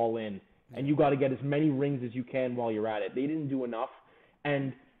go all in, and you got to get as many rings as you can while you're at it. They didn't do enough.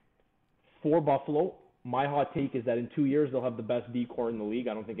 And for Buffalo, my hot take is that in 2 years they'll have the best D core in the league.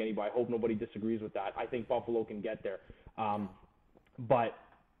 I hope nobody disagrees with that. I think Buffalo can get there. But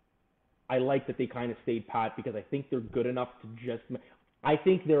I like that they kind of stayed pat because I think they're good enough to just – I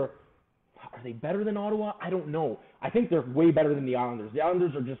think are they better than Ottawa? I don't know. I think they're way better than the Islanders. The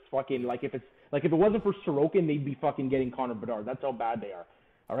Islanders are just fucking if it wasn't for Sorokin, they'd be fucking getting Connor Bedard. That's how bad they are.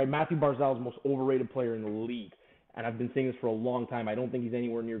 All right, Matthew Barzal is the most overrated player in the league, and I've been saying this for a long time. I don't think he's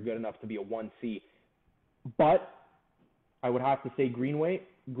anywhere near good enough to be a 1C. But I would have to say Greenway,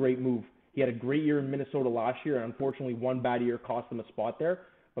 great move. He had a great year in Minnesota last year, and unfortunately one bad year cost him a spot there.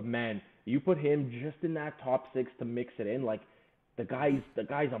 But man, you put him just in that top 6 to mix it in, the guy's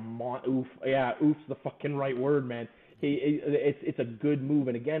a oof. Yeah, oof's the fucking right word, man. It's a good move.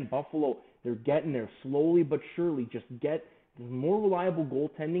 And again, Buffalo, they're getting there slowly but surely. Just get more reliable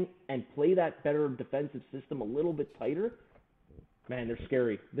goaltending and play that better defensive system a little bit tighter. Man, they're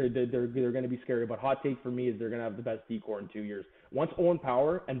scary. They're going to be scary. But hot take for me is they're going to have the best D-core in 2 years. Once Owen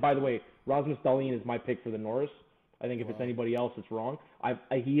Power, and by the way, Rasmus Dahlin is my pick for the Norris. I think if it's anybody else, it's wrong.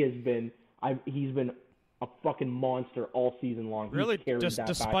 He's been a fucking monster all season long. Really?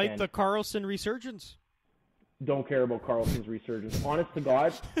 Despite the Karlsson resurgence? Don't care about Karlsson's resurgence. Honest to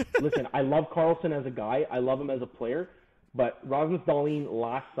God, listen, I love Karlsson as a guy. I love him as a player. But Rasmus Dahlin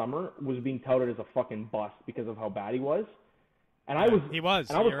last summer was being touted as a fucking bust because of how bad he was. And I was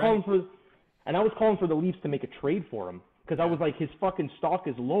calling for the Leafs to make a trade for him because I was like, his fucking stock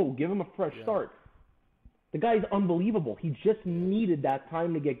is low. Give him a fresh start. The guy's unbelievable. He just needed that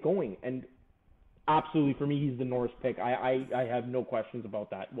time to get going. And absolutely, for me, he's the Norris pick. I have no questions about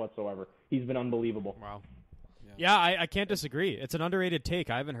that whatsoever. He's been unbelievable. Wow. Yeah, I can't disagree. It's an underrated take.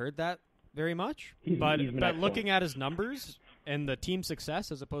 I haven't heard that very much. But looking at his numbers and the team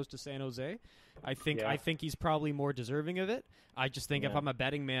success as opposed to San Jose, I think he's probably more deserving of it. I just think if I'm a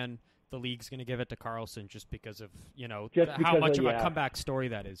betting man, the league's going to give it to Karlsson just because of, how much of a comeback story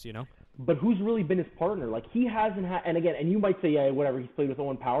that is, But who's really been his partner? He hasn't had, and you might say, whatever, he's played with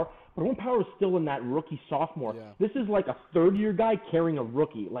Owen Power, But Owen Power is still in that rookie sophomore. Yeah. This is like a third-year guy carrying a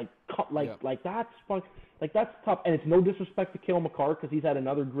rookie. Like that's fun. Like, that's tough. And it's no disrespect to Cale Makar because he's had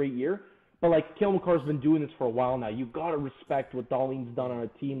another great year. But, like, Cale Makar's been doing this for a while now. You've got to respect what Dahlin's done on a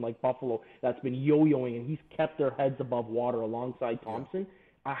team like Buffalo that's been yo-yoing, and he's kept their heads above water alongside Thompson.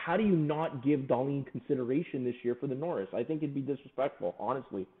 Yeah. How do you not give Dahlin consideration this year for the Norris? I think it'd be disrespectful,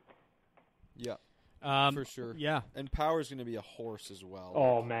 honestly. Yeah, for sure. Yeah. And Power's going to be a horse as well.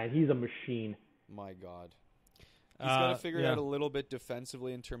 Oh, man, he's a machine. My God. He's got to figure it out a little bit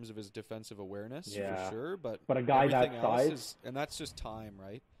defensively in terms of his defensive awareness, for sure. But a guy that size, and that's just time,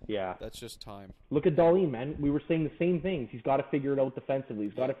 right? Yeah, that's just time. Look at Dahlin, man. We were saying the same things. He's got to figure it out defensively.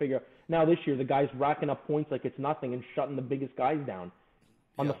 He's got to figure out. Now this year, the guy's racking up points like it's nothing and shutting the biggest guys down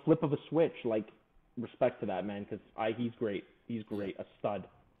on the flip of a switch. Like, respect to that man, because he's great. He's great, a stud.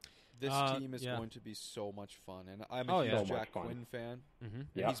 This team is going to be so much fun, and I'm a huge Jack Quinn fan. Mm-hmm.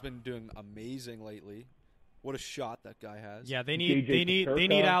 Yeah. He's been doing amazing lately. What a shot that guy has! Yeah, they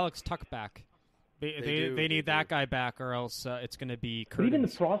need Alex Tuck back. They need that guy back, or else it's going to be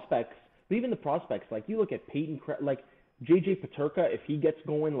curtains. But even the prospects, like you look at Peyton, like JJ Peterka, if he gets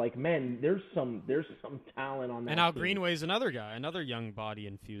going, like man, there's some talent on that. And Al team. Greenway's another guy, another young body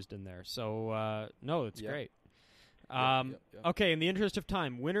infused in there. So no, it's great. Okay, in the interest of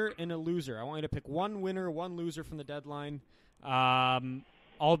time, winner and a loser. I want you to pick one winner, one loser from the deadline.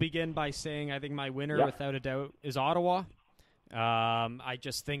 I'll begin by saying I think my winner, without a doubt, is Ottawa. I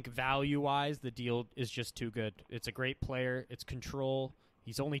just think value-wise, the deal is just too good. It's a great player. It's control.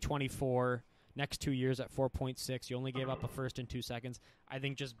 He's only 24. Next 2 years at 4.6. You only gave up a first in 2 seconds. I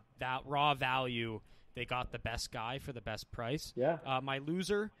think just that raw value, they got the best guy for the best price. Yeah. My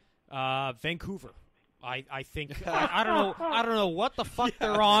loser, Vancouver. I think I don't know what the fuck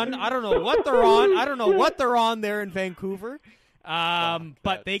they're on. I don't know what they're on. I don't know what they're on there in Vancouver.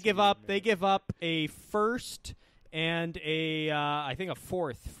 But they give up a first and I think a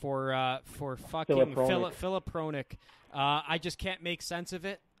fourth for fucking Philip Hronek. I just can't make sense of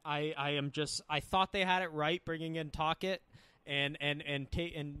it. I thought they had it right bringing in Tocchet and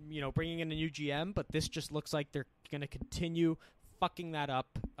bringing in a new GM, but this just looks like they're going to continue fucking that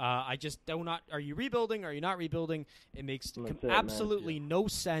up. I just do not. Are you rebuilding? Are you not rebuilding? It makes absolutely no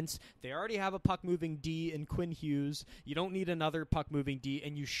sense. They already have a puck-moving D in Quinn Hughes. You don't need another puck-moving D,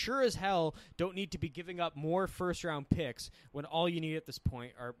 and you sure as hell don't need to be giving up more first-round picks when all you need at this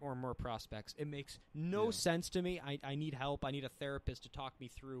point are more prospects. It makes no sense to me. I need help. I need a therapist to talk me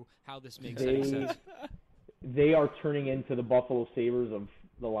through how this makes any sense. They are turning into the Buffalo Sabres of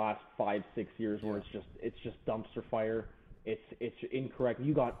the last 5-6 years, where it's just dumpster fire. It's incorrect.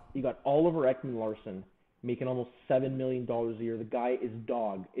 You got Oliver Ekman-Larsson making almost $7 million a year. The guy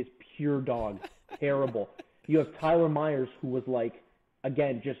is pure dog, terrible. You have Tyler Myers, who was like,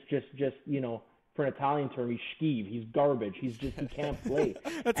 again, just for an Italian term, he's skeeve. He's garbage. He can't play.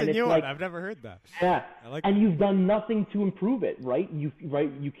 That's a new one. I've never heard that. Yeah, and you've done nothing to improve it, right? You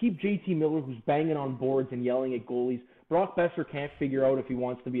keep JT Miller, who's banging on boards and yelling at goalies. Brock Besser can't figure out if he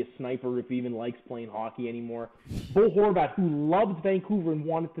wants to be a sniper, if he even likes playing hockey anymore. Bo Horvat, who loved Vancouver and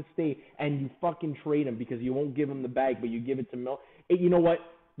wanted to stay, and you fucking trade him because you won't give him the bag, but you give it to Miller. You know what?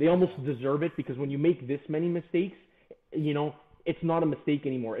 They almost deserve it, because when you make this many mistakes, it's not a mistake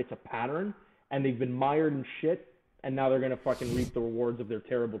anymore. It's a pattern, and they've been mired in shit, and now they're going to fucking reap the rewards of their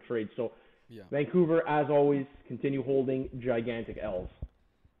terrible trade. So Vancouver, as always, continue holding gigantic L's.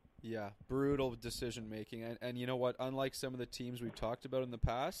 Yeah, brutal decision-making. And you know what? Unlike some of the teams we've talked about in the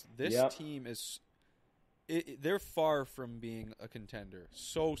past, this team is they're far from being a contender.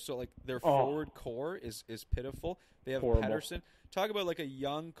 So like their forward core is pitiful. They have horrible. Pettersson. Talk about like a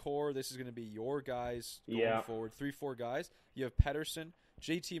young core. This is going to be your guys going forward. 3-4 guys. You have Pettersson.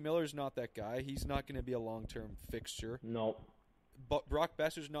 JT Miller's not that guy. He's not going to be a long-term fixture. No. But Brock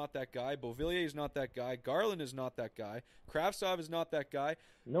Besser's not that guy. Beauvillier is not that guy. Garland is not that guy. Kravtsov is not that guy.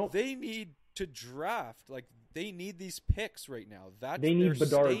 Nope. They need to draft. Like, they need these picks right now. That's they need their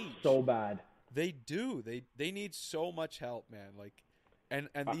Bedard stage. So bad. They do. They need so much help, man. Like, and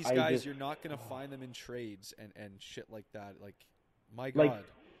these guys, you're not going to find them in trades and shit like that. Like, my God. Like,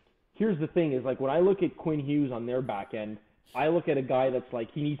 here's the thing is, like, when I look at Quinn Hughes on their back end, I look at a guy that's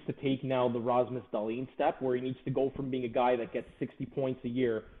like, he needs to take now the Rasmus Dahlin step, where he needs to go from being a guy that gets 60 points a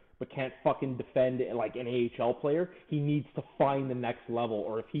year but can't fucking defend like an AHL player. He needs to find the next level,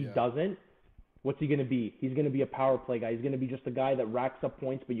 or if he doesn't, what's he going to be? He's going to be a power play guy. He's going to be just a guy that racks up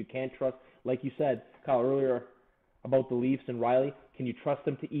points, but you can't trust, like you said, Kyle, earlier about the Leafs and Riley. Can you trust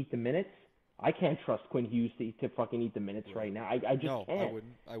them to eat the minutes? I can't trust Quinn Hughes to fucking eat the minutes right now. I just can't.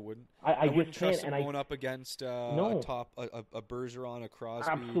 I wouldn't. I wouldn't just trust can't. him going up against a Bergeron, a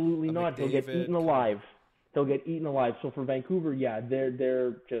Crosby. Absolutely a not. McDavid. He'll get eaten alive. They'll get eaten alive. So for Vancouver,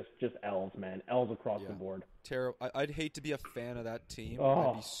 they're just L's, man. L's across the board. Terrible. I'd hate to be a fan of that team.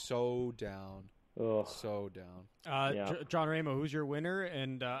 Oh. I'd be so down. Ugh. So down. Gianremo, who's your winner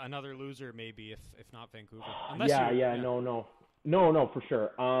and another loser maybe if not Vancouver? No, for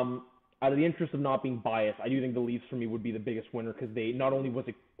sure. Out of the interest of not being biased, I do think the Leafs for me would be the biggest winner because they not only was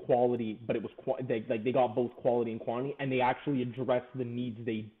it quality, but it was they got both quality and quantity, and they actually addressed the needs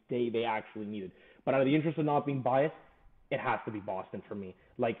they actually needed. But out of the interest of not being biased, it has to be Boston for me.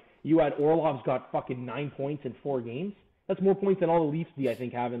 Like, you had Orlov's got fucking 9 points in 4 games. That's more points than all the Leafs I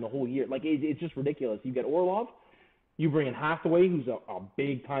think have in the whole year. Like, it's just ridiculous. You get Orlov, you bring in Hathaway, who's a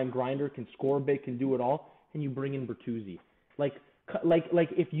big time grinder, can score a bit, can do it all, and you bring in Bertuzzi. Like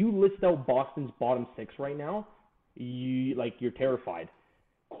if you list out Boston's bottom 6 right now, you're terrified.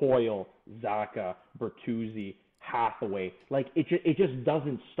 Coyle, Zacha, Bertuzzi, Hathaway. Like, it just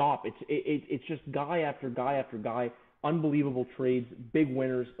doesn't stop. It's just guy after guy after guy. Unbelievable trades, big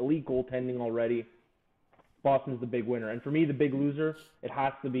winners, elite goaltending already. Boston's the big winner. And for me, the big loser, it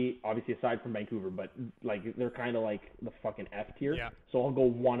has to be, obviously aside from Vancouver, but like they're kind of like the fucking F tier. Yeah. So I'll go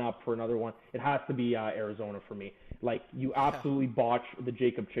one up for another one. It has to be Arizona for me. Like, you absolutely botch the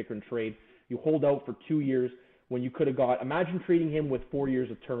Jacob Chikrin trade. You hold out for 2 years when you could have got, imagine trading him with 4 years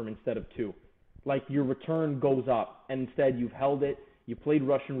of term instead of 2. Like, your return goes up, and instead you've held it, you played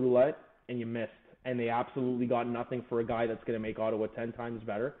Russian roulette, and you missed. And they absolutely got nothing for a guy that's going to make Ottawa 10 times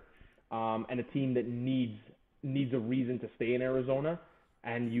better. And a team that needs a reason to stay in Arizona,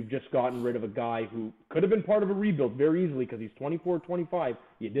 and you've just gotten rid of a guy who could have been part of a rebuild very easily because he's 24, 25.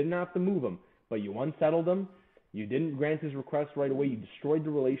 You didn't have to move him, but you unsettled him. You didn't grant his request right away. You destroyed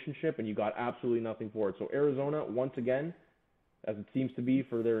the relationship, and you got absolutely nothing for it. So Arizona, once again, as it seems to be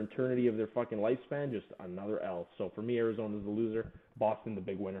for their eternity of their fucking lifespan, just another L. So for me, Arizona's the loser. Boston, the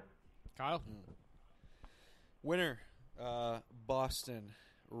big winner. Kyle? Winner, Boston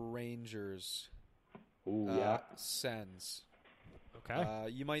Rangers. Ooh, yeah. Sens. Okay.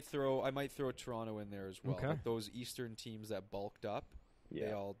 I might throw Toronto in there as well. Okay. Like those Eastern teams that bulked up,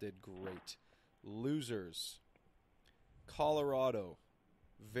 they all did great. Losers, Colorado.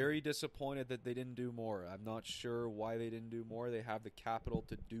 Very disappointed that they didn't do more. I'm not sure why they didn't do more. They have the capital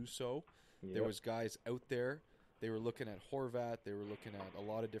to do so. Yep. There was guys out there. They were looking at Horvat. They were looking at a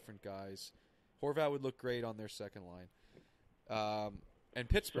lot of different guys. Horvat would look great on their second line. And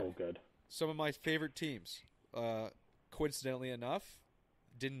Pittsburgh. So good. Some of my favorite teams. Coincidentally enough,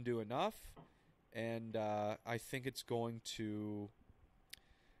 didn't do enough. And I think it's going to...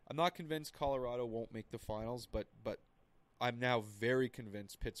 I'm not convinced Colorado won't make the finals, but I'm now very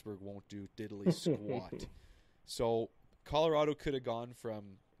convinced Pittsburgh won't do diddly squat. So Colorado could have gone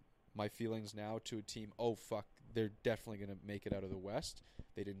from my feelings now to a team, oh, fuck, they're definitely going to make it out of the West.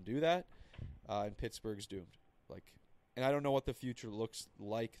 They didn't do that, and Pittsburgh's doomed. And I don't know what the future looks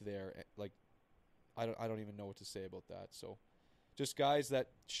like there. I don't even know what to say about that. So just guys that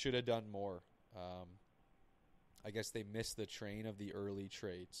should have done more. I guess they missed the train of the early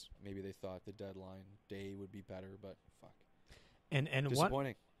trades. Maybe they thought the deadline day would be better, but fuck. And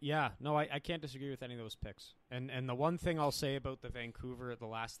disappointing. I can't disagree with any of those picks. And the one thing I'll say about the Vancouver, the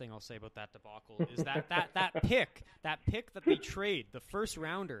last thing I'll say about that debacle is that pick that they trade, the first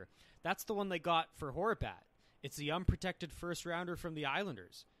rounder, that's the one they got for Horvat. It's the unprotected first rounder from the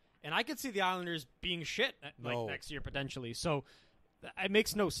Islanders. And I could see the Islanders being shit next year potentially. So it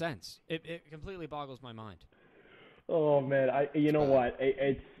makes no sense. It completely boggles my mind. Oh man, you know what?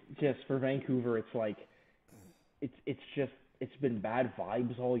 It's just for Vancouver. It's like it's been bad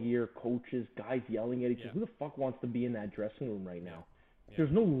vibes all year. Coaches, guys yelling at each other. Who the fuck wants to be in that dressing room right now? Yeah.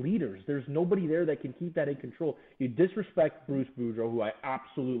 There's no leaders. There's nobody there that can keep that in control. You disrespect Bruce Boudreau, who I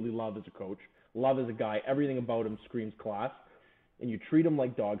absolutely love as a coach, love as a guy. Everything about him screams class. And you treat him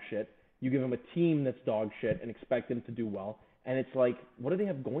like dog shit. You give him a team that's dog shit and expect him to do well. And it's like, what do they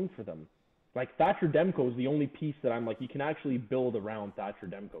have going for them? Like, Thatcher Demko is the only piece that I'm like, you can actually build around Thatcher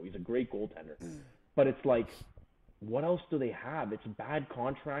Demko. He's a great goaltender. But it's like, what else do they have? It's bad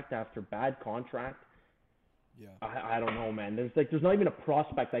contract after bad contract. Yeah. I don't know, man. There's not even a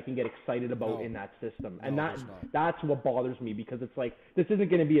prospect I can get excited about in that system. And that's what bothers me, because it's like, this isn't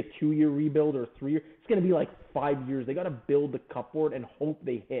going to be a 2-year rebuild or a 3-year. It's going to be like 5 years. They got to build the cupboard and hope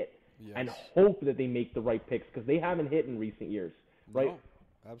they hit. Yes. And hope that they make the right picks, because they haven't hit in recent years, right? No,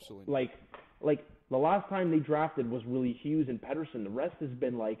 absolutely not. Like the last time they drafted was really Hughes and Pettersson. The rest has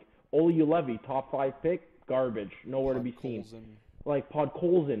been like Ole Ulevi, top 5 pick, garbage, nowhere to be seen. Like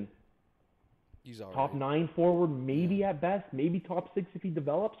Podkolzin, He's all top right. 9 forward, maybe at best, maybe top 6 if he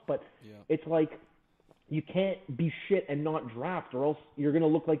develops. But it's like you can't be shit and not draft, or else you're gonna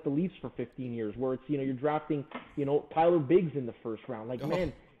look like the Leafs for 15 years, where it's you're drafting Tyler Biggs in the first round. Like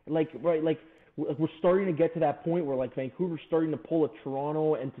man, we're starting to get to that point where like Vancouver's starting to pull a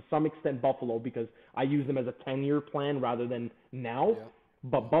Toronto and to some extent Buffalo, because I use them as a 10-year plan rather than now. Yeah.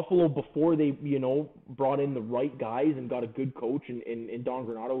 But Buffalo, before they brought in the right guys and got a good coach in Don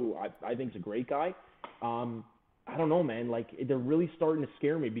Granato, who I think is a great guy. I don't know, man. Like they're really starting to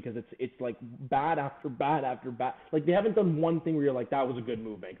scare me, because it's like bad after bad after bad. Like they haven't done one thing where you're like, that was a good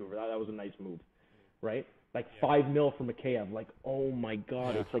move, Vancouver. That was a nice move, right? Like $5 million for Mikheyev. Like, oh my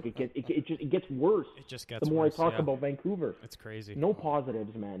God, it's like it gets worse. It just gets the more worse, I talk about Vancouver. It's crazy. No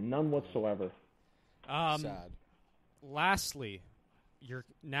positives, man. None whatsoever. Sad. Lastly, you're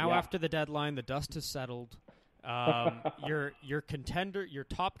now after the deadline, the dust has settled. Your contender, your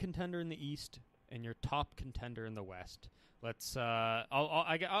top contender in the East, and your top contender in the West. Let's.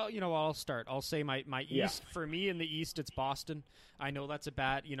 I'll start. I'll say my East, for me in the East, it's Boston. I know that's a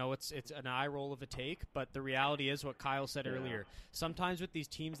bad. It's an eye roll of a take, but the reality is what Kyle said earlier. Sometimes with these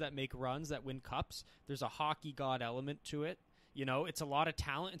teams that make runs, that win cups, there's a hockey god element to it. It's a lot of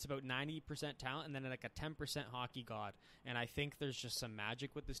talent. It's about 90% talent, and then like a 10% hockey god. And I think there's just some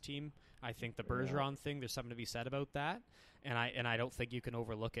magic with this team. I think the Bergeron thing, there's something to be said about that. And I don't think you can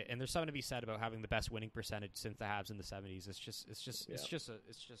overlook it. And there's something to be said about having the best winning percentage since the Habs in the 70s.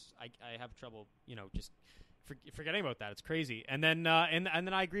 I have trouble, just forgetting about that. It's crazy. And then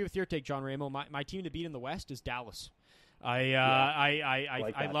I agree with your take, Gianremo. My team to beat in the West is Dallas. I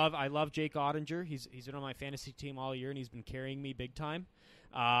love Jake Ottinger. He's been on my fantasy team all year, and he's been carrying me big time.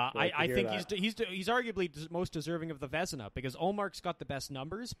 I think he's arguably most deserving of the Vezina, because Olmark's got the best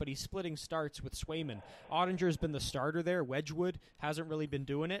numbers, but he's splitting starts with Swayman. Ottinger's been the starter there. Wedgwood hasn't really been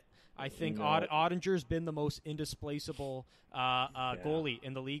doing it. I think Ottinger's been the most indisplaceable goalie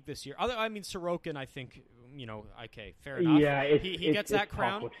in the league this year. Sorokin, I think, okay, fair enough. Yeah, he gets that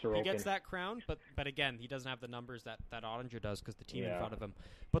crown. He gets that crown, but again, he doesn't have the numbers that Ottinger does because the team in front of him.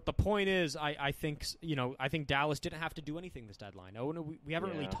 But the point is, I think Dallas didn't have to do anything this deadline. We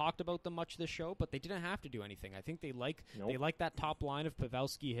haven't really talked about them much this show, but they didn't have to do anything. I think they like that top line of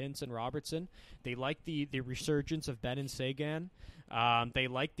Pavelski, Hintz, and Robertson. They like the resurgence of Ben and Sagan. They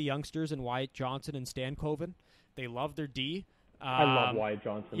like the youngsters in Wyatt Johnson and Stankoven. They love their D. I love Wyatt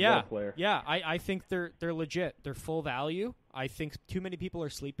Johnson. What a player. Yeah, I think they're legit. They're full value. I think too many people are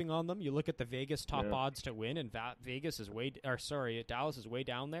sleeping on them. You look at the Vegas top odds to win, and Dallas is way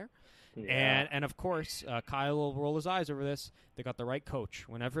down there. Yeah. And of course, Kyle will roll his eyes over this. They got the right coach.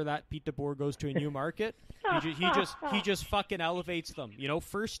 Whenever that Pete DeBoer goes to a new market, he just fucking elevates them.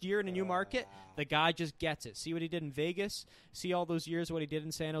 First year in a new market, the guy just gets it. See what he did in Vegas. See all those years what he did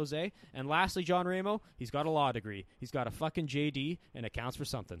in San Jose. And lastly, Gianremo, he's got a law degree. He's got a fucking JD, and it counts for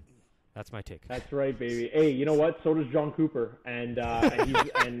something. That's my take. That's right, baby. Hey, you know what? So does John Cooper, and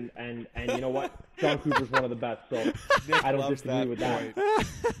you know what? John Cooper's one of the best. So I don't disagree with that.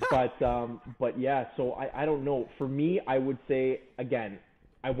 But yeah. So I don't know. For me, I would say again,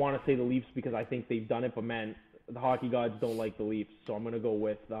 I want to say the Leafs because I think they've done it. But man, the hockey gods don't like the Leafs, so I'm gonna go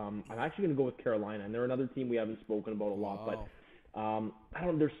with. I'm actually gonna go with Carolina, and they're another team we haven't spoken about a lot. Wow. But I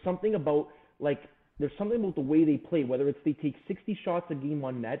don't. There's something about the way they play, whether it's they take 60 shots a game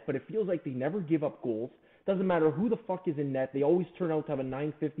on net, but it feels like they never give up goals. Doesn't matter who the fuck is in net. They always turn out to have a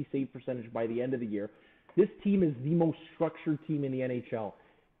 .950 save percentage by the end of the year. This team is the most structured team in the NHL,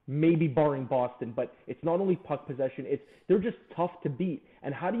 maybe barring Boston, but it's not only puck possession. They're just tough to beat.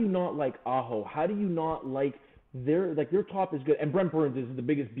 And how do you not like Aho? How do you not like their top is good? And Brent Burns is the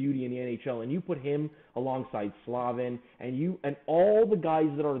biggest beauty in the NHL, and you put him alongside Slavin and all the guys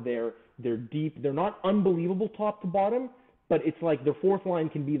that are there. They're deep. They're not unbelievable top to bottom, but it's like their fourth line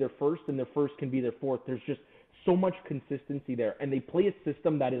can be their first and their first can be their fourth. There's just so much consistency there. And they play a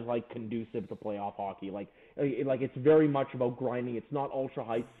system that is like conducive to playoff hockey. Like it's very much about grinding. It's not ultra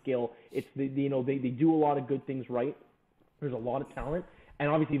high skill. It's they do a lot of good things right. There's a lot of talent. And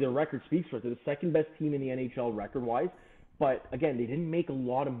obviously their record speaks for it. They're the second best team in the NHL record-wise. But again, they didn't make a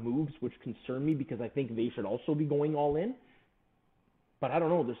lot of moves, which concern me because I think they should also be going all in. But I don't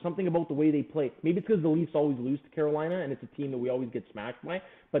know. There's something about the way they play. Maybe it's because the Leafs always lose to Carolina, and it's a team that we always get smacked by.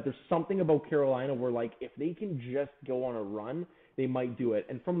 But there's something about Carolina where, like, if they can just go on a run, they might do it.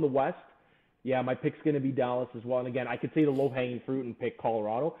 And from the West, yeah, my pick's going to be Dallas as well. And again, I could say the low-hanging fruit and pick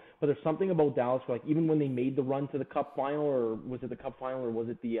Colorado. But there's something about Dallas where, like, even when they made the run to the Cup final, or was it the Cup final, or was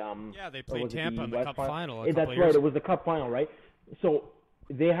it the Yeah, they played Tampa in the Cup final. That's right. It was the Cup final, right? So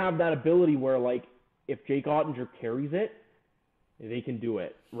they have that ability where, like, if Jake Ottinger carries it, they can do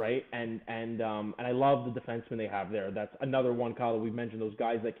it, right? And I love the defenseman they have there. That's another one, Kyle, that we've mentioned, those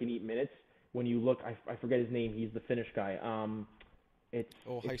guys that can eat minutes. When you look, I forget his name. He's the Finnish guy. It's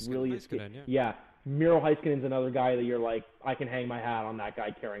really Heiskanen, yeah. Miro Heiskanen's another guy that you're like, I can hang my hat on that guy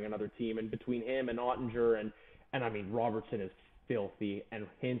carrying another team. And between him and Ottinger and I mean Robertson is filthy and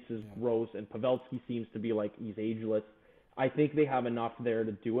Hintz is gross and Pavelski seems to be like he's ageless. I think they have enough there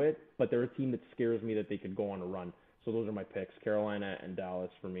to do it, but they're a team that scares me that they could go on a run. So those are my picks, Carolina and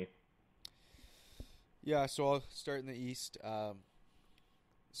Dallas for me. Yeah, so I'll start in the East.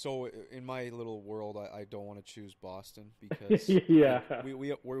 So in my little world, I don't want to choose Boston because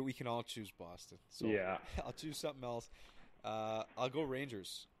we can all choose Boston. So yeah. I'll choose something else. I'll go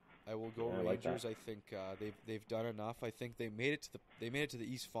Rangers. I will go Rangers. I think they've done enough. I think they made it to the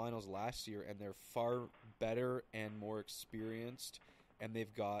East Finals last year, and they're far better and more experienced. And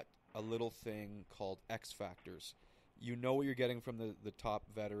they've got a little thing called X factors. You know what you're getting from the top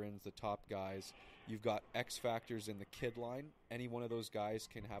veterans, the top guys. You've got X factors in the kid line. Any one of those guys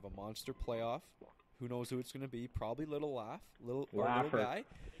can have a monster playoff. Who knows who it's going to be? Probably little guy.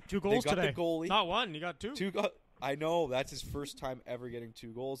 2 goals today. The goalie. Not one. You got 2. I know. That's his first time ever getting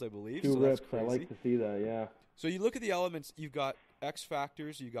 2 goals, I believe. 2 so rips. That's crazy. I like to see that, yeah. So you look at the elements. You've got X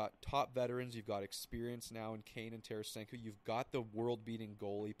factors. You've got top veterans. You've got experience now in Kane and Tarasenko. You've got the world-beating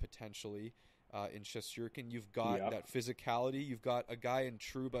goalie potentially in Shesterkin. You've got that physicality. You've got a guy in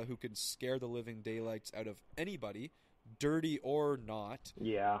Trouba who can scare the living daylights out of anybody, dirty or not.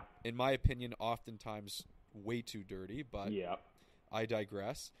 Yeah. In my opinion, oftentimes way too dirty, but I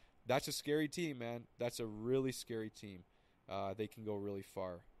digress. That's a scary team, man. That's a really scary team. They can go really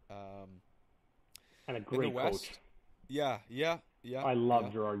far. And a great coach. Yeah. I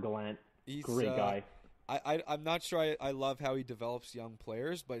love Gerard Gallant. He's great guy. I'm not sure I love how he develops young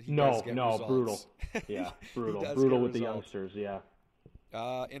players, but he does get results. Brutal. Yeah, brutal with the youngsters, yeah.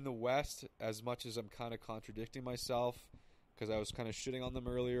 In the West, as much as I'm kind of contradicting myself, because I was kind of shitting on them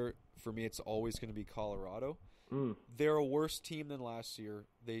earlier, for me it's always going to be Colorado. They're a worse team than last year.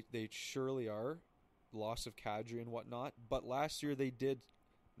 They surely are. Loss of Kadri and whatnot. But last year they did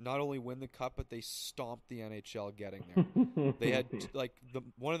not only win the cup, but they stomped the NHL getting there. They had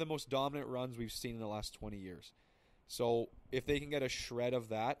one of the most dominant runs we've seen in the last 20 years. So if they can get a shred of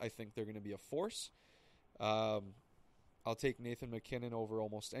that, I think they're going to be a force. I'll take Nathan McKinnon over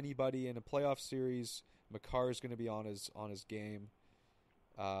almost anybody in a playoff series. Makar is going to be on his game.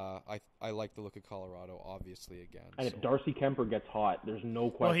 I like the look of Colorado, obviously, again. And if Darcy Kemper gets hot, there's no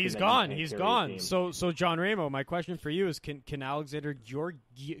question. Well, he's gone. He's gone. So Gianremo, my question for you is: Can Alexander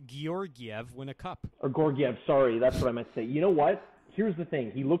Georgiev win a cup? Or Gorgiev? Sorry, that's what I meant to say. You know what? Here's the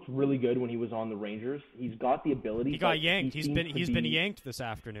thing. He looked really good when he was on the Rangers. He's got the ability. He got yanked. He's been yanked this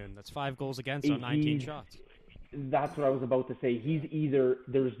afternoon. That's 5 goals against on 19 shots. That's what I was about to say. He's either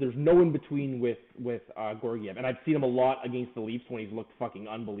there's no in between with Gorgiev, and I've seen him a lot against the Leafs when he's looked fucking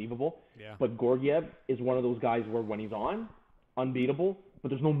unbelievable. Yeah. But Gorgiev is one of those guys where when he's on, unbeatable. But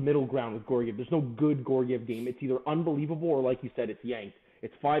there's no middle ground with Gorgiev. There's no good Gorgiev game. It's either unbelievable or, like you said, it's yanked.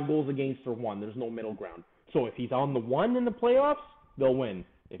 It's 5 goals against or 1. There's no middle ground. So if he's on the 1 in the playoffs, they'll win.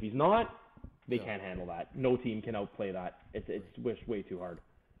 If he's not, they can't handle that. No team can outplay that. It's way too hard.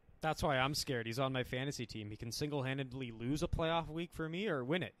 That's why I'm scared. He's on my fantasy team. He can single-handedly lose a playoff week for me or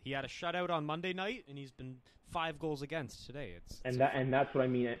win it. He had a shutout on Monday night, and he's been 5 goals against today. And that's what I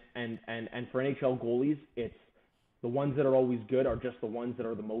mean. And for NHL goalies, it's the ones that are always good are just the ones that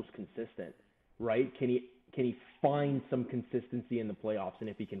are the most consistent, right? Can he find some consistency in the playoffs? And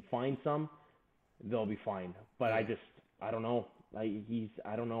if he can find some, they'll be fine. But I don't know.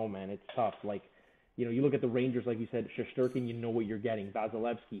 I don't know, man. It's tough. Like, you know, you look at the Rangers, like you said, Shesterkin, you know what you're getting.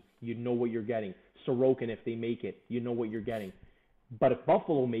 Vasilevsky, you know what you're getting. Sorokin, if they make it, you know what you're getting. But if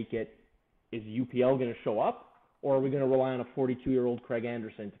Buffalo make it, is UPL going to show up? Or are we going to rely on a 42-year-old Craig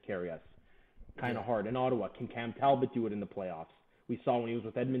Anderson to carry us? Kind of hard. In Ottawa, can Cam Talbot do it in the playoffs? We saw when he was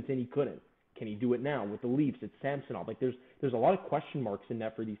with Edmonton, he couldn't. Can he do it now? With the Leafs, it's Samsonov. Like, there's a lot of question marks in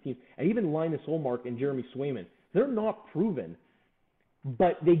that for these teams. And even Linus Ullmark and Jeremy Swayman, they're not proven.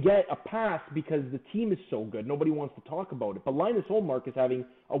 But they get a pass because the team is so good. Nobody wants to talk about it. But Linus Ullmark is having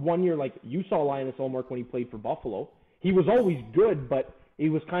a 1 year, like you saw Linus Ullmark when he played for Buffalo. He was always good, but he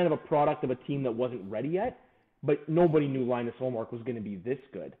was kind of a product of a team that wasn't ready yet. But nobody knew Linus Ullmark was going to be this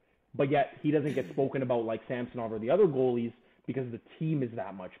good. But yet he doesn't get spoken about like Samsonov or the other goalies because the team is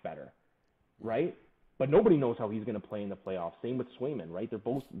that much better, right? But nobody knows how he's going to play in the playoffs. Same with Swayman, right? They're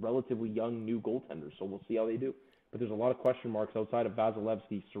both relatively young, new goaltenders, so we'll see how they do. But there's a lot of question marks outside of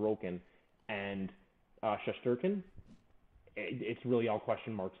Vasilevsky, Sorokin, and Shesterkin. It's really all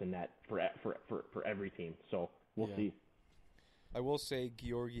question marks in net for every team. So we'll see. I will say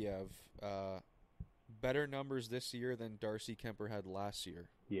Georgiev, better numbers this year than Darcy Kemper had last year.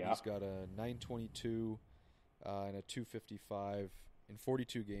 Yeah. He's got a 922 and a 255 in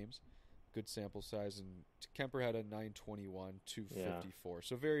 42 games. Good sample size. And Kemper had a 921, 254. Yeah.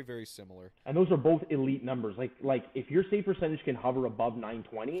 So very, very similar. And those are both elite numbers. Like if your save percentage can hover above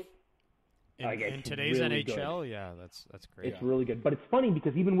 920, in today's really NHL, good. Yeah, that's great. It's really good. But it's funny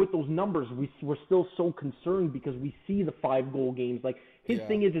because even with those numbers, we're still so concerned because we see the 5-goal games. Like his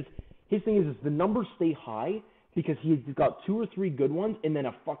thing is the numbers stay high because he's got 2 or 3 good ones and then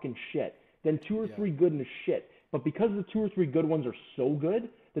a fucking shit. Then 2 or 3 good and a shit. But because the 2 or 3 good ones are so good,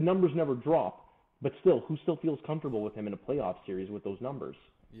 the numbers never drop. But still, who still feels comfortable with him in a playoff series with those numbers?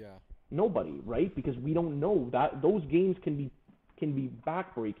 Yeah. Nobody, right? Because we don't know that those games can be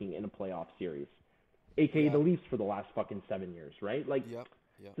backbreaking in a playoff series, aka the Leafs for the last fucking 7 years, right? Like,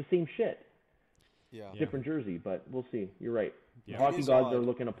 it's the same shit. Yeah. Different jersey, but we'll see. You're right. Yeah. The hockey gods are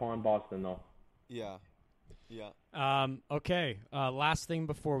looking upon Boston, though. Yeah. Yeah. Okay. Last thing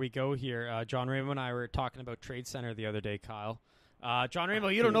before we go here, Gianremo and I were talking about Trade Center the other day, Kyle.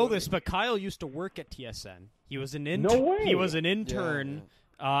 Gianremo, you don't know this, but Kyle used to work at TSN. He was an intern. No way. He was an intern.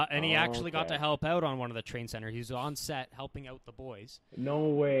 Yeah. And he actually got to help out on one of the Trade Center. He was on set helping out the boys. No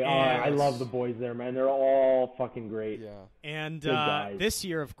way. I love the boys there, man. They're all fucking great. Yeah. And this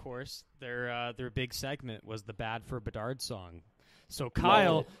year, of course, their big segment was the Bad for Bedard song. So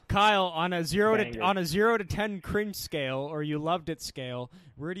Kyle, on a 0 to 10 cringe scale or you loved it scale,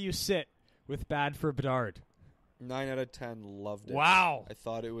 where do you sit with Bad for Bedard? 9 out of 10, loved it. Wow. I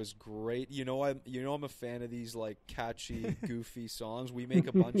thought it was great. I'm a fan of these like catchy, goofy songs. We make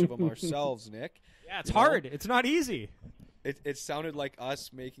a bunch of them ourselves, Nick. Yeah, it's hard. It's not easy. It sounded like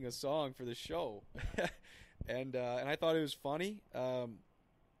us making a song for the show. and I thought it was funny.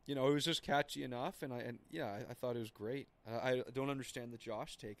 It was just catchy enough and I thought it was great. I don't understand the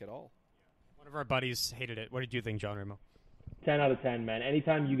Josh take at all. One of our buddies hated it. What did you think, John Remo? 10 out of 10, man.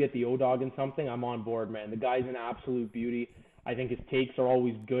 Anytime you get the O-Dog in something, I'm on board, man. The guy's an absolute beauty. I think his takes are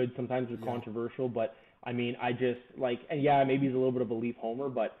always good. Sometimes they're controversial, but, I mean, I just, like, and maybe he's a little bit of a Leaf homer,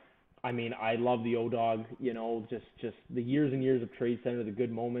 but, I mean, I love the O-Dog, just the years and years of Trade Center, the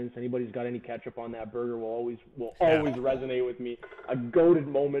good moments. Anybody's got any ketchup on that burger will always resonate with me. A goated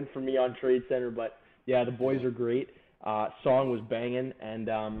moment for me on Trade Center, but, the boys are great. Song was banging, and,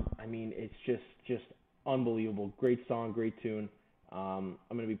 I mean, it's just unbelievable. Great song, great tune. I'm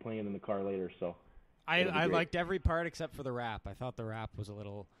going to be playing it in the car later, so. I liked every part except for the rap. I thought the rap was a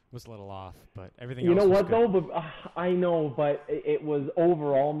little off, but everything else was what, good. Though? But, I know, but it was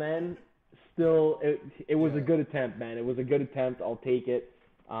overall, man, still, it was a good attempt, man. It was a good attempt. I'll take it.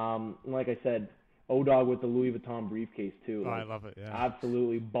 Like I said, O-Dog with the Louis Vuitton briefcase, too. I love it, yeah.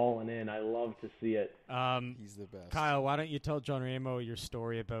 Absolutely balling in. I love to see it. He's the best. Kyle, why don't you tell Gianremo your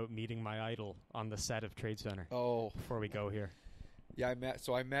story about meeting my idol on the set of Trade Center? Oh. Before we go here. Yeah, I met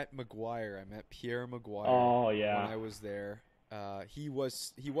McGuire. I met Pierre McGuire. Oh, yeah. When I was there. He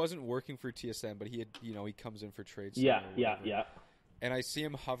wasn't working for TSN, but he comes in for Trade Center. Yeah. And I see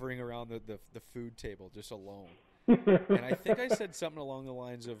him hovering around the food table just alone. And I think I said something along the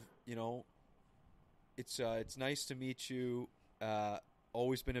lines of, it's nice to meet you.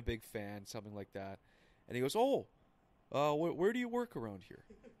 Always been a big fan, something like that. And he goes, where do you work around here?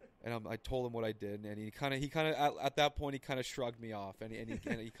 And I told him what I did, and he kind of at that point he kind of shrugged me off, and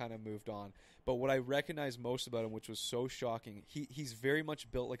he kind of moved on. But what I recognized most about him, which was so shocking, he's very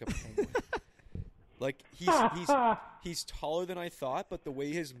much built like a penguin. Like he's taller than I thought, but the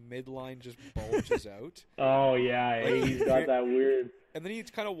way his midline just bulges out. Oh yeah, like, he's got that weird. And then he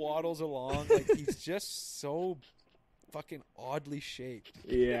kind of waddles along, like he's just so fucking oddly shaped.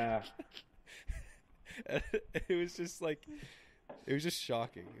 Yeah. It was just like. It was just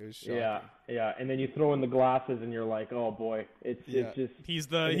shocking. It was shocking. Yeah. And then you throw in the glasses, and you're like, "Oh boy, it's just." He's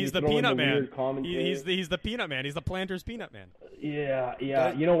the peanut man. He's the peanut man. He's the Planters peanut man. Yeah.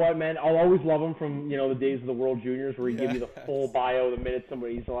 You know what, man? I'll always love him from the days of the World Juniors, where he give you the full bio the minute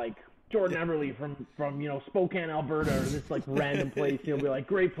somebody's like Jordan Everly from Spokane, Alberta, or this like random place. Be like,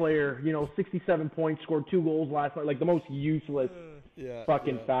 great player. 67 points, scored 2 goals last night. Like the most useless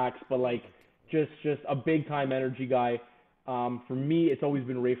fucking facts, but like just a big time energy guy. For me, it's always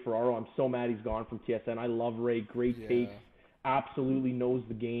been Ray Ferraro. I'm so mad he's gone from TSN. I love Ray. Great takes. Absolutely knows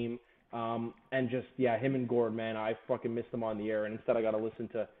the game. And just, him and Gord, man, I fucking missed them on the air. And instead I got to listen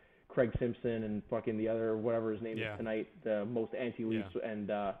to Craig Simpson and fucking the other, whatever his name is tonight, the most anti-Leafs.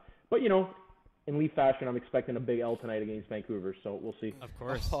 Yeah. But, in Leaf fashion, I'm expecting a big L tonight against Vancouver. So we'll see. Of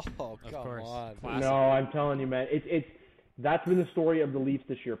course. Oh, come on. Classic. No, I'm telling you, man. That's been the story of the Leafs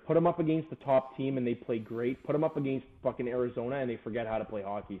this year. Put them up against the top team and they play great. Put them up against fucking Arizona and they forget how to play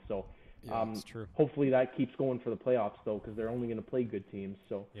hockey. So that's true. Hopefully that keeps going for the playoffs, though, because they're only going to play good teams.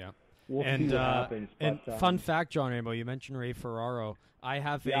 So we'll see what happens. And fun fact, Gianremo, you mentioned Ray Ferraro. I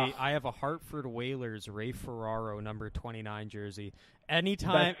have a Hartford Whalers Ray Ferraro number 29 jersey.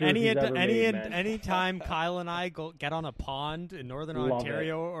 Anytime Kyle and I get on a pond in Northern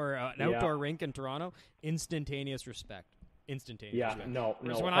Ontario or an outdoor rink in Toronto, instantaneous respect. Instantaneous. Yeah, respect. no.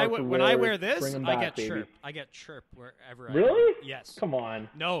 When I wear this, I get chirped. I get chirped wherever I go. Really? Yes. Come on.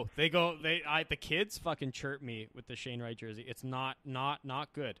 No, the kids fucking chirp me with the Shane Wright jersey. It's not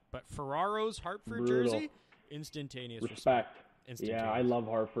good. But Ferraro's Hartford jersey, instantaneous respect. Yeah, I love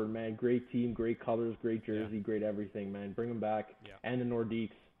Hartford, man. Great team, great colors, great jersey, great everything, man. Bring them back. Yeah. And the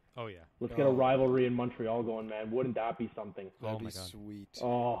Nordiques. Oh, yeah. Let's get a rivalry in Montreal going, man. Wouldn't that be something? That'd be sweet.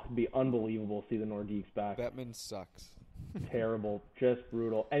 Oh, it'd be unbelievable to see the Nordiques back. Bettman sucks. Terrible. Just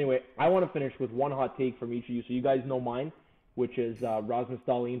brutal. Anyway, I want to finish with one hot take from each of you. So you guys know mine, which is Rasmus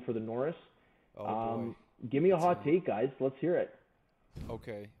Dahlin for the Norris. Boy. Give me a hot take, guys. Let's hear it.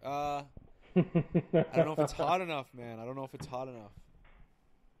 Okay. I don't know if it's hot enough, man. I don't know if it's hot enough.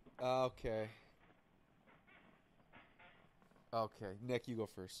 Okay. Okay, Nick, you go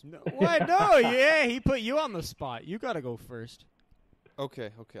first. No, what? No, yeah, he put you on the spot. You got to go first.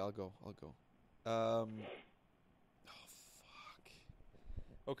 Okay, I'll go. Oh fuck.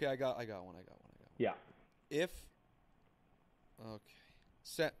 Okay, I got one. Yeah. If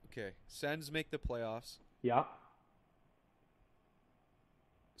Sens make the playoffs. Yeah.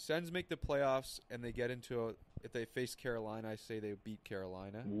 Sens make the playoffs and they get into if they face Carolina, I say they beat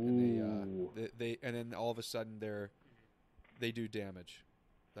Carolina. Ooh. And and then all of a sudden they do damage.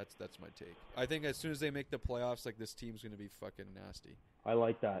 That's my take. I think as soon as they make the playoffs, like this team's going to be fucking nasty. I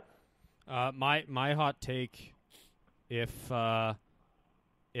like that. My hot take, if the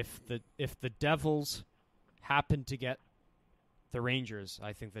Devils happen to get the Rangers,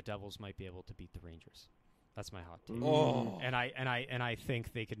 I think the Devils might be able to beat the Rangers. That's my hot take. Oh. And I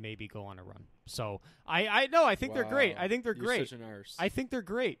think they could maybe go on a run. So I think they're great. I think they're You're great. such an arse. I think they're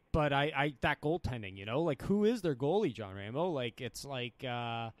great. But I that goaltending, like who is their goalie, Gianremo? Like it's like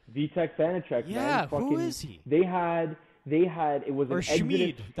Vitek Vanacek. Yeah, man. Who is he? They had it was or an Schmid,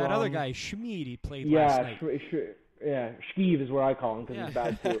 exodus that from, other guy, Schmid. He played last night. Yeah, Schkeev is what I call him because he's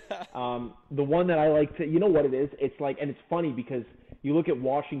bad too. The one that I like to, you know what it is? It's like, and it's funny because you look at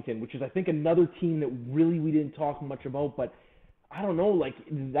Washington, which is I think another team that really we didn't talk much about, but I don't know, like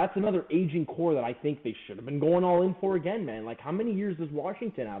that's another aging core that I think they should have been going all in for again, man. Like how many years does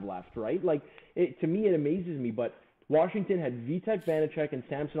Washington have left, right? Like to me it amazes me, but Washington had Vitek Vanacek and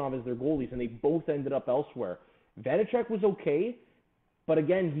Samsonov as their goalies, and they both ended up elsewhere. Vanacek was okay. But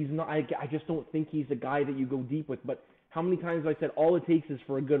again, he's not. I just don't think he's a guy that you go deep with. But how many times have I said all it takes is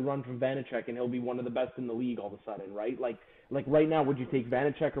for a good run from Vanacek and he'll be one of the best in the league all of a sudden, right? Like right now, would you take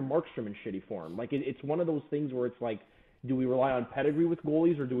Vanacek or Markstrom in shitty form? Like it's one of those things where it's like, do we rely on pedigree with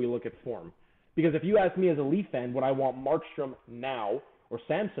goalies or do we look at form? Because if you ask me as a Leaf fan, would I want Markstrom now or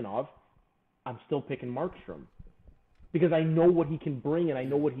Samsonov? I'm still picking Markstrom because I know what he can bring and I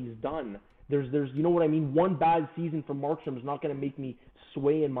know what he's done. There's you know what I mean? One bad season from Markstrom is not going to make me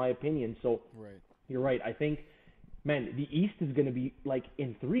sway in my opinion. So You're right. I think, man, the East is going to be like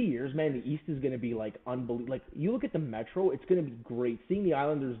in 3 years, man, the East is going to be like unbelievable. Like you look at the Metro, it's going to be great. Seeing the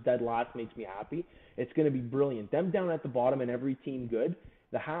Islanders dead last makes me happy. It's going to be brilliant. Them down at the bottom and every team good.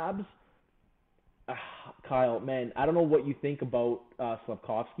 The Habs, Kyle, man, I don't know what you think about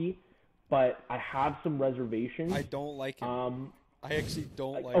Slavkovsky, but I have some reservations. I don't like him. I actually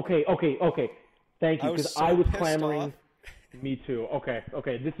don't like him. Okay. Thank you, because I was clamoring. Off. Me too. Okay.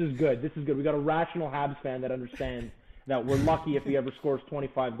 This is good. We got a rational Habs fan that understands that we're lucky if he ever scores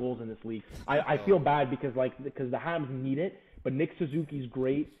 25 goals in this league. I feel bad because the Habs need it, but Nick Suzuki's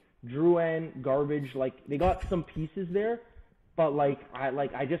great. Drouin, garbage. Like they got some pieces there, but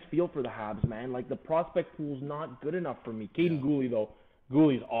I just feel for the Habs, man. Like the prospect pool's not good enough for me. Caden Gooley though.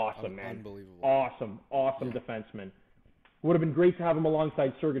 Gooley's awesome, man. Unbelievable. Awesome defenseman. Would have been great to have him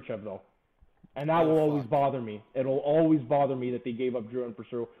alongside Sergachev though. And that will always bother me. It'll always bother me that they gave up Drouin for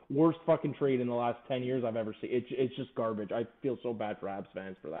Seru. Worst fucking trade in the last 10 years I've ever seen. It's just garbage. I feel so bad for Habs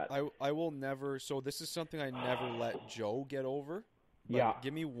fans for that. I will never. So this is something I never let Joe get over. But yeah.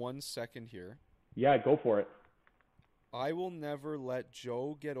 Give me 1 second here. Yeah, go for it. I will never let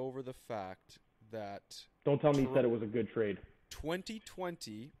Joe get over the fact that. Don't tell me he said it was a good trade.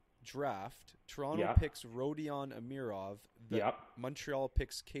 2020 draft. Toronto picks Rodion Amirov. Montreal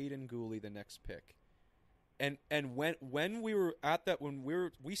picks Caden Gooley the next pick. And when we were at that,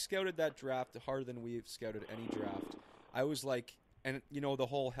 we scouted that draft harder than we've scouted any draft. I was like, and the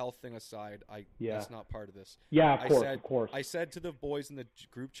whole health thing aside, that's not part of this. Yeah, of course. I said to the boys in the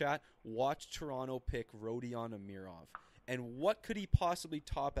group chat, watch Toronto pick Rodion Amirov. And what could he possibly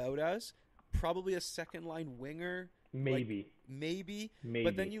top out as? Probably a second-line winger. Maybe.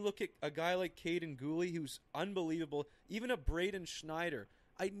 But then you look at a guy like Caden Gooley, who's unbelievable. Even a Braden Schneider.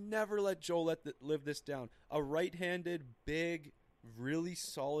 I never let Joe live this down. A right-handed, big, really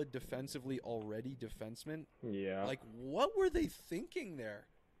solid defensively already defenseman. Yeah. Like, what were they thinking there?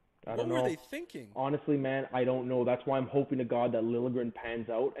 I don't know. What were they thinking? Honestly, man, I don't know. That's why I'm hoping to God that Liljegren pans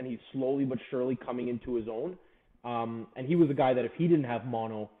out, and he's slowly but surely coming into his own. And he was a guy that if he didn't have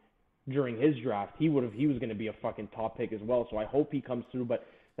mono during his draft, he was going to be a fucking top pick as well. So I hope he comes through. But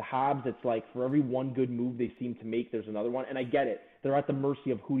the Habs, it's like for every one good move they seem to make, there's another one. And I get it. They're at the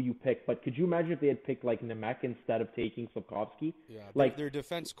mercy of who you pick. But could you imagine if they had picked like Nemec instead of taking Slafkovsky? Yeah, like their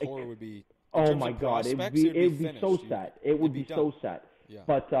defense core would be. Oh my God, it would be so set. It would be so set. Yeah.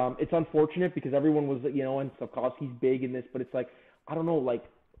 But it's unfortunate because everyone was, and Slafkovsky's big in this, but it's like, I don't know, like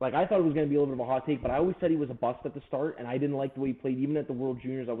I thought it was going to be a little bit of a hot take, but I always said he was a bust at the start, and I didn't like the way he played. Even at the World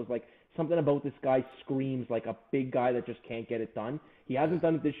Juniors, I was like, something about this guy screams like a big guy that just can't get it done. He hasn't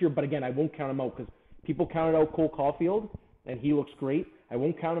done it this year, but again, I won't count him out because people counted out Cole Caulfield, and he looks great. I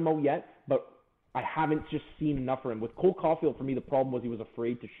won't count him out yet, but I haven't just seen enough for him. With Cole Caulfield, for me, the problem was he was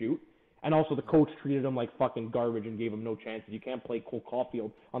afraid to shoot. And also the coach treated him like fucking garbage and gave him no chances. You can't play Cole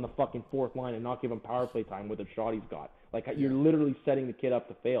Caulfield on the fucking fourth line and not give him power play time with a shot he's got. Like, you're literally setting the kid up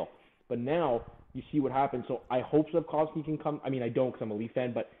to fail. But now you see what happens. So I hope Slafkovsky can come. I mean, I don't because I'm a Leaf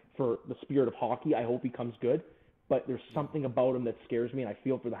fan, but for the spirit of hockey, I hope he comes good. But there's something about him that scares me, and I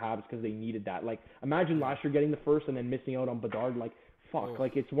feel for the Habs because they needed that. Like, imagine last year getting the first and then missing out on Bedard. Like, fuck. Oh.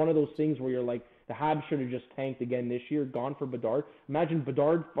 Like, it's one of those things where you're like, the Habs should have just tanked again this year, gone for Bedard. Imagine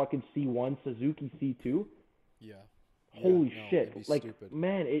Bedard fucking C1, Suzuki C2. Yeah. Holy shit. Like, stupid.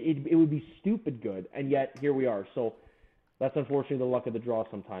 Man, it would be stupid good. And yet, here we are. So, that's unfortunately the luck of the draw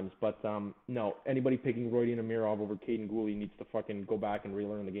sometimes. But, no, anybody picking Rodion Amirov over Caden Gooley needs to fucking go back and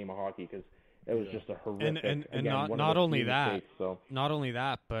relearn the game of hockey because it was just a horrific. And again, not only that, mistakes, so. Not only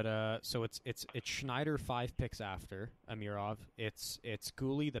that, but so it's Schneider 5 picks after Amirov. It's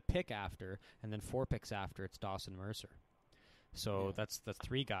Gooley the pick after, and then 4 picks after it's Dawson Mercer. So that's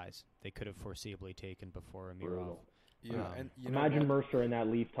 3 guys they could have foreseeably taken before Amirov. Yeah, and imagine Mercer in that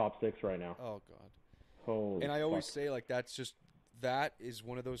Leaf top 6 right now. Oh God. Holy and I always fuck. say like that is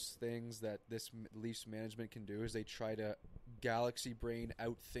one of those things that this Leafs management can do is they try to galaxy brain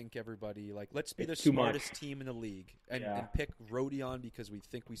outthink everybody. Like, let's be the smartest team in the league and pick Rodion because we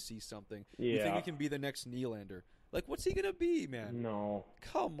think we see something. We think he can be the next Nylander. Like, what's he gonna be, man? No.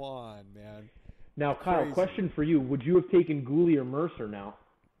 Come on, man. Now, Kyle, question for you: would you have taken Gooley or Mercer now?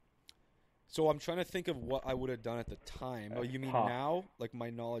 So I'm trying to think of what I would have done at the time. Oh, you mean now? Like my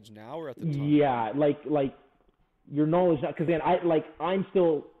knowledge now, or at the time? Yeah, like your knowledge, because then I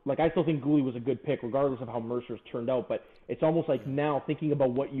still think Gooley was a good pick, regardless of how Mercer's turned out. But it's almost like now thinking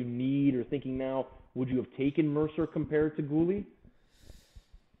about what you need, or thinking now, would you have taken Mercer compared to Gooley?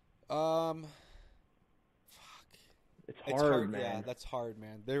 Fuck. It's hard, man. Yeah, that's hard,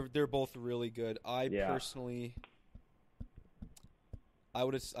 man. They're both really good. Personally, I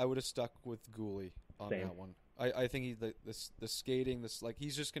would have stuck with Gooley on that one. I think the skating,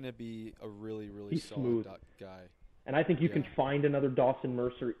 he's just gonna be a really solid guy. And I think you can find another Dawson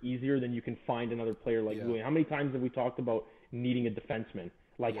Mercer easier than you can find another player like Gooley. How many times have we talked about needing a defenseman,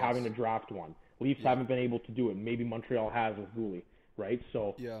 having to draft one? Leafs haven't been able to do it. Maybe Montreal has with Gooley, right?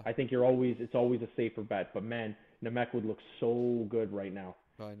 So I think it's always a safer bet. But man, Nemec would look so good right now.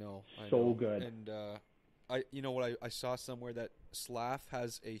 I know. So good. And I saw somewhere that Slav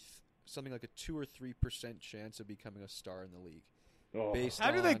has something like a 2 or 3% chance of becoming a star in the league. Oh.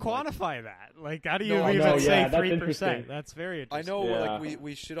 How do they quantify that? Like, how do you even say 3%? That's very interesting. I know,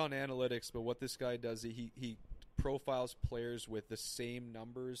 we shit on analytics, but what this guy does, he profiles players with the same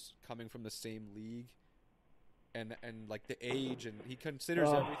numbers coming from the same league, and like the age, and he considers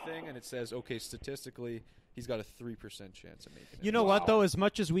everything, and it says, okay, statistically, he's got a 3% chance of making it. You know what, though? As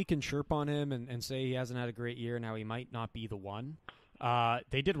much as we can chirp on him and say he hasn't had a great year, now he might not be the one.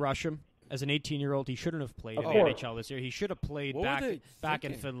 They did rush him. As an 18-year-old, he shouldn't have played in the NHL this year. He should have played back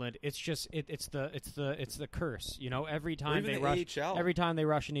in Finland. It's just it's the curse, you know. Every time they rush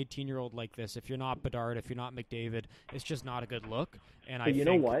an 18-year-old like this, if you're not Bedard, if you're not McDavid, it's just not a good look. And I think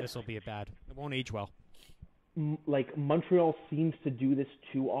this will be it won't age well. Like, Montreal seems to do this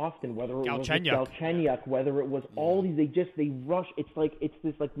too often. Whether it was Galchenyuk, whether it was all these, they rush. It's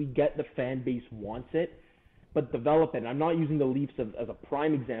this we get the fan base wants it. but develop it. And I'm not using the Leafs as a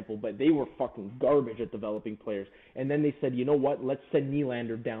prime example, but they were fucking garbage at developing players. And then they said, you know what? Let's send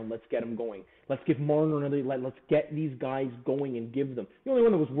Nylander down. Let's get him going. Let's give Marner another. Let's get these guys going and give them. The only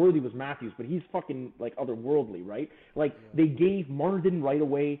one that was worthy was Matthews, but he's fucking like otherworldly, right? Like they gave Marner didn't right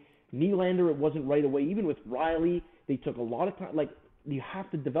away. Nylander, it wasn't right away. Even with Riley, they took a lot of time. Like you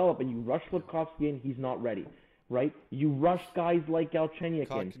have to develop, and you rush Slafkovsky in, he's not ready. Right? You rush guys like Galchenyuk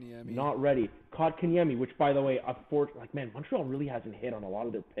in, not ready. Kotkaniemi, which, by the way, Montreal really hasn't hit on a lot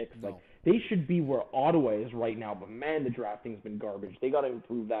of their picks. No. Like, they should be where Ottawa is right now, but, man, the drafting's been garbage. They got to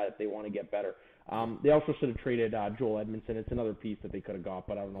improve that if they want to get better. They also should have traded Joel Edmondson. It's another piece that they could have got,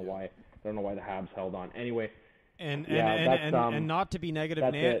 but I don't know why. I don't know why the Habs held on. Anyway, and not to be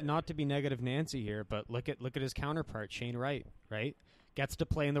negative, not to be negative Nancy here, but look at his counterpart, Shane Wright. Right, gets to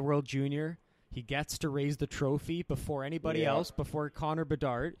play in the World Junior. He gets to raise the trophy before anybody else, before Connor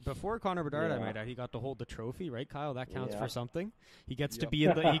Bedard. Before Connor Bedard, I might add, he got to hold the trophy, right, Kyle? That counts for something. He gets to be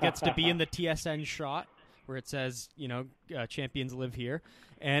in the TSN shot where it says, champions live here.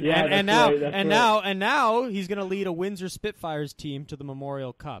 And now he's going to lead a Windsor Spitfires team to the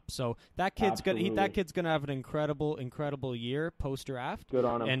Memorial Cup. So that kid's going to have an incredible year post draft. Good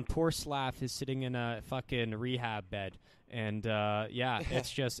on him. And poor Slav is sitting in a fucking rehab bed. And it's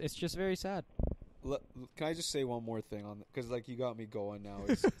just very sad. Can I just say one more thing on that? Because you got me going now.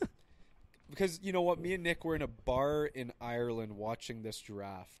 Because you know what, me and Nick were in a bar in Ireland watching this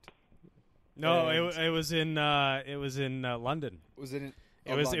draft. No, it was in London. Was it in?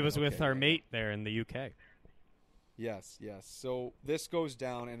 It was with our mate there in the UK. Yes. So this goes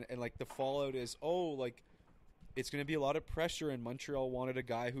down, and the fallout is it's going to be a lot of pressure, and Montreal wanted a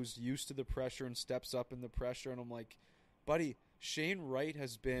guy who's used to the pressure and steps up in the pressure, and I'm like, buddy, Shane Wright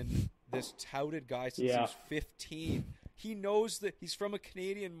has been this touted guy since he was 15. He knows that he's from a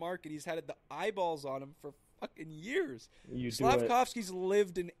Canadian market. He's had the eyeballs on him for fucking years. Slafkovsky's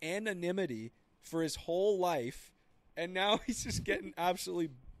lived in anonymity for his whole life, and now he's just getting absolutely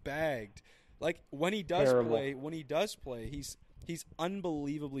bagged. When he does play, he's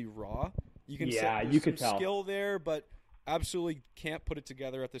unbelievably raw. You can tell skill there, but absolutely can't put it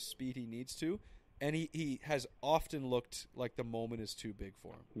together at the speed he needs to. And he has often looked like the moment is too big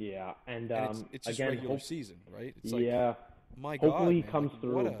for him. Yeah, and it's just again, regular season, right? It's my God, hopefully he comes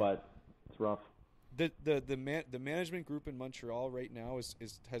through, but it's rough. The management group in Montreal right now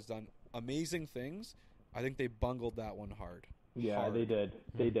has done amazing things. I think they bungled that one hard. Yeah, they did.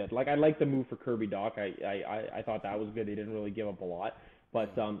 They did. I like the move for Kirby Dach. I thought that was good. They didn't really give up a lot.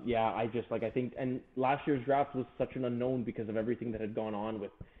 But, I just, I think, and last year's draft was such an unknown because of everything that had gone on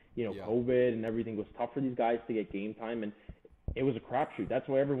with, COVID, and everything was tough for these guys to get game time, and it was a crapshoot. That's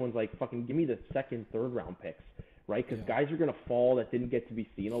why everyone's like, fucking give me the second, third round picks, right? Because guys are going to fall that didn't get to be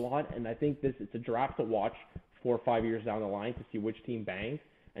seen a lot, and I think it's a draft to watch 4 or 5 years down the line to see which team banged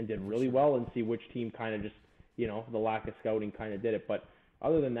and did really well and see which team kind of just, the lack of scouting kind of did it. But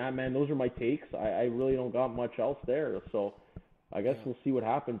other than that, man, those are my takes. I really don't got much else there, so I guess we'll see what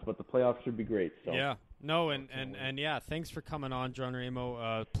happens, but the playoffs should be great. So. Yeah. No, and thanks for coming on,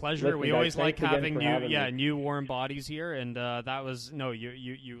 Gianremo. Pleasure. Listen, we always like having new warm bodies here, and that was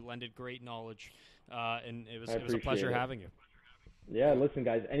you lended great knowledthis and it was a pleasure having you. Yeah, listen,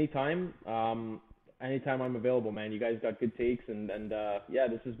 guys, anytime I'm available, man. You guys got good takes, and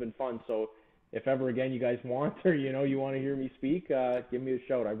this has been fun. So if ever again you guys want, or you want to hear me speak, give me a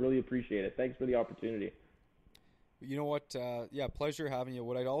shout. I really appreciate it. Thanks for the opportunity. You know what? Pleasure having you.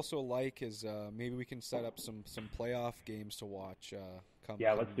 What I'd also like is maybe we can set up some playoff games to watch.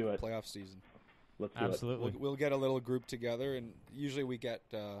 Let's do it. Playoff season. Let's do Absolutely. it. We'll get a little group together, and usually we get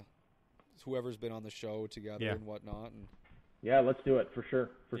whoever's been on the show together and whatnot. And yeah, let's do it for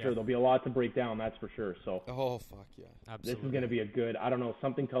sure. Sure. There'll be a lot to break down, that's for sure. So. Oh fuck yeah! Absolutely. This is going to be a good. I don't know.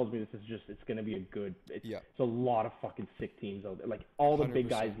 Something tells me it's going to be a good. It's a lot of fucking sick teams out there. All the 100%. Big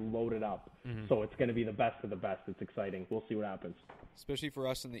guys loaded up. Mm-hmm. So it's going to be the best of the best. It's exciting. We'll see what happens. Especially for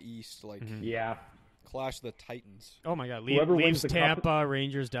us in the East, Yeah. Clash of the Titans. Oh my God! Leaves Tampa,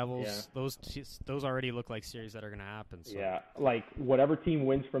 Rangers, Devils. Yeah. Those already look like series that are going to happen. So. Yeah, whatever team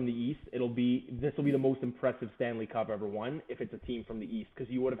wins from the East, this will be the most impressive Stanley Cup ever won if it's a team from the East,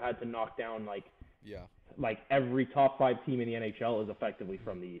 because you would have had to knock down every top 5 team in the NHL is effectively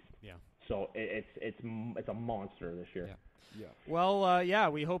from the East. Yeah. So it's a monster this year. Yeah. Yeah.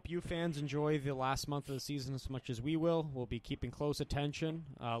 Well, we hope you fans enjoy the last month of the season as much as we will. We'll be keeping close attention.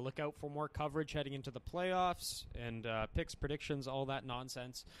 Look out for more coverage heading into the playoffs and picks, predictions, all that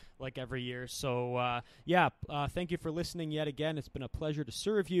nonsense like every year. So, thank you for listening yet again. It's been a pleasure to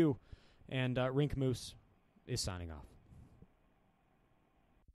serve you. And Rink Moose is signing off.